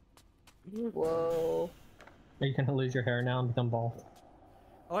 Whoa. Are you gonna lose your hair now and become bald?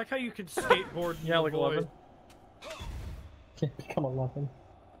 I like how you can skateboard. in Yeah, the like void. 11. Become 11.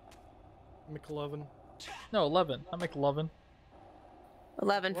 McLovin. No, 11. I make 11.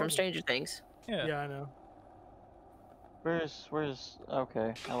 11 from Whoa. Stranger Things. Yeah. Yeah, I know. Where's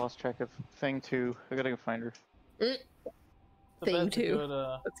okay, I lost track of thing 2. I gotta go find her. Mm. So Thing that's a two. good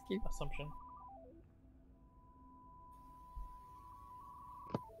That's cute. assumption.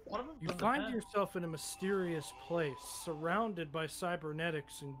 You find yourself in a mysterious place, surrounded by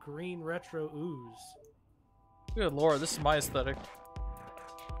cybernetics and green retro ooze. Good lord, this is my aesthetic.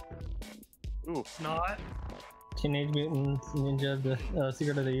 Ooh, Not. Teenage Mutant Ninja, the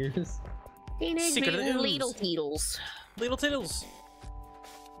Secret of the Years. Teenage Secret of the Mutant Ooze. Little Teetles. Little tittles.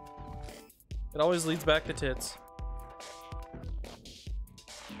 It always leads back to tits.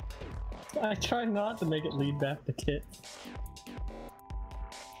 I try not to make it lead back to tits.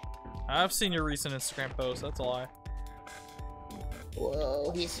 I've seen your recent Instagram post, that's a lie.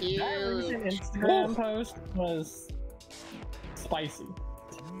 Whoa, he's huge. That recent Instagram post was spicy.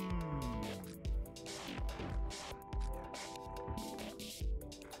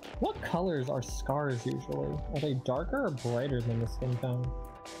 What colors are scars usually? Are they darker or brighter than the skin tone?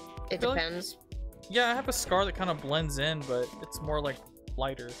 It feel like- depends. Yeah, I have a scar that kind of blends in, but it's more like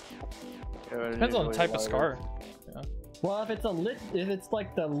lighter. yeah, they're Depends on the usually type of lighter. scar. Well, if it's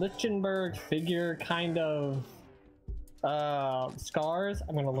like the Lichtenberg figure kind of scars,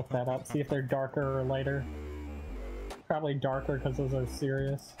 I'm gonna look that up, see if they're darker or lighter. Probably darker because those are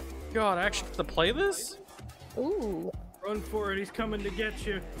serious. God, I actually have to play this? Ooh. Run for it, he's coming to get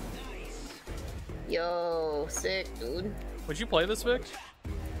you. Yo, sick, dude. Would you play this, Vic?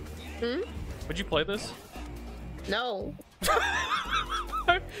 Hmm? Would you play this? No.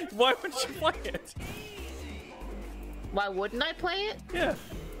 Why wouldn't you play it? Why wouldn't I play it? Yeah.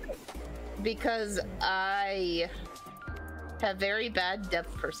 Because I have very bad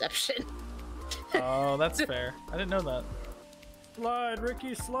depth perception. Oh, that's fair. I didn't know that. Slide,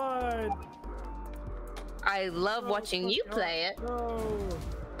 Ricky, slide. I love watching you play it. No.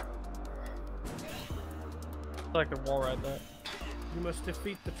 I could wall ride that. You must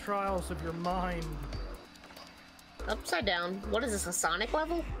defeat the trials of your mind. Upside down. What is this, a Sonic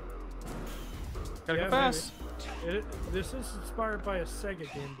level? Gotta Yeah, go fast. This is inspired by a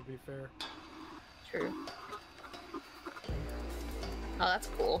Sega game, to be fair. True. Oh, that's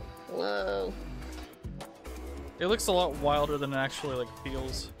cool. Whoa. It looks a lot wilder than it actually like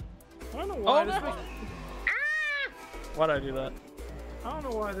feels. I don't know why. Oh no! Ah! Why'd I do that? I don't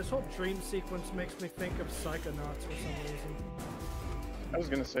know why this whole dream sequence makes me think of Psychonauts for some reason. I was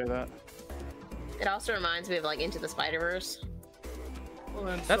gonna say that. It also reminds me of like Into the Spider-Verse. Well,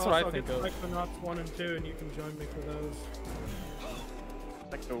 then That's what I I'll think get of. Psychonauts 1 and 2, and you can join me for those.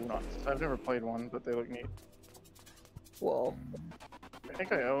 Psychonauts. I've never played one, but they look neat. Whoa. I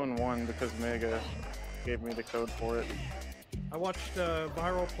think I own one because Mega gave me the code for it. I watched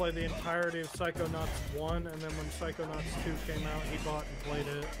Viral play the entirety of Psychonauts 1, and then when Psychonauts 2 came out, he bought and played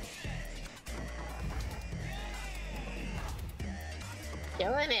it.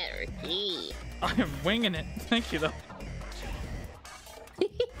 Killing it, Ricky. I am winging it. Thank you though.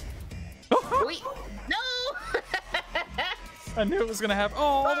 Wait, no! I knew it was gonna happen. Oh,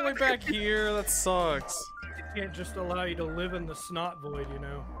 all the way back here. That sucks. Can't just allow you to live in the snot void, you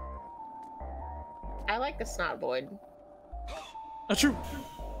know. I like the snot void. Achoo!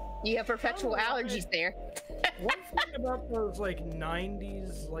 You have perpetual allergies there. One thing about those like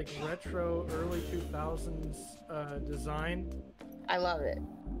 90s, like retro, early 2000s design, I love it.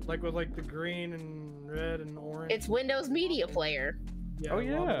 like with like the green and red and orange. It's Windows Media Player. Yeah, Oh, I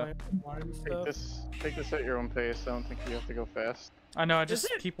love yeah. line stuff. Take this at your own pace. I don't think you have to go fast. I know. I just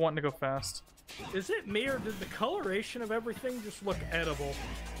it? keep wanting to go fast. Is it me or did the coloration of everything just look edible?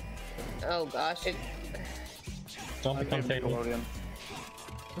 Oh gosh, it... Don't become fatal. Nickelodeon.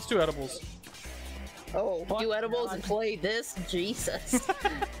 Let's do edibles. Oh, do edibles and play this? Jesus.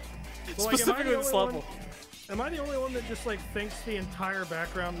 Well, like, Specifically this level. Am I the only one that just like thinks the entire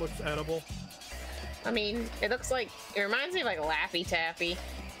background looks edible? I mean, it looks like... It reminds me of like Laffy Taffy.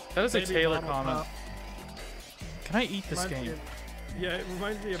 That is a Baby Taylor bottle comment. pop. Can I eat this Reminds me game? of- yeah, it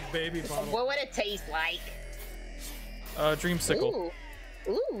reminds me of Baby Bottle. What would it taste like? Dreamsicle.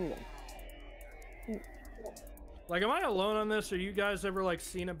 Ooh. Ooh. Like, am I alone on this? Or you guys ever like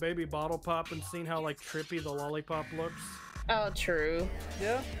seen a Baby Bottle Pop and seen how like trippy the lollipop looks? Oh, true.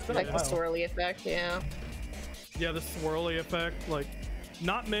 Yeah. It's been Like a the while. swirly effect, yeah. Yeah, the swirly effect. Like,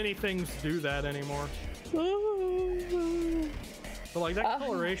 not many things do that anymore. But like that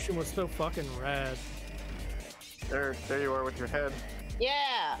coloration was so fucking rad. There you are with your head.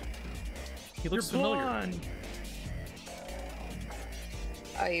 Yeah. He looks You're familiar. blonde.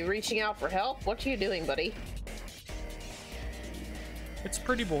 Are you reaching out for help? What are you doing, buddy? It's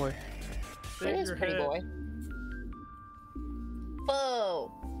Pretty Boy. It Save is your pretty head. boy.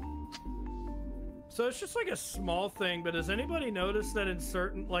 Whoa. So it's just like a small thing, but has anybody noticed that in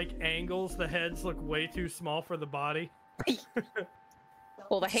certain like angles the heads look way too small for the body?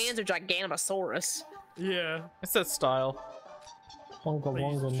 Well, the hands are Giganotosaurus. Yeah, It's that style. Wonga, these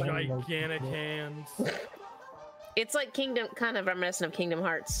wonga, wonga. gigantic hands. It's like kind of reminiscent of Kingdom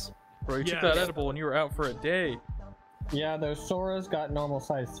Hearts. Bro, you took Yes. that edible and you were out for a day. Yeah, those Soras got normal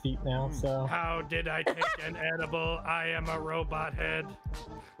sized feet now, so. How did I take an edible? I am a robot head.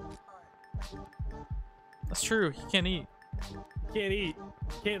 That's true. He can't eat. Can't eat.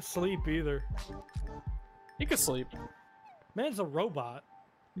 Can't sleep either. He can sleep. Man's a robot.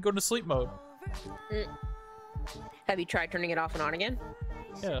 You go into sleep mode. Have you tried turning it off and on again?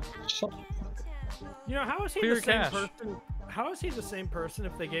 Yeah. You know, how is he Clear the same cache. person? How is he the same person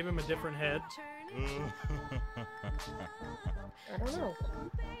if they gave him a different head? I don't know.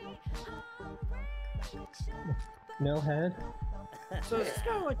 No head? So is this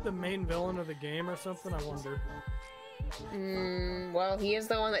guy like the main villain of the game or something? I wonder. Well, he is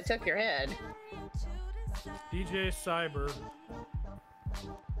the one that took your head. DJ Cyber.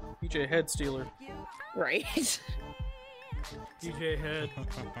 DJ Head Stealer. Right. DJ Head.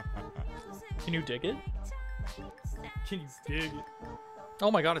 Can you dig it? Can you dig it?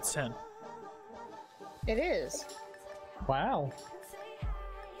 Oh my god, it's 10. It is. Wow.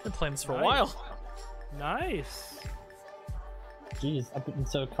 Been playing this for a Nice. while. Nice. Jeez, I've been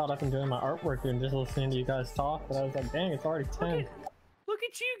so caught up in doing my artwork and just listening to you guys talk that I was like, dang, it's already 10. Look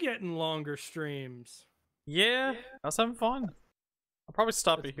at you getting longer streams. Yeah, I was having fun. I'll probably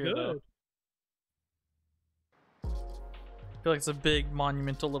stop it here though. I feel like it's a big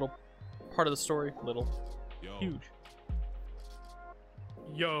monumental little part of the story. Little. Yo. Huge.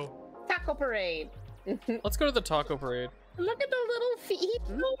 Yo. Taco parade. Let's go to the taco parade. Look at the little feet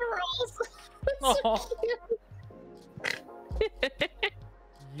overalls. Oh,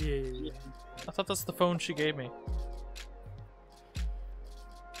 Yeah. I thought that's the phone she gave me.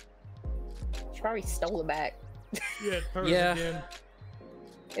 She probably stole it back. Yeah, hers Yeah. again.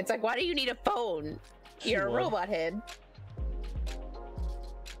 It's like, why do you need a phone? You're a would. robot head.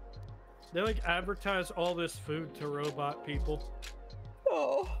 They like advertise all this food to robot people.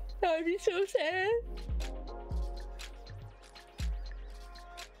 Oh, that'd be so sad.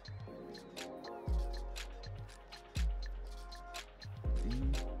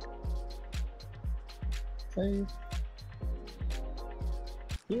 Save.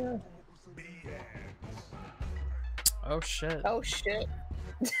 Yeah. Oh shit. Oh shit.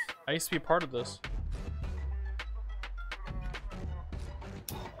 I used to be a part of this.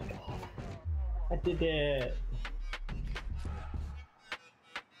 I did it.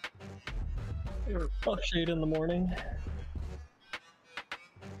 I'll shade in the morning.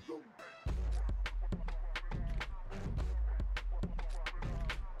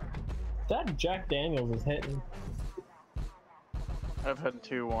 That Jack Daniels is hitting. I've had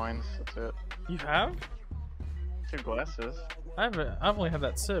 2 wines. That's it. You have? 2 glasses. I've only had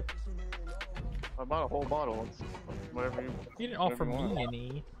that sip. I bought a whole bottle. It's whatever you. You didn't whatever offer you want.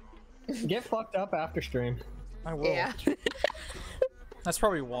 me any. Get fucked up after stream. I will. Yeah. That's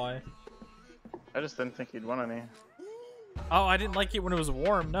probably why. I just didn't think you'd want any. Oh, I didn't like it when it was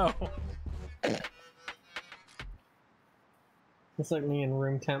warm. No. It's like me in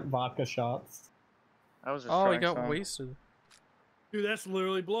room temp vodka shots. I was just. Oh, he trying got some. wasted. Dude, that's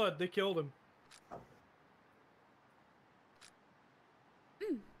literally blood. They killed him.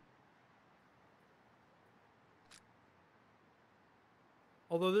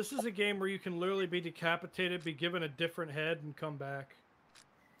 Although this is a game where you can literally be decapitated, be given a different head, and come back.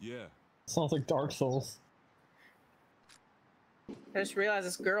 Yeah. Sounds like Dark Souls. I just realized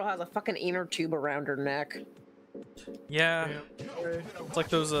this girl has a fucking inner tube around her neck. Yeah. Okay. It's like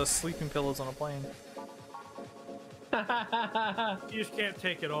those sleeping pillows on a plane. You just can't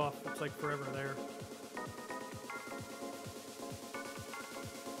take it off. It's like forever there.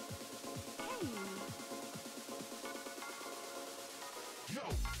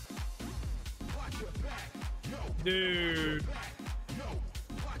 Dude.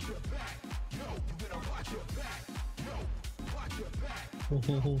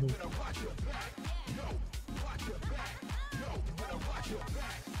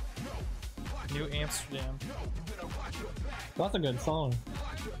 New Amsterdam. That's a good song.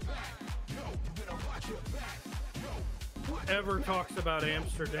 Whoever talks about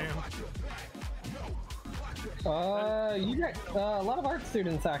Amsterdam. You get a lot of art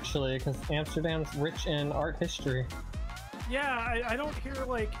students actually, because Amsterdam's rich in art history. Yeah, I don't hear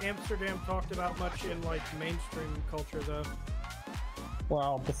like Amsterdam talked about much in like mainstream culture though.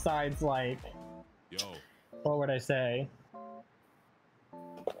 Well, besides like, Yo. what would I say?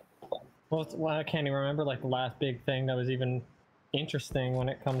 Well, I can't even remember like the last big thing that was even interesting when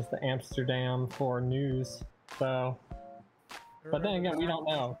it comes to Amsterdam for news. So, but then again, we don't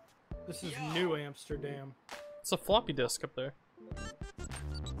know. This is New Amsterdam. It's a floppy disk up there.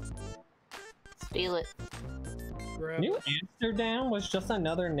 Feel it. Grab. New Amsterdam was just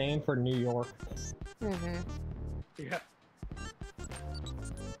another name for New York. Mm-hmm. Yeah.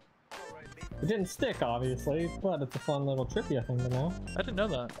 It didn't stick, obviously, but it's a fun little trivia thing to know. I didn't know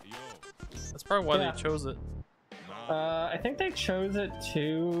that. Yo. That's probably why Yeah. they chose it. Nah. I think they chose it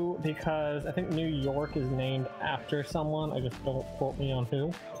too because I think New York is named after someone. I just don't quote me on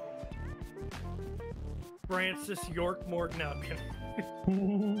who. Francis York Morton. No, I'm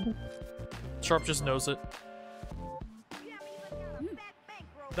kidding. Sharp just knows it.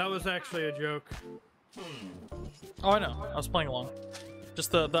 That was actually a joke. Oh, I know. I was playing along.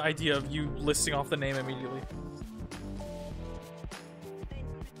 Just the idea of you listing off the name immediately.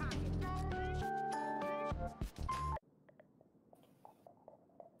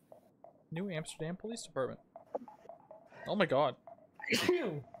 New Amsterdam Police Department. Oh my god.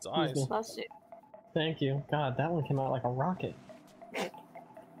 Its eyes. Bless you. Thank you. God, that one came out like a rocket.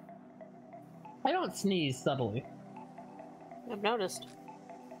 I don't sneeze subtly. I've noticed.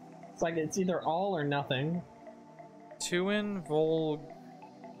 It's like it's either all or nothing. Tuin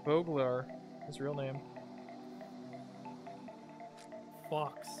Voglar, his real name.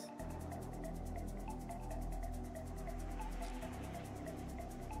 Fox.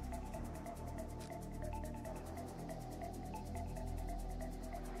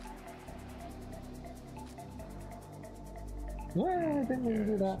 Yeah, I didn't even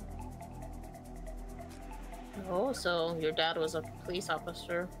do that. Oh, so your dad was a police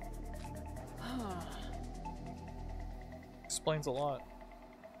officer. Explains a lot.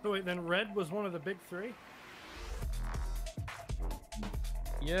 So wait, then Red was one of the big three?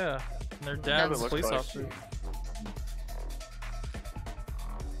 Yeah, and their dad was a Looks police like. officer.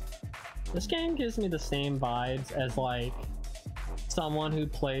 This game gives me the same vibes as like someone who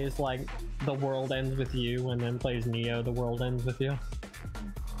plays like The World Ends With You and then plays Neo The World Ends With You.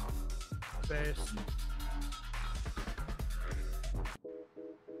 Base.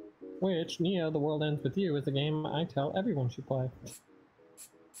 Which, Neo The World Ends With You is a game I tell everyone should play.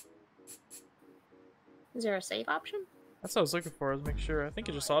 Is there a save option? That's what I was looking for. I was making sure. I think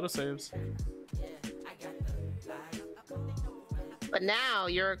it just autosaves. But now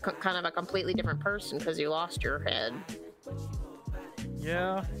you're kind of a completely different person because you lost your head.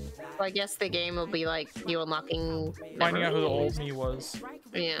 Yeah, So I guess the game will be like you unlocking finding out who the memories. old me was.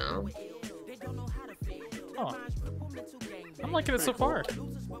 Yeah. Huh. I'm liking it so far.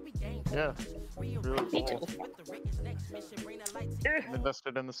 Yeah. Really Me cool. too. I'm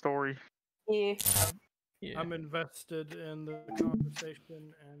invested in the story. Yeah. Yeah. I'm invested in the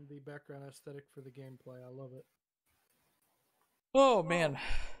conversation and the background aesthetic for the gameplay. I love it. Oh man,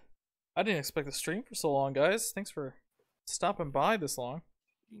 I didn't expect the stream for so long, guys. Thanks for stopping by this long.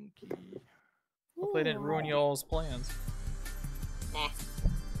 Hopefully I didn't ruin y'all's plans.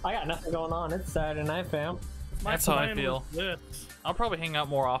 I got nothing going on. It's Saturday night, fam. My That's how I plan feel. was this. I'll probably hang out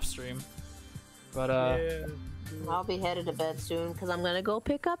more off stream. But Yeah, do I'll be headed to bed soon because I'm gonna go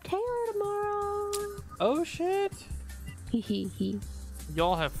pick up Taylor tomorrow. oh shit, Hee hee hee.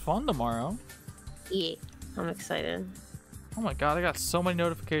 y'all have fun tomorrow. Yeah, I'm excited. Oh my god, I got so many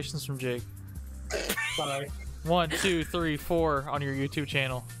notifications from Jake. Sorry. 1, 2, 3, 4 on your YouTube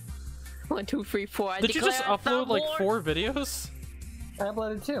channel. 1, 2, 3, 4. Did you just upload like 4 videos? I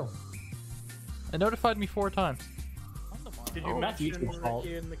uploaded 2. It notified me 4 times. Did you that's mention YouTube's fault.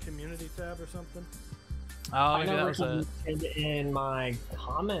 Ricky in the community tab or something? Oh, I maybe know that was Ricky it. mentioned in my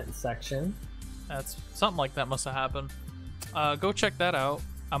comment section. That's something like that must have happened. Go check that out.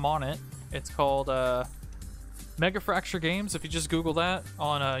 I'm on it. It's called Mega Fracture Games. If you just Google that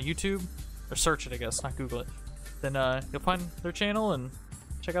on YouTube, or search it, I guess, not Google it, then you'll find their channel and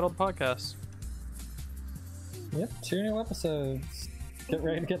check out all the podcasts. Yep, 2 new episodes. Get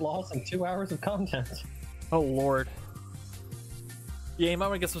ready to get lost in 2 hours of content. Oh lord. Yeah, you might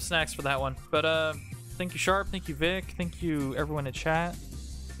want to get some snacks for that one. But thank you, Sharp. Thank you, Vic. Thank you, everyone in chat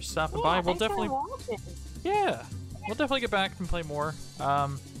for stopping by. We'll definitely, yeah, we'll definitely get back and play more. I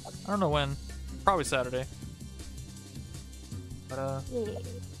don't know when. Probably Saturday. But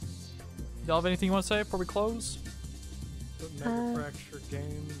y'all have anything you want to say before we close? Put Mega Fracture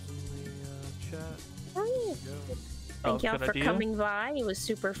Games in the chat. Oh, Go. thank y'all good for idea. coming by. It was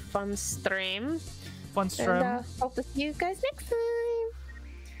super fun stream. Fun stream. And hope to see you guys next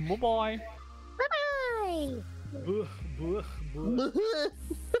time. Bye bye. Bye bye. Buh, buh,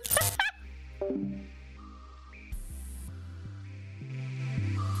 buh.